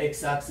have the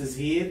x-axis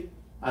here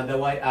and the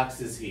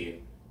y-axis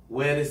here.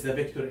 Where is the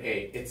vector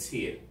A? It's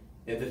here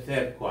in the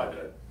third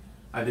quadrant.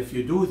 And if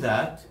you do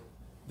that,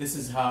 this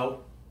is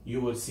how you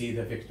will see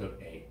the vector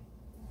A.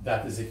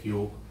 That is if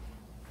you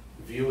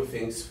view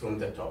things from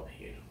the top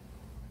here.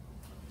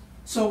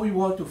 So we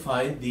want to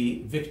find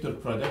the vector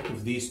product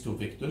of these two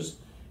vectors.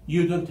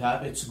 You don't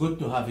have, it's good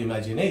to have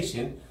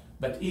imagination,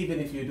 but even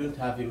if you don't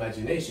have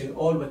imagination,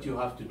 all what you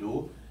have to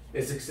do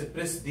is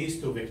express these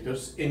two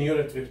vectors in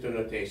unit vector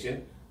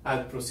notation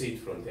and proceed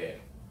from there.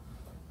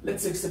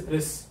 Let's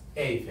express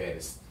A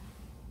first.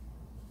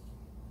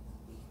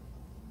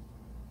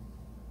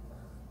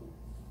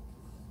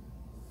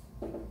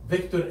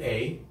 Vector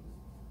A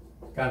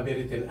can be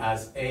written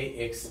as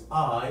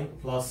AXI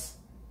plus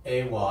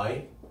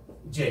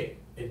AYJ.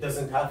 It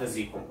doesn't have a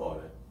Z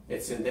component.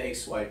 It's in the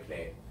XY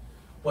plane.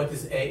 What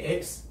is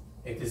AX?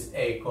 It is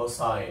A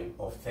cosine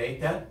of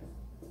theta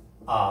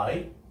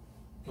I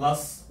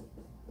plus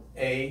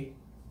A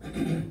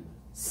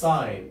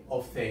sine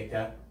of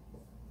theta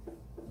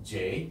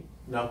J.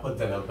 Now put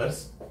the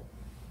numbers.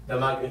 The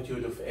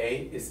magnitude of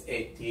A is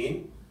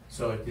 18,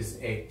 so it is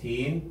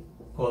 18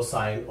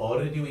 cosine.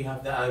 Already we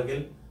have the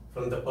angle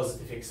from the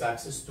positive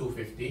x-axis,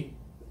 250,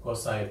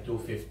 cosine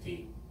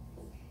 250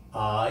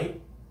 I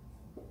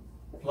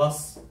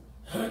plus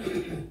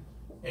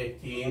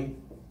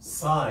 18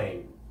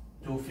 sine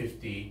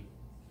 250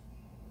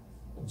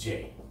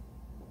 J.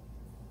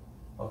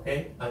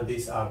 Okay, and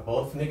these are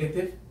both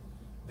negative.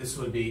 This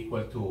will be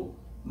equal to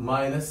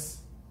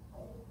minus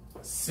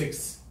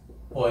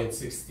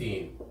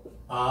 6.16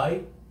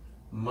 I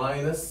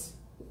minus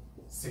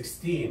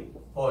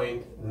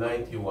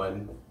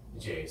 16.91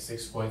 J.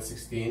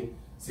 6.16,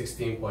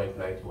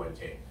 16.91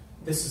 J.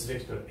 This is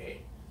vector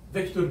A.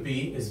 Vector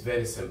B is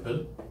very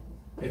simple.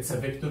 It's a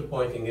vector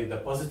pointing in the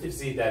positive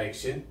z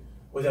direction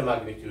with a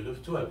magnitude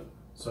of 12.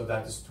 So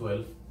that is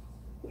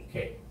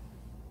 12K.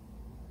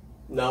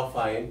 Now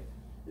find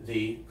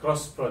the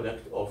cross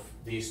product of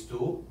these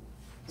two,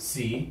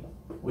 C,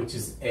 which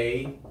is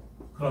A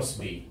cross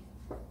B.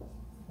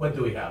 What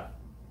do we have?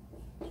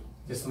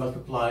 Just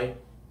multiply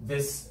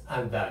this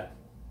and that.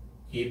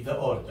 Keep the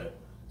order.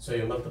 So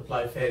you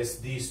multiply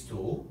first these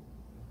two,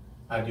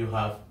 and you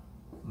have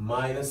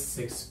minus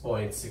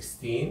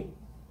 6.16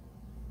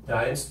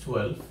 times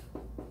 12.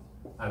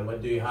 And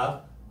what do you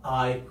have?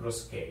 I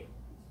cross K.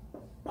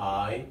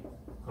 I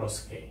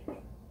cross K.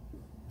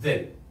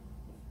 Then,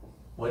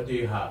 what do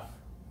you have?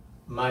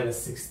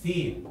 Minus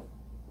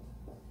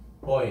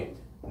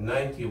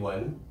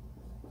 16.91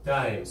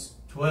 times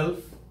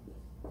 12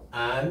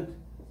 and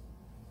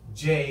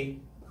J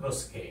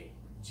cross K.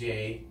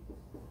 J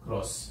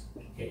cross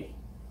K.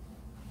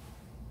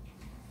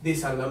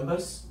 These are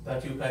numbers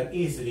that you can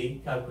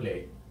easily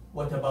calculate.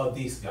 What about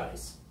these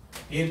guys?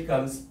 Here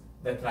comes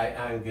the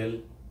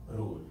triangle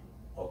rule.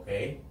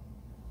 Okay?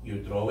 You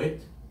draw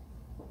it.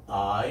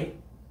 I,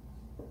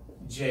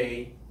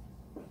 J,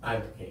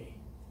 and K.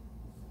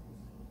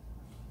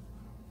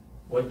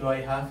 What do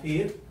I have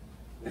here?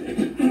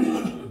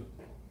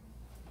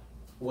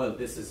 Well,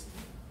 this is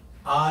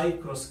I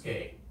cross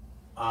K.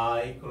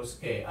 I cross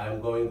K. I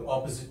am going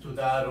opposite to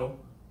the arrow,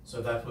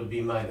 so that will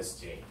be minus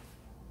J.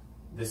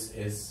 This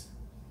is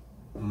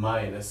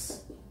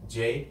minus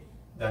J.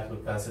 That will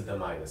cancel the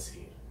minus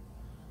here.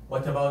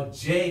 What about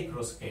J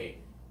cross K?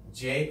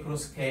 J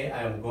cross K,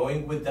 I am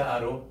going with the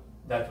arrow.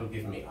 That will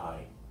give me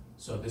I.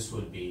 So this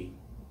will be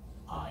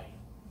I.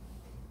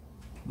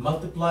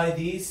 Multiply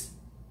these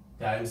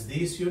times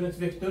these unit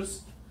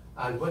vectors,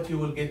 and what you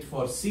will get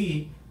for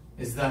C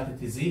is that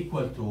it is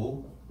equal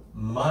to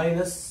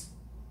minus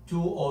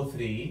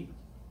 203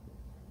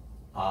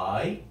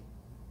 I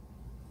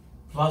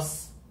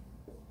plus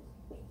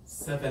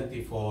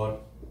 74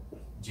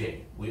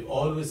 J. We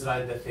always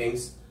write the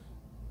things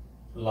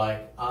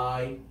like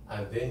I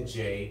and then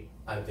J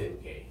and then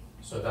K.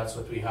 So that's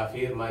what we have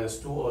here, minus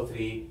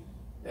 203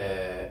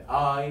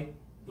 I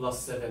plus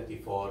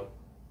 74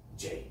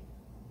 J.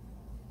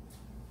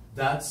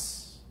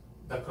 That's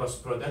the cross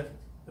product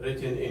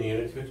written in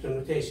unit vector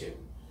notation.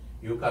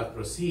 You can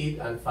proceed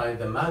and find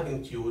the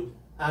magnitude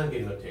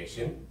angle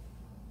notation.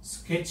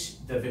 Sketch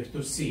the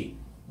vector C.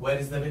 Where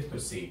is the vector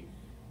C?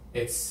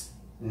 It's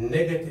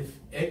negative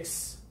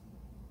x,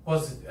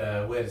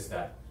 positive, where is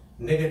that?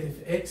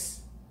 Negative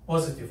x,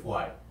 positive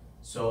y.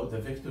 So the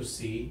vector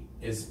C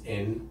is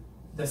in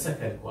the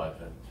second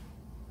quadrant,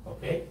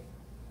 okay?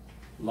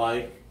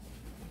 Like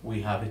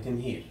we have it in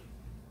here.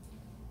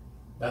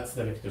 That's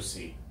the vector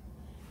C.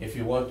 If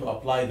you want to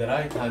apply the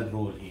right-hand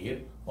rule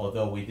here,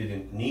 although we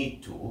didn't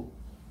need to,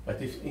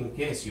 but if in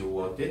case you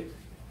want it,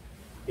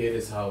 here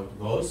is how it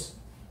goes.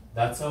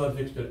 That's our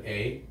vector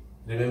A.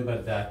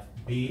 Remember that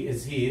B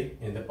is here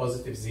in the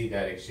positive Z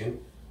direction.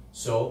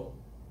 So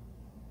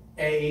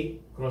A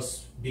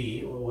cross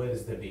B, where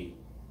is the B?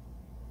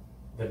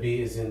 The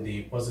B is in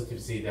the positive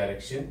Z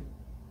direction,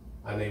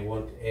 and I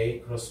want A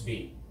cross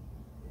B.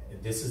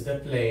 This is the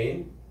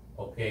plane,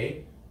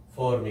 okay,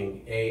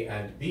 forming A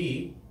and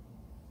B,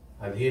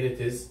 and here it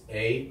is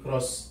A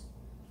cross,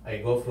 I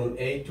go from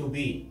A to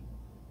B.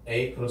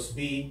 A cross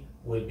B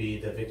will be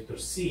the vector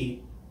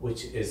C,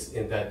 which is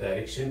in that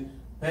direction,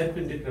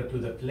 perpendicular to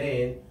the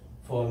plane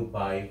formed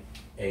by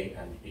A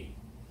and B.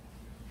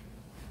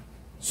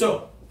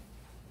 So,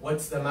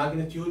 what's the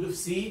magnitude of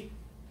C?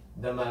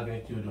 The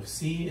magnitude of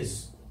C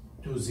is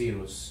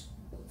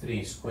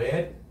 203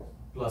 squared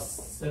plus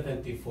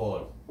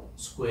 74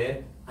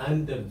 squared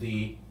under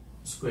the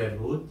square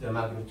root. The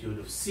magnitude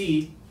of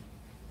C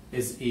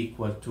is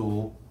equal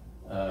to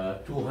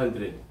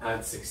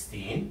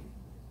 216,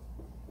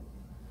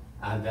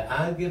 and the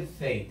angle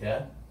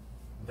theta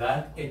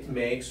that it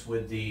makes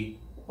with the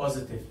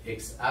positive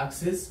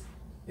x-axis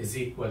is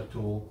equal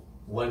to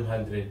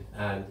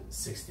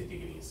 160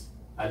 degrees.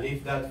 I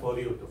leave that for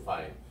you to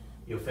find.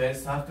 You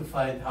first have to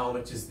find how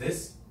much is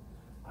this,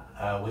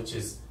 which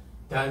is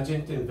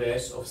tangent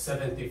inverse of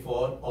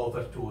 74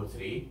 over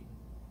 203.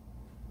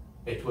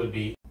 It will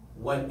be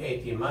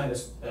 180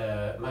 minus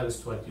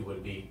 20 will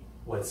be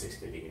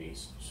 160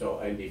 degrees. So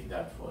I leave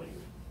that for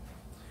you.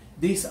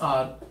 These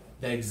are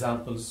the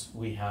examples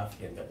we have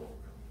in the book.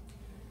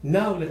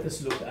 Now let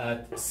us look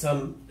at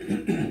some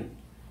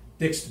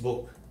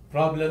textbook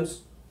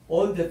problems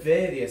on the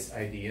various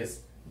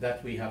ideas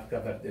that we have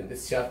covered in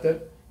this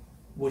chapter,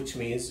 which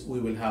means we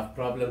will have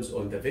problems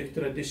on the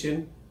vector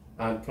addition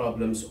and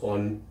problems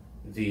on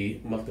the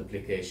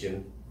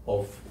multiplication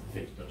of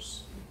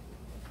vectors.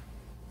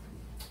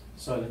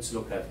 So let's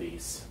look at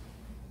these.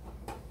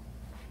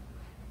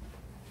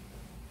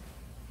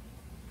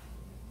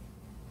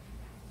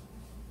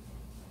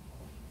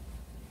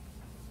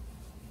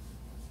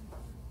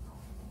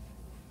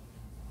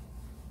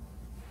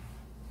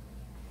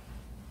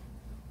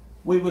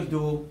 We will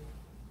do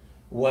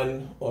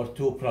one or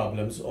two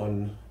problems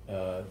on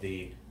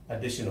the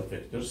addition of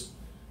vectors.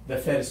 The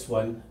first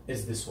one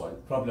is this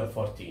one, problem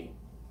 14,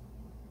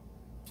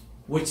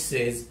 which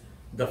says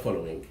the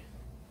following.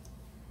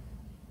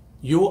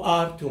 You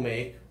are to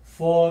make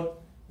 4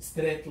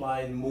 straight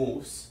line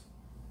moves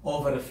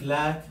over a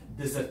flat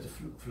desert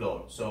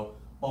floor, so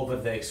over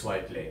the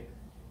XY plane.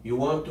 You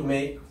want to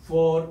make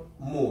 4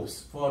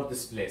 moves, 4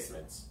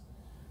 displacements,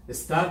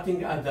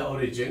 starting at the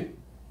origin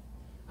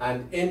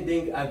and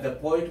ending at the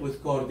point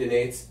with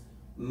coordinates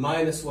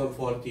minus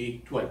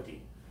 140,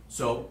 20.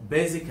 So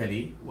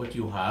basically what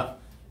you have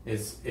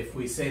is, if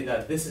we say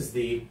that this is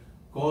the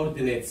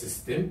coordinate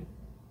system,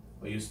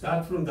 where you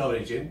start from the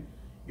origin,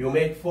 you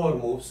make 4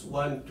 moves,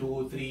 1,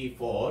 2, 3,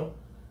 4,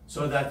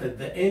 so that at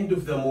the end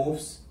of the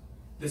moves,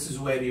 this is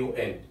where you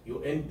end.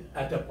 You end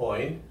at a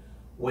point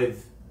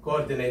with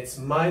coordinates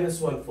minus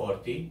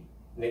 140,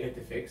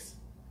 negative x,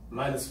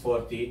 minus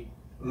 40,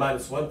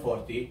 minus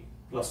 140,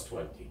 plus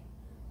 20.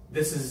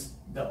 This is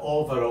the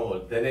overall,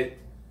 the net,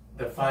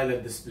 the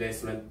final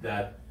displacement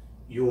that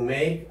you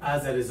make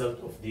as a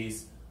result of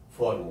these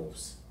 4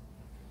 moves.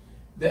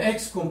 The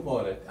x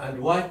component and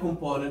y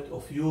component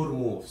of your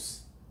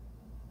moves,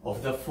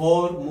 of the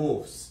 4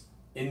 moves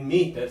in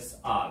meters,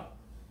 are: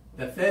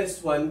 the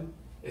first one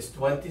is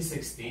 20,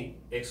 60,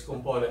 x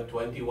component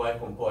 20, y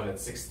component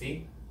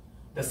 60.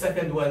 The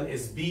second one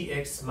is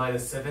bx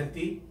minus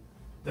 70.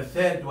 The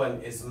third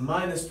one is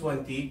minus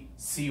 20,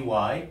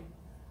 cy.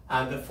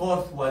 And the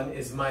fourth one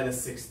is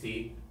minus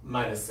 60,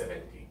 minus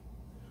 70.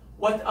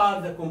 What are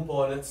the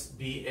components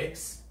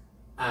bx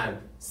and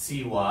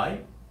cy?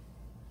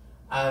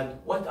 And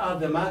what are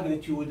the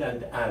magnitude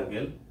and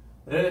angle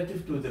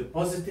relative to the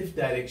positive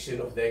direction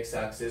of the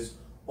x-axis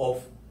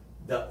of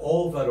the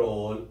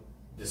overall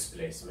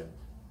displacement?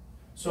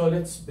 So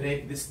let's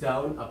break this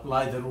down,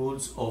 apply the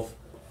rules of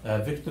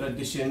vector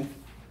addition,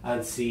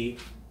 and see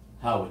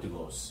how it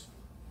goes.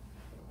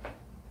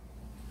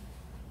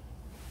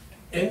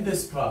 In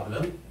this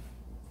problem,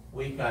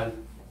 we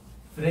can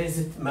phrase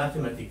it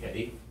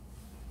mathematically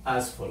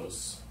as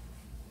follows.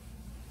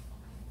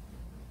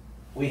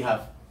 We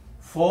have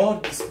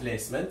 4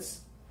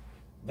 displacements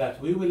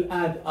that we will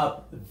add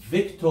up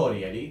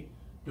vectorially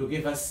to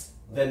give us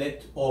the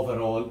net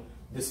overall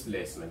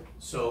displacement.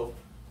 So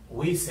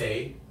we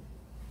say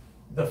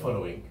the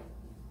following.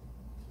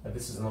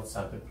 This is not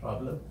sample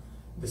problem.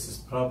 This is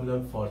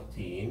problem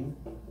 14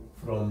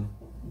 from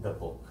the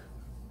book.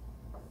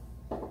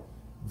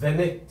 The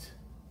net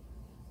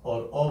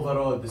or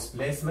overall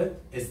displacement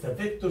is the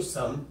vector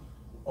sum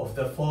of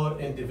the 4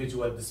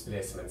 individual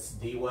displacements,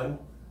 d1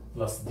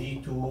 plus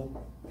d2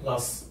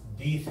 plus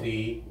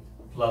D3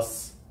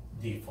 plus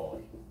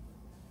D4.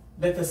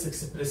 Let us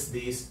express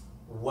these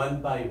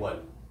one by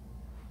one.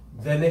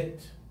 The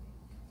net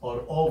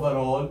or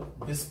overall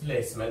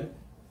displacement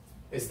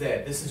is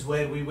there. This is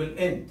where we will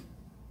end.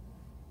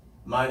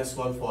 Minus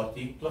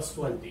 140 plus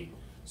 20.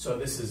 So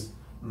this is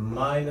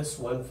minus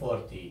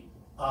 140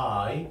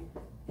 I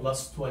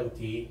plus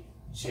 20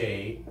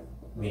 J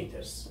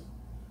meters.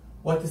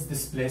 What is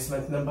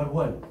displacement number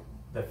one?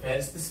 The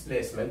first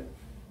displacement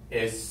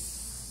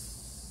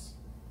is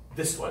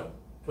this one,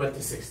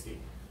 2060.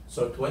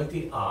 So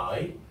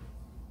 20I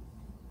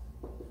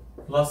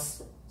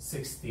plus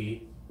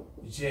 60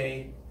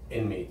 J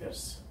in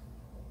meters.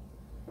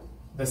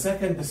 The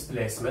second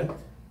displacement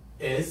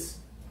is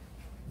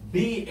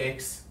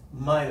Bx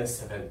minus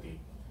 70.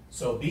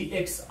 So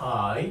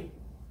Bxi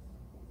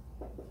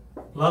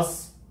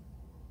plus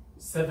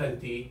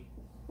 70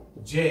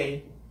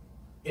 J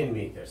in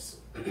meters.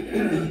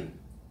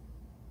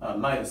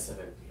 Minus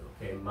 70,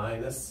 okay,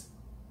 minus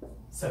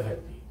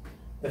 70.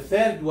 The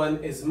third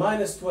one is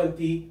minus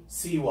 20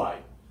 Cy.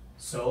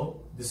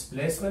 So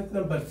displacement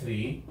number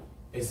 3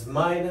 is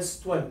minus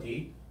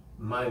 20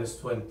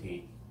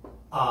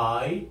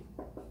 I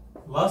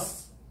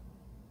plus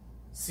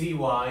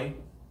Cy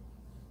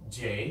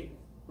J,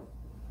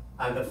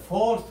 and the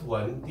fourth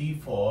one,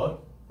 D4,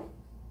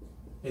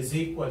 is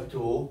equal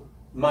to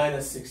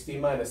minus 60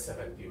 minus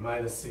 70,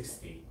 minus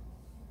 60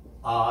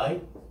 I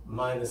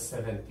minus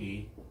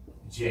 70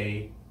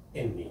 J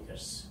in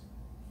meters.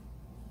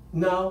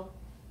 Now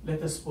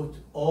let us put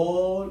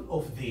all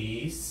of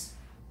these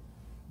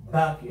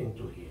back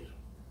into here.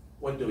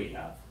 What do we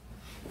have?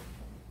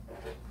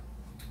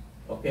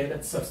 Okay,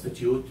 let's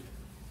substitute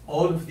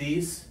all of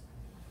these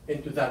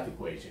into that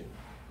equation.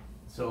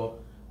 So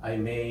I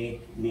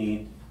may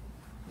need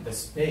the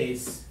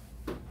space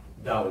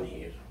down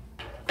here.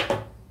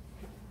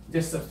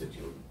 Just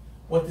substitute.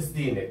 What is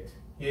d net?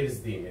 Here is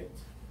d net.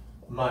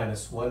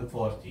 Minus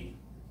 140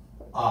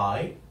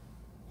 I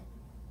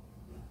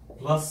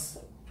plus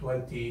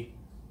 20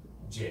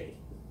 J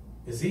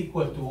is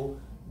equal to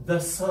the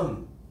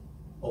sum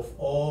of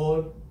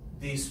all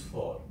these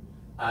four.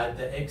 Add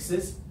the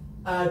x's,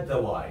 add the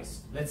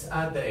y's. Let's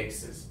add the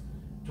x's.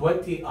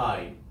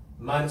 20I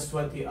minus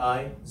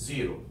 20I,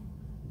 0.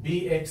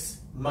 Bx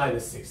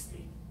minus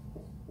 60.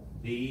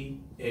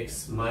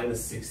 Bx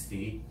minus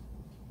 60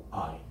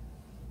 I.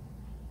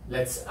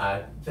 Let's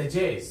add the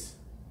j's.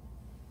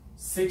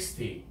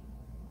 60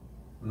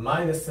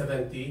 minus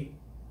 70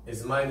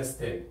 is minus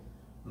 10.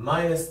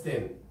 Minus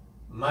 10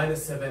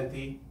 minus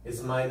 70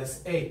 is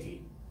minus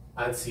 80.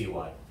 And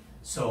cy.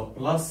 So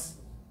plus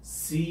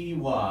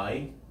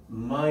cy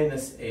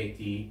minus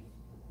 80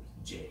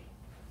 j.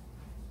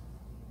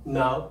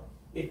 Now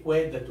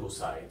equate the two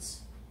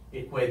sides.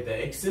 Equate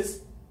the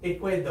x's,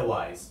 equate the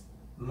y's.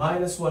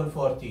 Minus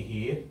 140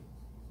 here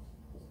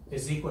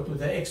is equal to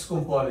the x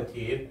component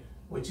here,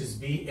 which is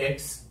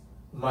bx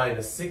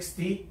minus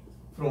 60,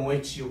 from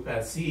which you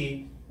can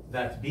see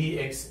that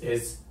bx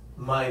is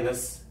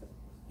minus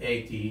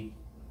 80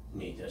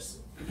 meters.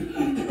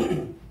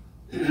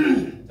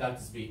 That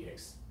is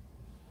bx.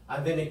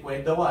 And then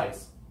equate the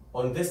y's.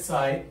 On this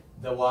side,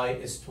 the y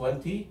is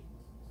 20.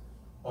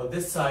 On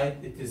this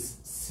side, it is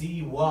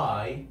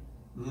cy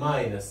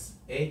minus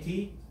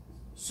 80.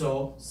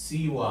 So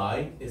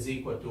cy is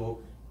equal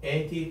to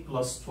 80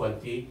 plus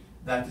 20.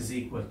 That is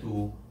equal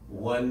to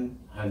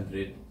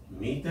 100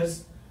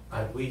 meters.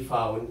 And we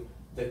found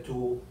the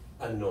two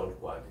unknown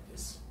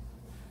quantities.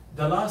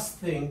 The last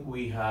thing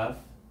we have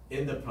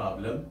in the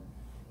problem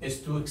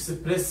is to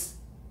express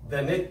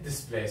the net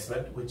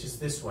displacement, which is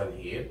this one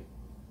here.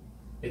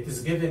 It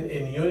is given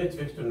in unit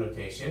vector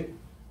notation.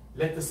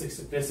 Let us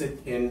express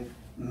it in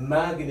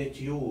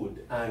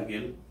magnitude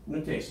angle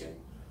notation.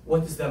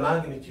 What is the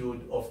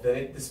magnitude of the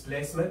net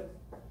displacement?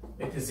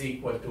 It is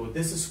equal to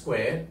this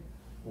square,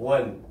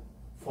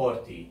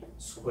 140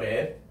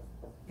 squared,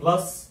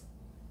 plus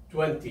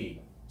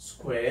 20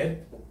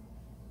 squared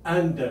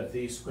under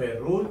the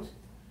square root,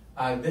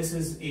 and this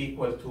is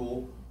equal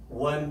to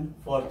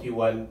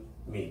 141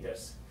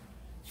 meters.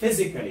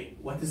 Physically,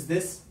 what is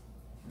this?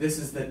 This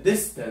is the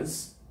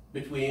distance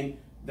between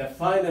the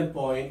final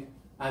point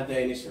and the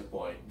initial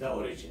point, the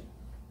origin.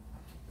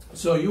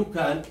 So you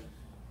can,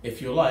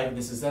 if you like,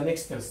 this is an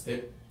extra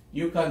step,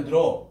 you can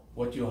draw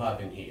what you have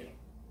in here.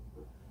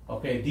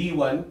 Okay,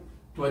 D1,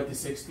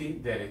 2060,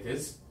 there it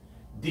is.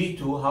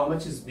 D2, how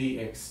much is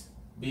Bx?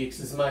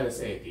 Bx is minus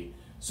 80.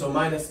 So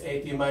minus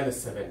 80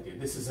 minus 70.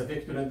 This is a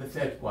vector in the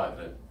third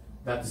quadrant.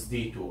 That is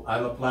D2.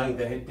 I'm applying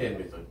the head tail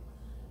method.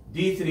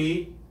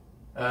 D3,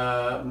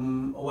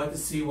 what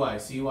is Cy?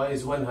 Cy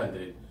is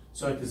 100.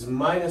 So it is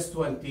minus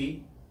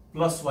 20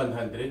 plus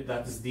 100.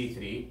 That is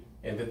D3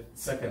 in the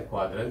second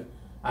quadrant.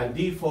 And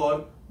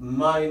D4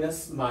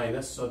 minus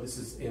minus. So this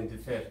is in the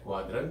third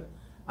quadrant.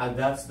 And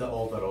that's the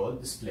overall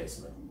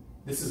displacement.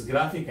 This is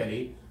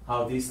graphically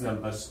how these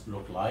numbers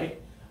look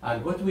like.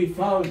 And what we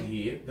found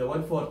here, the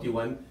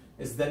 141,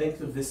 is the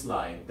length of this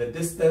line, the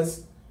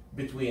distance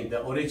between the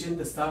origin,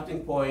 the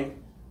starting point,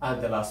 and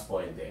the last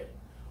point there.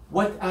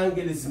 What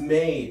angle is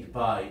made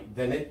by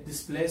the net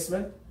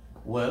displacement?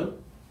 Well,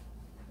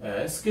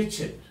 sketch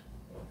it.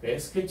 Okay,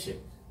 sketch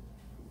it.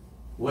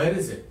 Where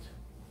is it?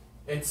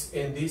 It's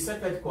in the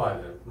second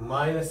quadrant,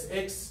 minus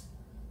x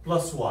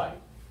plus y.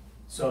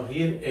 So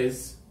here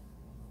is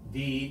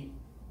the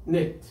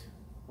net.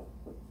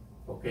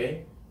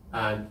 Okay,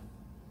 and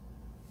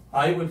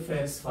I will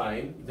first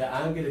find the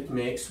angle it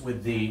makes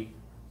with the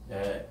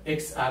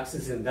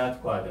x-axis in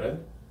that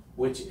quadrant,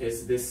 which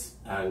is this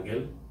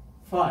angle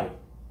phi.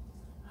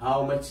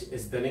 How much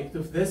is the length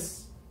of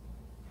this?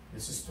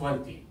 This is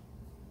 20.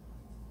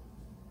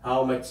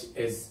 How much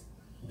is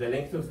the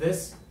length of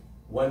this?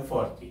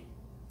 140.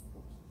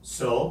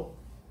 So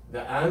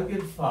the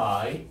angle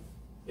phi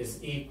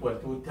is equal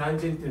to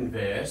tangent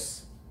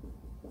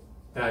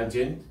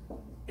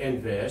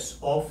inverse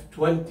of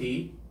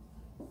 20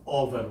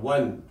 over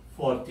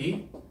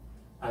 140,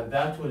 and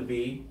that will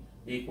be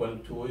equal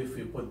to, if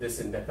you put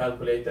this in the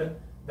calculator,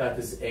 that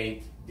is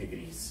 8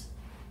 degrees.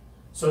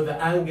 So the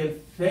angle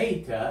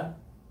theta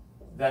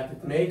that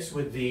it makes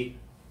with the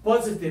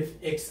positive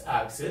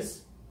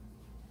x-axis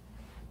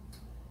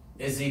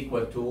is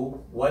equal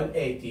to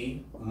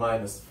 180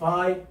 minus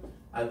 5,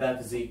 and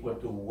that is equal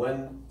to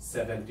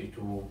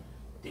 172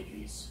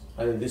 degrees.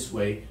 And in this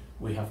way,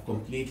 we have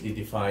completely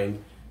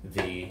defined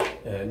the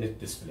net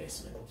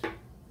displacement.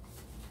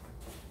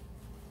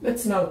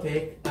 Let's now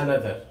take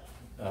another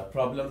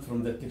problem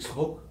from the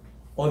textbook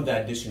on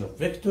the addition of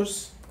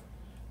vectors,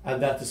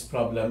 and that is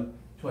problem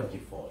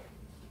 24.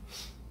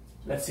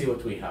 Let's see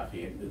what we have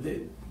here.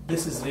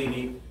 This is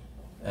really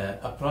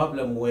a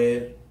problem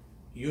where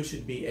you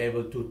should be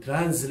able to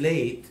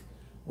translate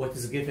what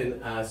is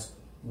given as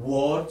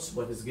words,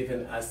 what is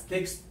given as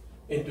text,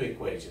 into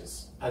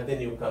equations, and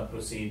then you can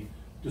proceed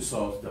to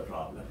solve the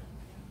problem.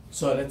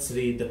 So let's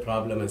read the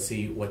problem and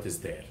see what is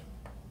there.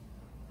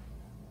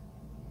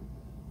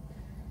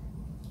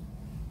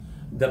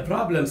 The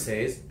problem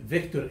says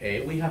vector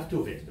A, we have two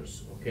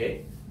vectors,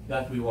 okay,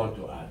 that we want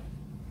to add.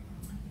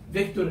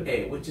 Vector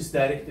A, which is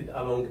directed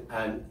along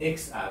an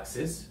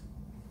x-axis,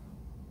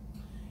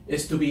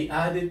 is to be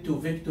added to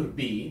vector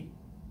B.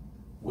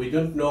 We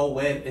don't know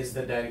where is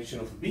the direction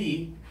of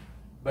B,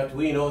 but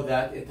we know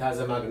that it has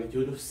a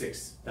magnitude of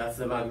 6. That's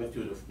the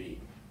magnitude of B.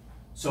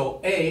 So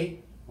A,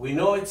 we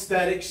know its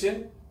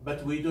direction,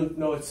 but we don't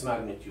know its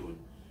magnitude.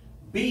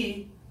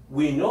 B,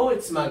 we know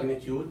its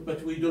magnitude,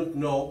 but we don't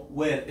know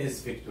where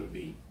is vector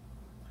B.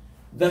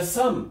 The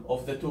sum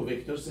of the two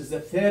vectors is the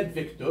third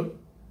vector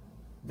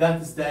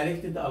that is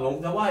directed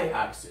along the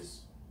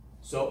y-axis.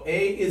 So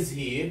A is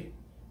here,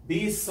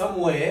 B is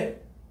somewhere,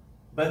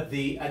 but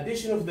the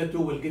addition of the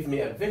two will give me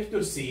a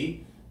vector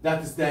C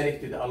that is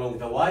directed along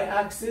the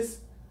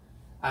y-axis,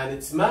 and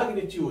its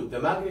magnitude, the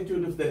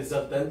magnitude of the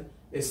resultant,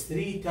 is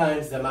 3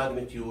 times the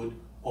magnitude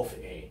of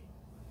A.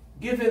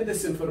 Given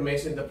this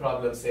information, the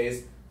problem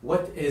says,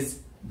 what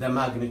is the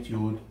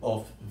magnitude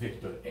of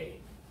vector A?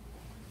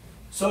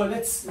 So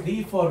let's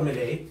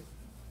reformulate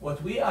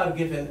what we are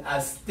given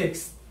as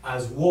text,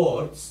 as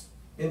words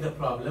in the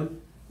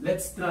problem.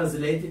 Let's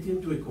translate it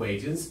into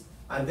equations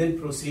and then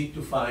proceed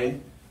to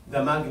find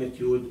the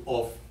magnitude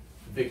of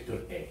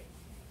vector A.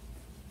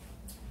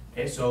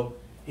 Okay, so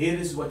here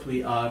is what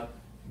we are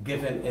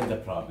given in the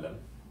problem.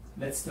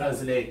 Let's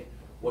translate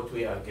what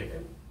we are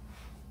given.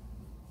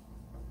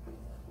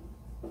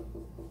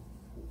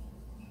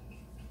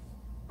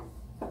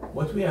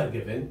 What we are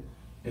given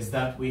is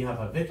that we have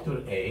a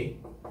vector A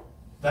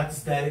that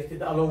is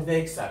directed along the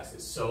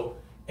x-axis. So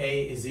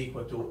A is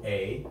equal to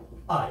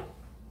AI.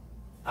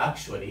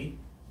 Actually,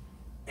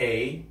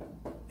 A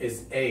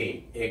is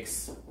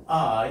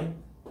AXI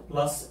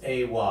plus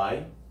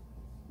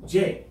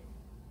AYJ.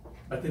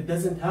 But it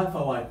doesn't have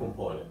a y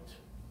component.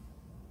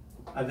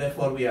 And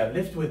therefore we are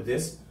left with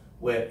this,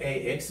 where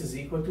AX is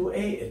equal to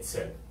A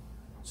itself.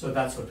 So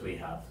that's what we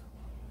have.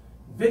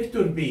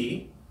 Vector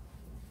B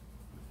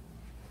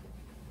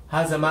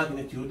has a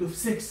magnitude of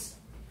 6.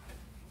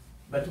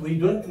 But we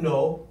don't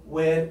know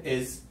where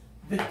is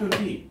vector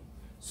B.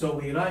 So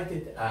we write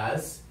it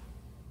as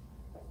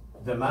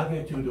the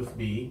magnitude of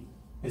B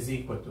is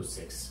equal to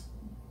 6.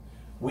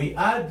 We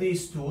add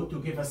these two to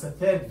give us a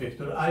third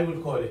vector. I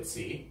will call it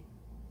C.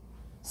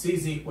 C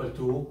is equal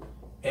to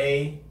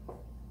A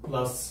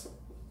plus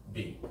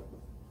B.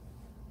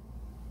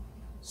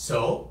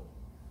 So,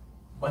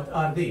 what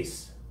are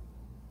these?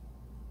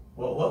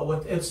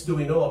 What else do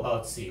we know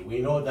about C? We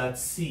know that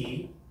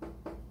C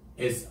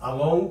is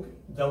along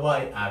the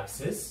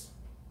y-axis,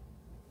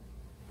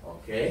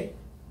 okay?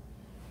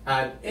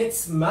 And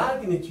its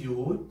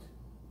magnitude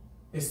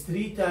is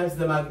 3 times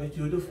the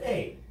magnitude of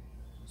A.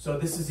 So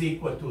this is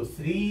equal to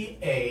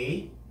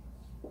 3A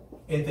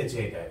in the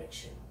j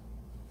direction.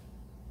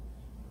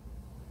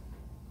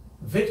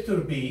 Vector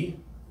B,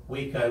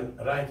 we can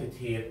write it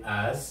here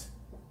as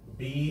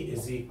B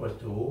is equal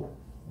to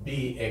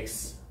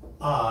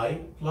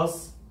BXI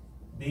plus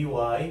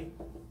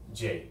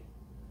BYJ.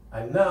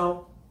 And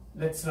now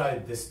let's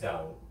write this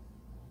down.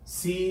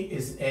 C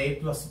is A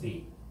plus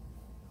B.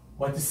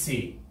 What is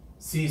C?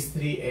 C is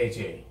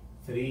 3AJ.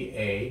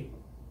 3A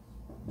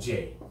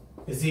j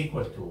is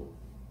equal to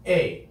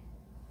A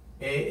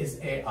is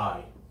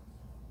AI,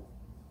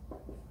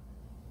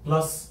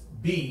 plus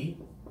B,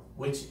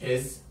 which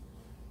is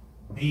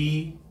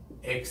BXI,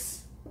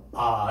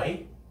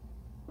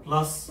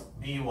 plus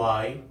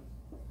BYJ.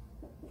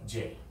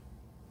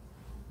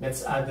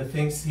 Let's add the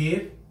things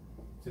here.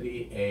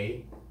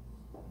 3AJ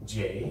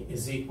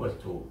is equal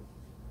to,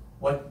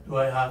 what do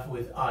I have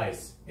with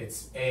i's?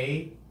 It's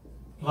A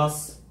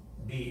plus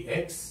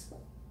BXI,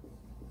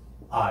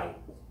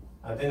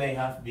 and then I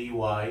have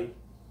BYJ.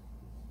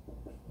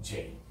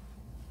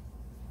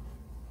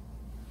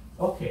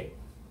 Okay,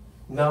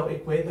 now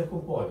equate the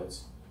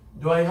components.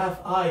 Do I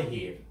have I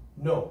here?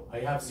 No, I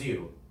have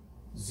 0.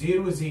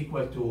 0 is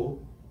equal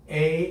to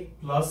A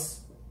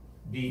plus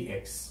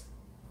BX.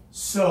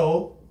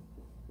 So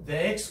the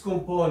x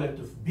component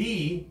of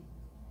B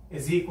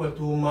is equal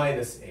to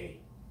minus A.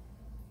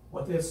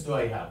 What else do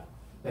I have?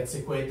 Let's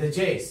equate the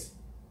j's.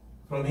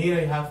 From here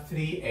I have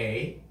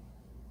 3A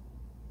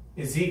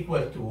is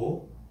equal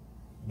to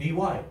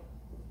BY.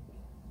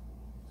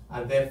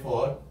 And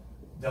therefore,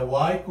 the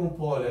y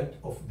component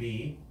of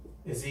B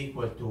is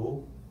equal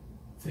to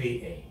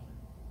 3A.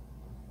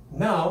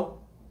 Now,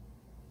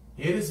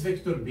 here is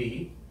vector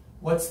B.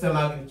 What's the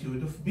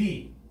magnitude of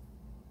B?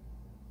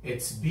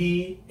 It's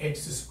bx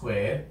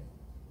squared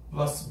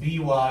plus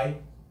by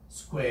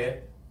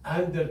squared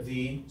under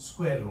the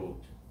square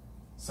root.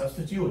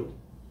 Substitute.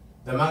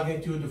 The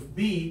magnitude of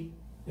B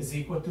is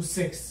equal to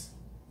 6.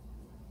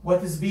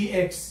 What is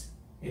bx?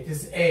 It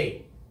is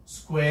A.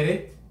 Square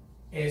it,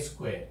 A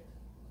squared.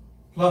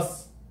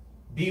 Plus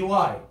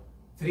by,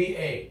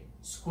 3A.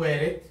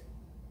 Square it,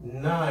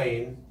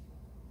 9A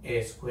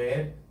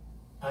squared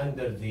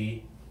under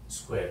the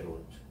square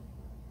root.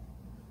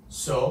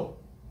 So,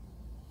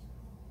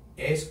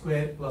 A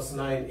squared plus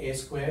 9A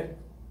squared,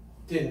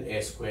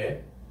 10A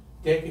squared.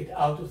 Take it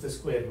out of the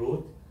square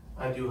root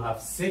and you have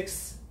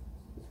 6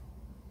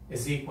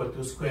 is equal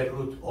to square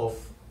root of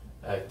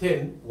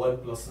 10. 1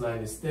 plus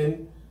 9 is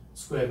 10.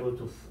 Square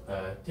root of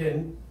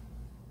 10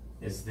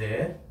 is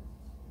there.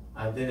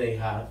 And then I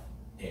have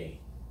A.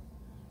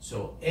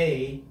 So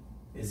A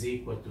is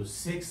equal to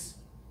 6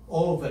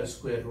 over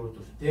square root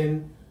of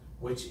 10,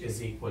 which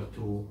is equal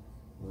to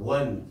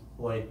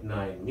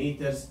 1.9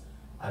 meters.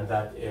 And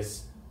that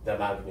is the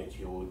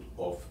magnitude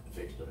of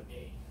vector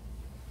A.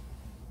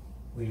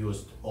 We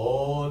used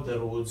all the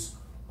rules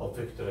of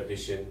vector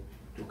addition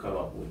to come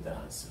up with the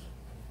answer.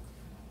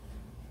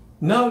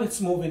 Now let's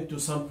move into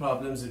some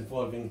problems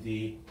involving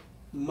the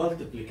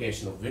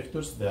multiplication of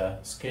vectors, the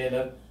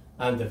scalar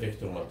and the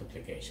vector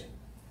multiplication.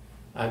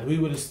 And we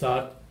will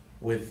start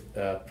with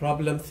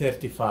problem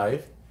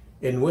 35,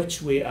 in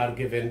which we are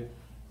given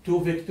two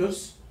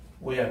vectors.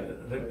 We are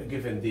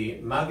given the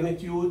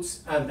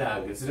magnitudes and the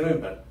angles.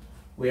 Remember,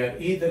 we are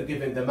either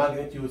given the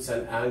magnitudes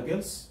and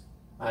angles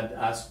and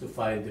asked to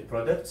find the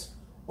products,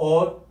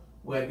 or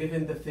we are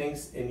given the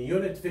things in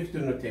unit vector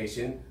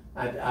notation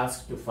and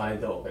asked to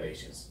find the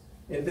operations.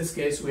 In this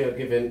case, we are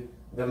given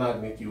the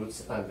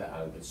magnitudes and the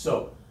angles.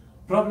 So,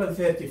 problem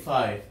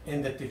 35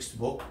 in the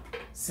textbook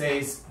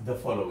says the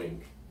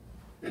following.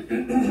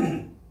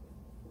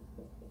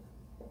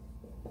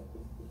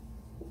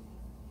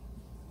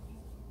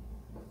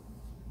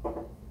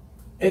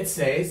 It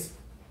says,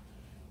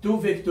 two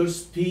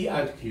vectors P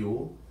and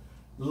Q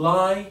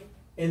lie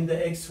in the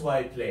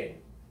xy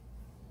plane.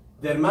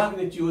 Their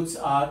magnitudes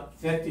are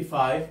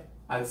 35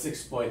 and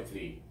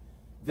 6.3.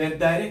 Their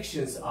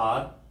directions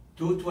are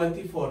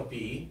 220 for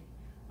P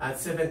and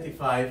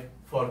 75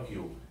 for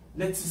Q.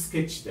 Let's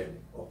sketch them,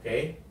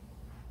 okay?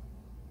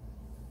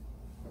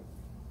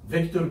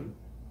 Vector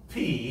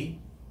P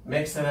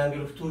makes an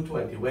angle of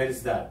 220. Where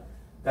is that?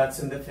 That's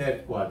in the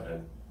third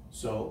quadrant.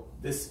 So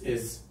this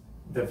is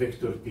the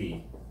vector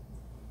P.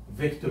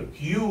 Vector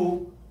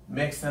Q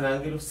makes an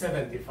angle of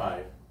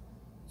 75.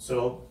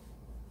 So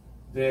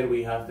there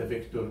we have the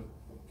vector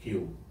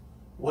Q.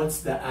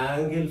 What's the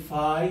angle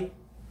phi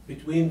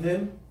between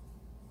them?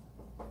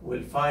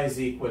 Well, phi is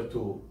equal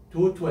to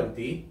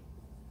 220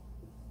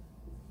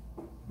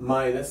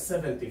 minus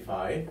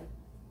 75,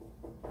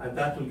 and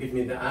that will give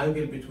me the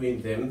angle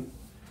between them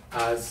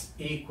as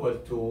equal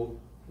to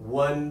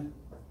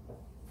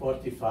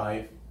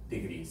 145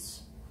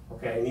 degrees.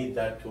 Okay, I need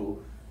that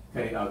to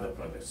carry out the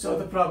product. So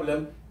the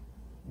problem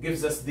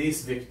gives us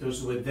these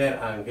vectors with their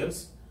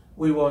angles.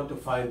 We want to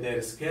find their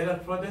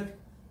scalar product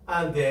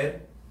and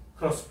their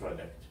cross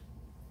product.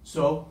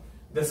 So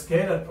the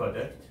scalar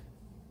product,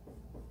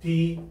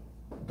 P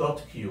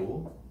dot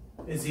Q,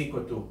 is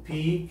equal to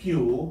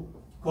PQ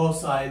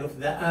cosine of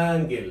the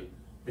angle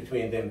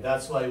between them.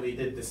 That's why we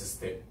did this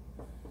step.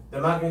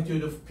 The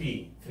magnitude of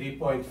P,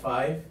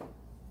 3.5.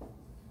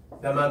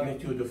 The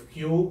magnitude of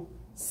Q,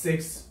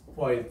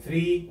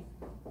 6.3,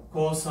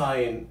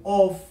 cosine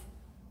of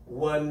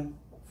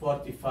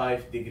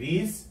 145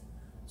 degrees.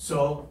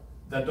 So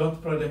the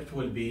dot product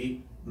will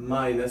be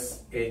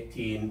minus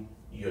 18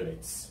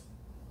 units.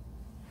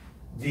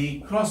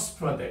 The cross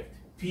product,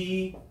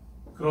 P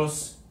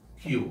cross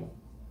Q.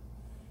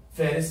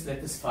 First,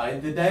 let us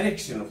find the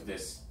direction of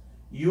this.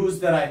 use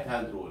the right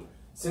hand rule.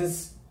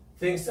 Since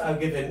things are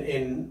given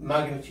in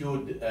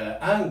magnitude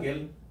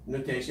angle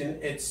notation,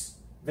 it's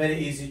very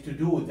easy to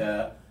do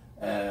the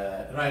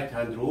right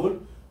hand rule.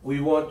 We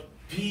want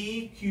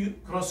P Q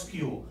cross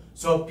Q.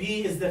 So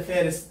P is the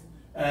first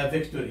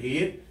vector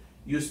here.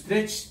 You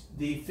stretch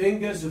the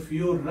fingers of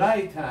your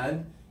right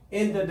hand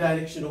in the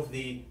direction of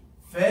the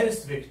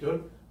first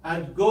vector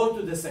and go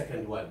to the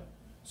second one.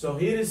 So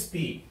here is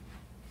P.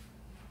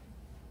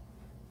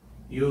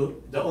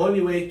 The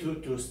only way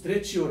to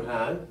stretch your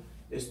hand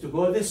is to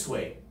go this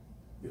way,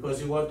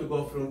 because you want to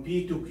go from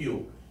P to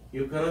Q.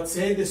 You cannot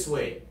say this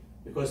way,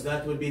 because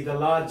that will be the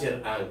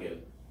larger angle.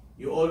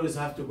 You always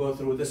have to go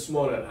through the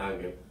smaller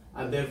angle,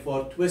 and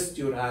therefore twist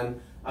your hand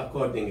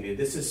accordingly.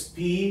 This is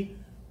P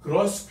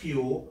cross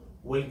Q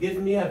will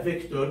give me a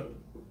vector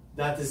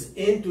that is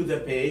into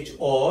the page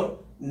or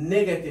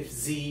negative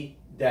Z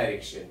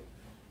direction.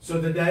 So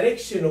the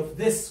direction of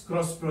this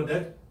cross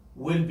product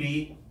will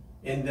be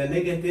in the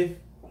negative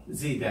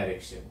Z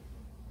direction.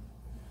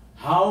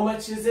 How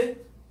much is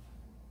it?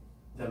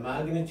 The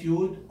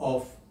magnitude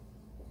of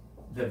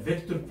the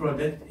vector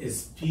product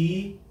is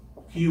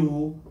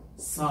PQ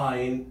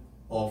sine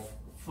of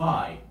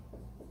phi,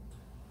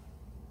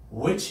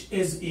 which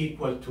is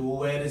equal to,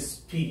 where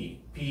is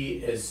P? P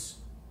is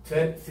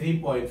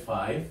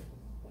 3.5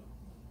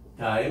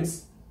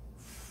 times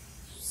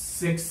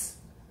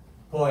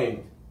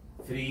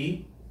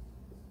 6.3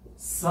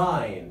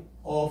 sine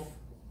of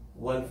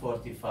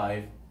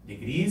 145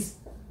 degrees,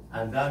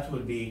 and that will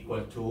be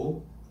equal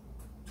to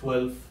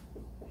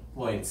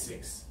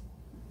 12.6.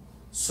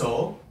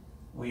 So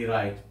we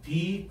write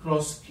P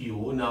cross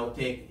Q. Now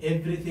take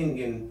everything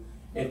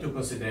into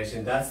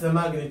consideration. That's the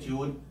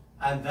magnitude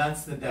and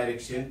that's the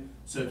direction.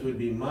 So it will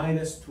be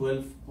minus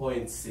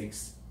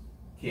 12.6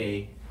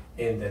 K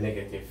in the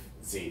negative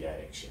Z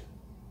direction.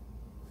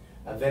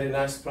 A very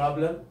nice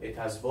problem. It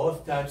has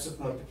both types of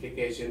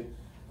multiplication,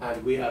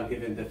 and we are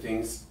given the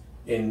things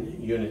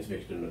in unit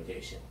vector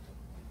notation.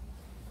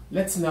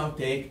 Let's now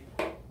take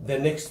the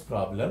next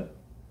problem,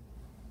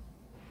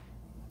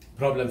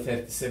 problem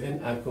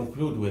 37, and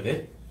conclude with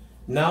it.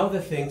 Now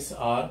the things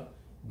are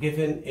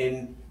given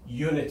in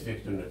unit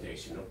vector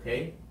notation,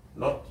 okay?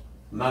 Not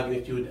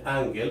magnitude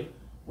angle.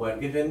 We're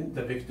given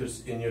the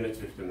vectors in unit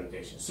vector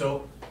notation.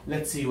 So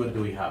let's see what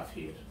do we have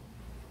here.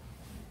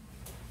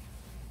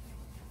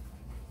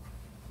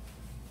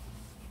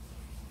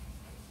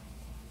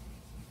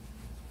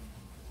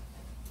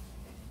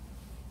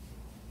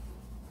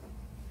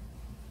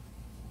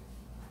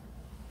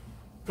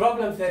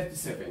 Problem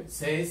 37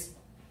 says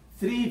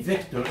 3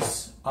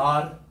 vectors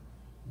are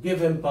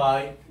given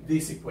by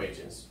these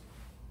equations.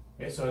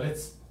 Okay, so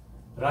let's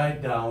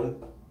write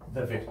down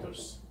the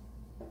vectors.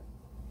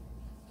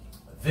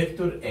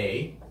 Vector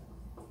A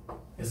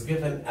is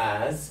given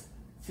as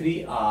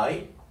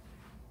 3i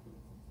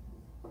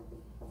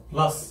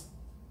plus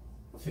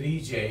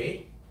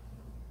 3j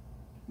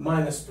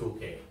minus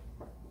 2k.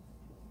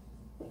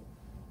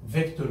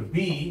 Vector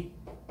B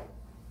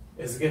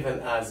is given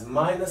as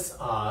minus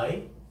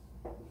I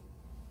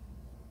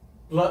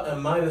plus,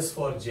 minus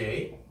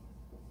 4j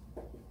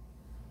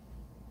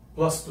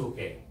plus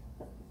 2k.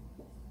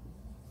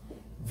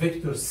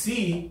 Vector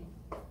C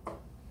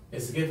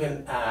is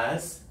given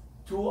as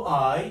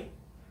 2i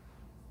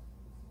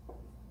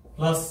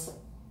plus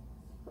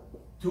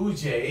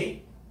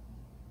 2j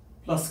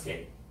plus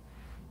k.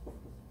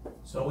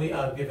 So we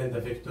are given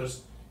the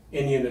vectors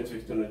in unit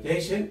vector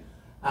notation,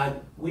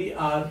 and we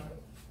are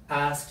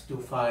asked to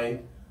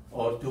find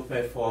or to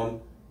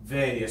perform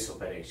various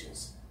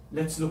operations.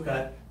 Let's look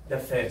at the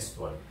first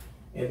one.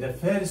 In the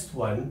first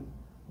one,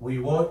 we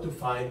want to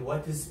find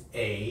what is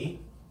A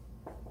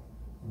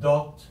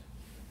dot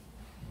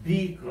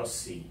B cross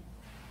C.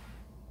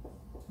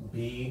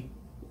 B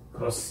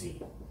cross C.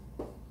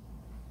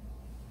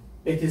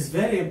 It is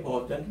very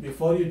important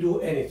before you do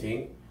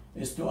anything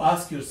is to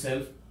ask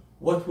yourself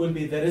what will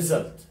be the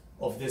result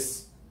of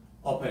this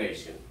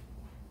operation.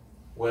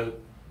 Well,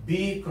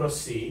 B cross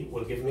C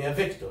will give me a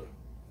vector.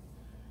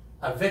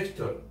 A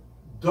vector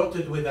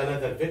dotted with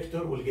another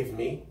vector will give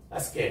me a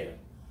scalar.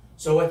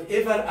 So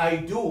whatever I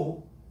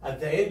do at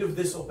the end of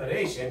this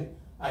operation,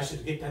 I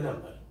should get a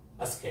number,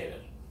 a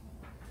scalar.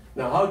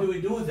 Now how do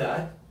we do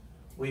that?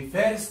 We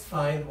first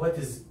find what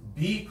is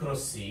B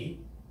cross C,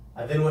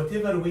 and then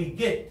whatever we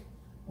get,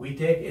 we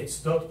take its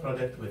dot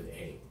product with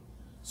A.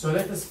 So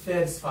let us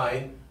first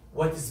find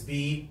what is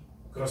B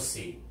cross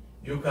C.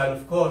 You can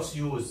of course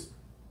use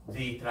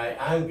the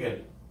triangle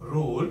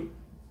rule,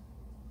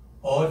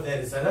 or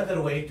there is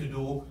another way to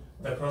do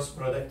the cross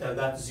product, and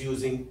that is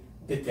using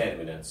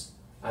determinants.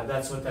 And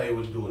that's what I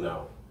will do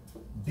now.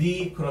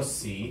 B cross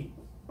C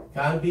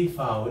can be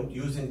found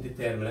using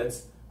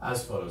determinants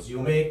as follows.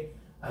 You make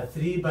a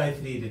 3 by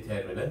 3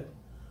 determinant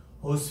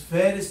whose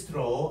first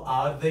row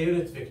are the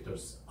unit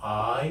vectors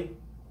I,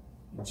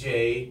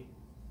 J,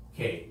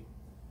 K.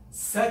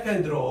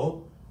 Second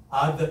row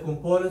are the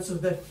components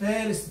of the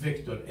first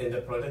vector in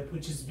the product,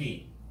 which is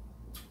B.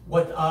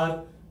 What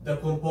are the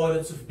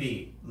components of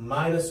B?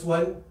 Minus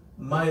 1,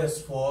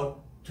 minus 4,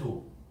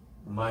 2.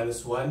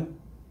 Minus 1,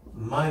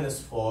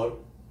 minus 4,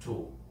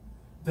 2.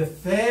 The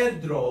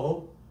third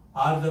row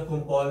are the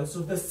components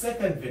of the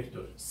second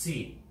vector,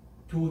 C.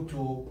 2, 2,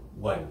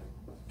 1.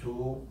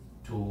 2,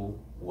 2,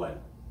 1.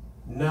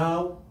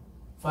 Now,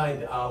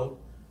 find out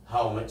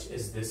how much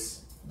is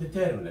this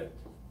determinant.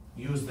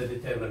 Use the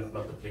determinant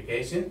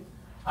multiplication.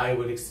 I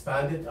will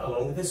expand it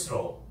along this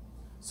row.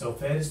 So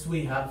first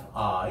we have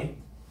I,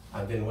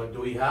 and then what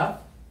do we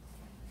have?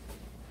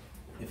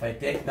 If I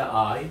take the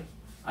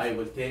I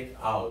will take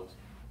out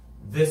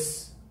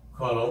this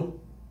column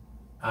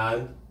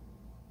and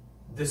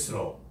this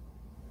row.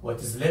 What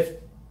is left?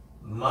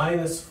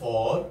 Minus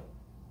 4,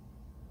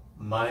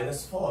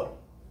 minus 4,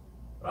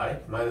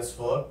 right? Minus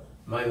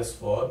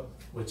 4,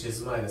 which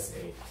is minus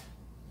 8.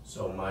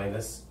 So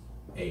minus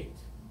 8.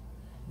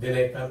 Then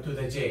I come to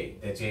the J.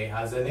 The J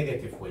has a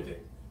negative with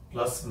it.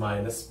 Plus,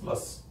 minus,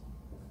 plus.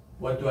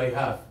 What do I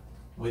have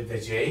with the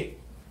J?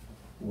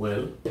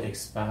 Will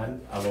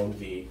expand along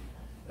the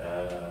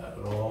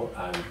row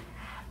and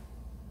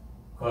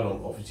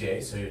column of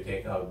J. So you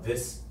take out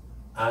this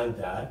and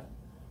that.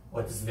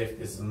 What is left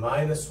is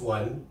minus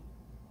 1,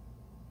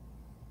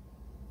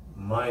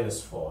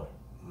 minus 4.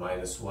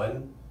 Minus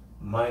 1,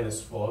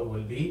 minus 4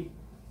 will be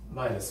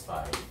minus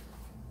 5.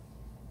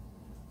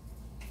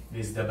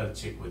 Please double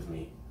check with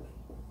me.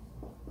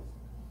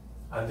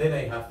 And then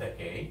I have the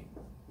K.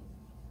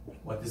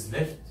 What is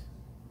left?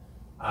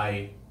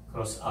 I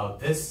cross out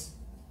this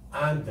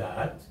and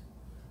that,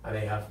 and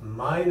I have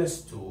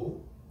minus 2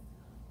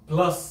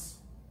 plus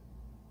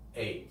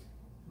 8.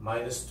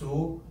 Minus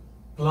 2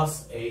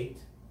 plus 8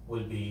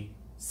 will be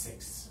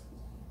 6.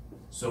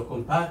 So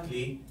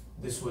compactly,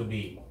 this will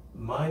be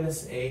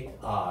minus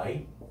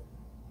 8I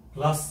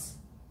plus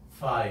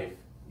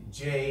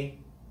 5J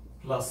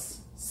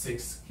plus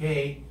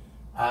 6K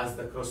as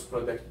the cross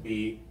product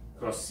B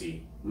cross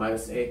C.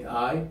 Minus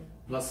 8I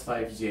plus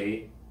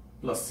 5J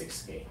plus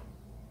 6K.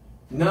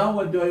 Now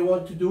what do I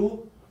want to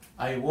do?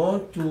 I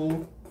want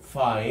to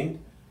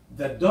find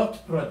the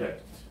dot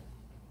product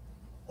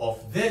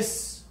of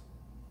this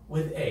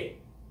with A.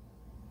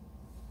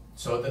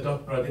 So the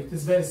dot product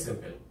is very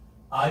simple.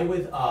 I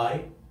with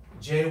I,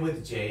 J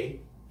with J,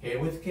 K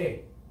with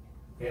K.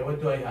 Okay, what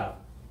do I have?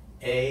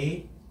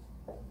 A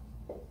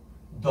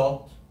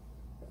dot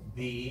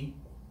B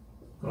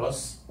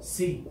cross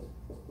C.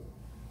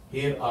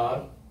 Here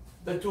are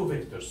the two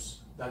vectors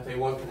that I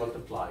want to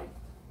multiply.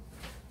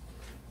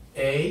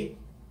 A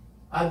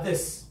and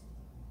this.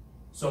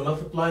 So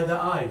multiply the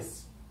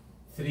i's.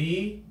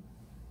 3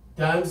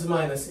 times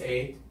minus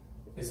 8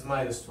 is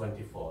minus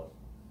 24.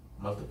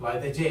 Multiply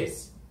the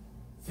j's.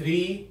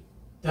 3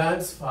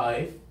 times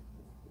 5,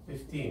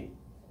 15.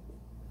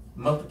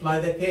 Multiply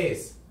the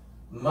k's.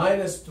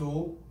 Minus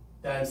 2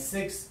 times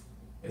 6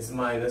 is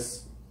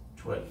minus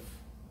 12.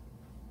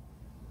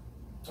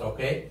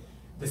 Okay?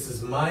 This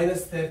is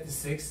minus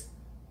 36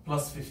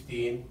 plus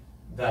 15.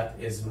 That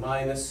is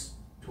minus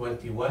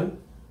 21.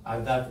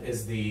 And that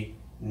is the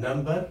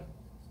number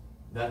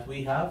that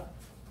we have.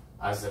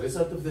 As a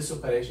result of this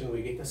operation,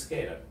 we get a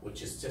scalar,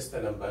 which is just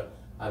a number,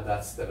 and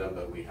that's the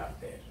number we have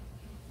there.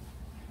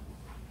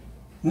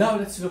 Now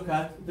let's look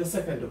at the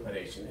second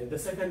operation. In the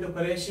second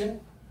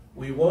operation,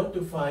 we want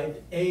to find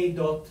A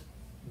dot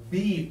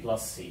B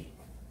plus C.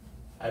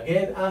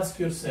 Again, ask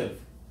yourself,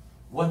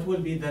 what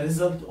will be the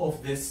result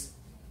of this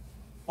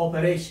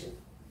operation?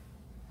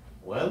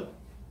 Well,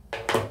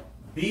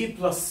 B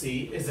plus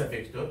C is a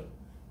vector.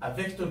 A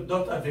vector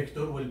dot a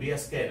vector will be a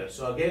scalar.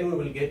 So again, we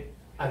will get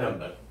a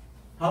number.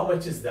 How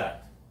much is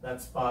that?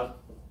 That's part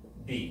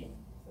B.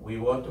 We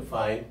want to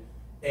find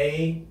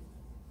A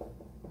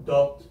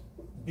dot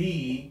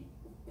B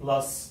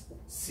plus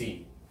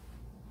C.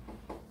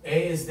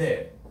 A is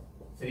there.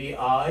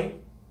 3I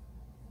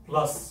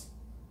plus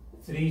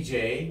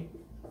 3J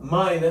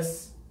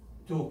minus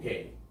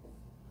 2K.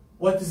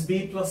 What is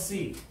B plus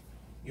C?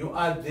 You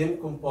add them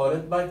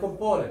component by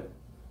component.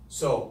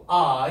 So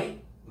I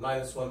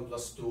minus 1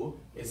 plus 2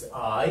 is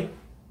I.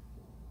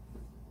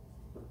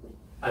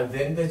 And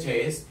then the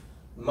j's,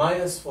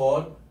 minus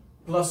 4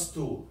 plus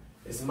 2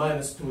 is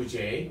minus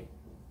 2j.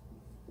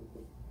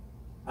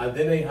 And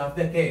then I have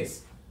the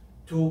k's.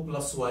 2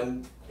 plus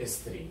 1 is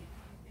 3,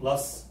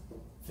 plus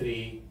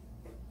 3k.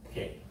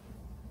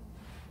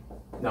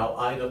 Now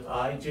I dot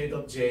I, j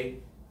dot j,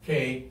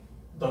 k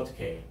dot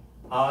k.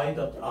 I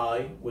dot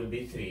I will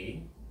be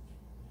 3.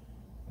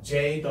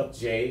 J dot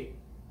j,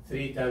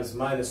 3 times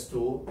minus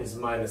 2 is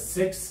minus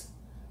 6.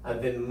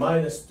 And then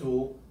minus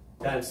 2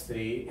 times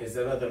 3 is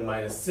another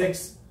minus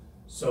 6.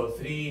 So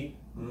 3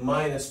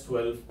 minus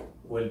 12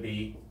 will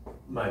be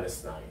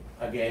minus 9.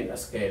 Again, a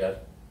scalar,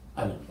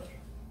 a number.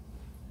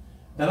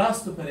 The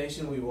last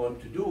operation we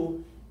want to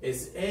do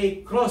is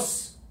A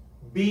cross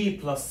B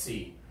plus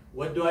C.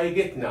 What do I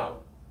get now?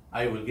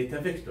 I will get a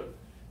vector,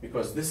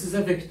 because this is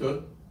a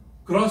vector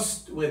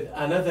crossed with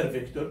another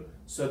vector,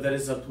 so the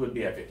result will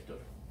be a vector.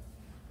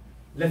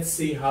 Let's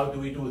see how do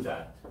we do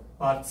that.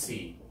 Part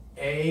C.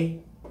 A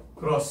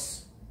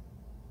cross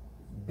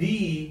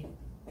B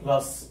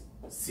plus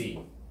C.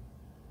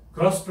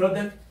 Cross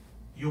product,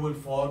 you will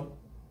form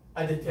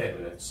a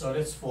determinant. So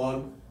let's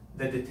form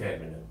the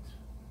determinant.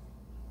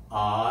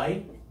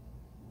 I,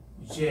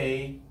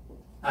 J,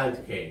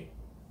 and K.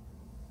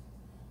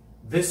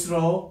 This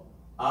row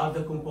are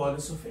the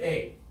components of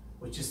A,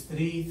 which is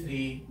 3,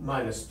 3,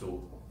 minus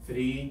 2.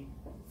 3,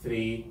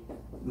 3,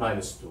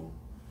 minus 2.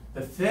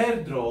 The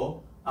third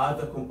row are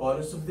the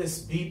components of this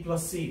B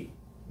plus C.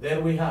 There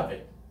we have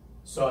it.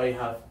 So I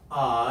have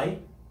I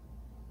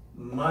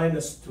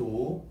minus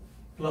 2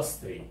 plus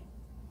 3.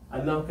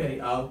 And now carry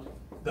out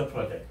the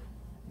product.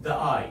 The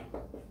I,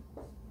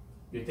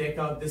 you take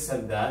out this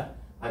and that,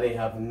 and I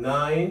have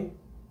 9,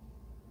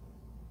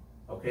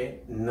 okay,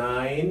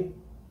 9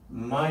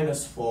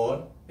 minus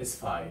 4 is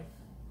 5.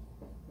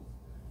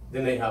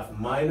 Then I have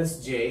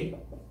minus J,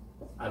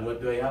 and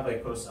what do I have? I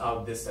cross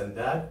out this and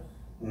that.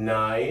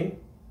 9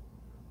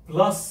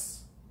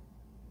 plus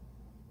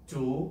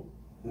 2,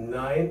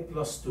 9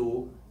 plus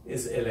 2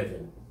 is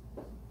 11.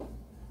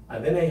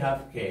 And then I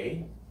have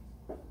K,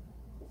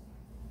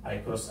 I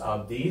cross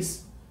out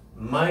these,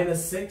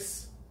 minus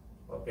 6,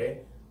 okay,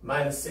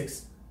 minus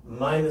 6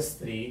 minus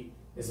 3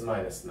 is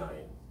minus 9.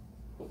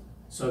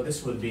 So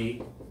this will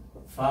be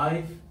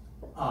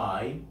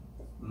 5I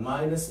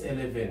minus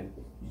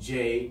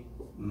 11J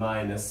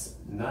minus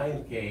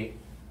 9K.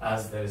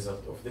 As the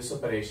result of this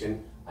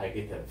operation, I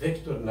get a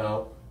vector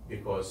now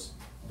because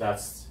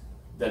that's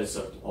the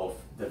result of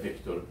the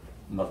vector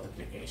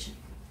multiplication.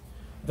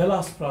 The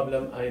last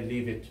problem, I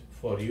leave it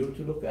for you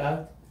to look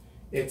at.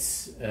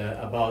 It's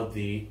about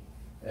the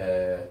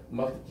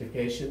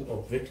multiplication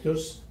of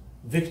vectors,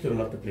 vector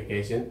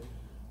multiplication,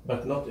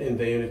 but not in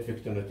the unit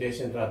vector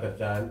notation, rather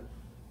than,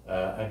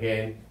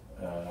 again,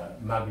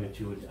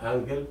 magnitude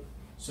angle.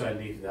 So I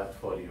leave that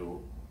for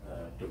you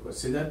to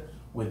consider.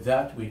 With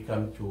that, we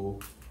come to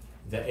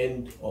the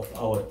end of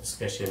our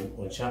discussion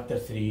on chapter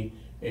 3,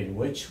 in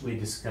which we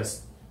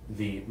discussed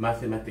the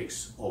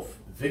mathematics of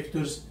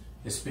vectors,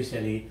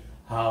 especially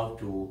how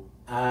to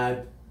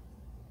add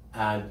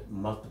and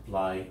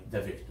multiply the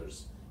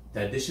vectors.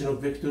 The addition of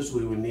vectors,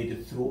 we will need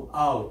it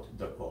throughout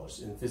the course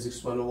in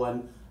Physics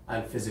 101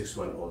 and Physics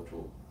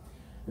 102.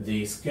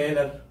 The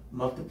scalar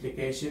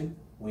multiplication,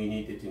 we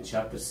need it in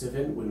chapter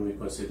 7 when we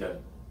consider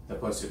the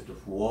concept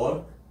of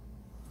work.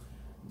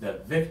 The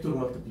vector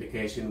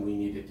multiplication, we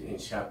need it in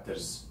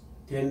chapters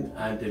 10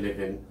 and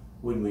 11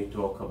 when we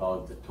talk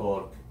about the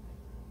torque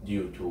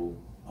due to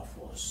a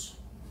force.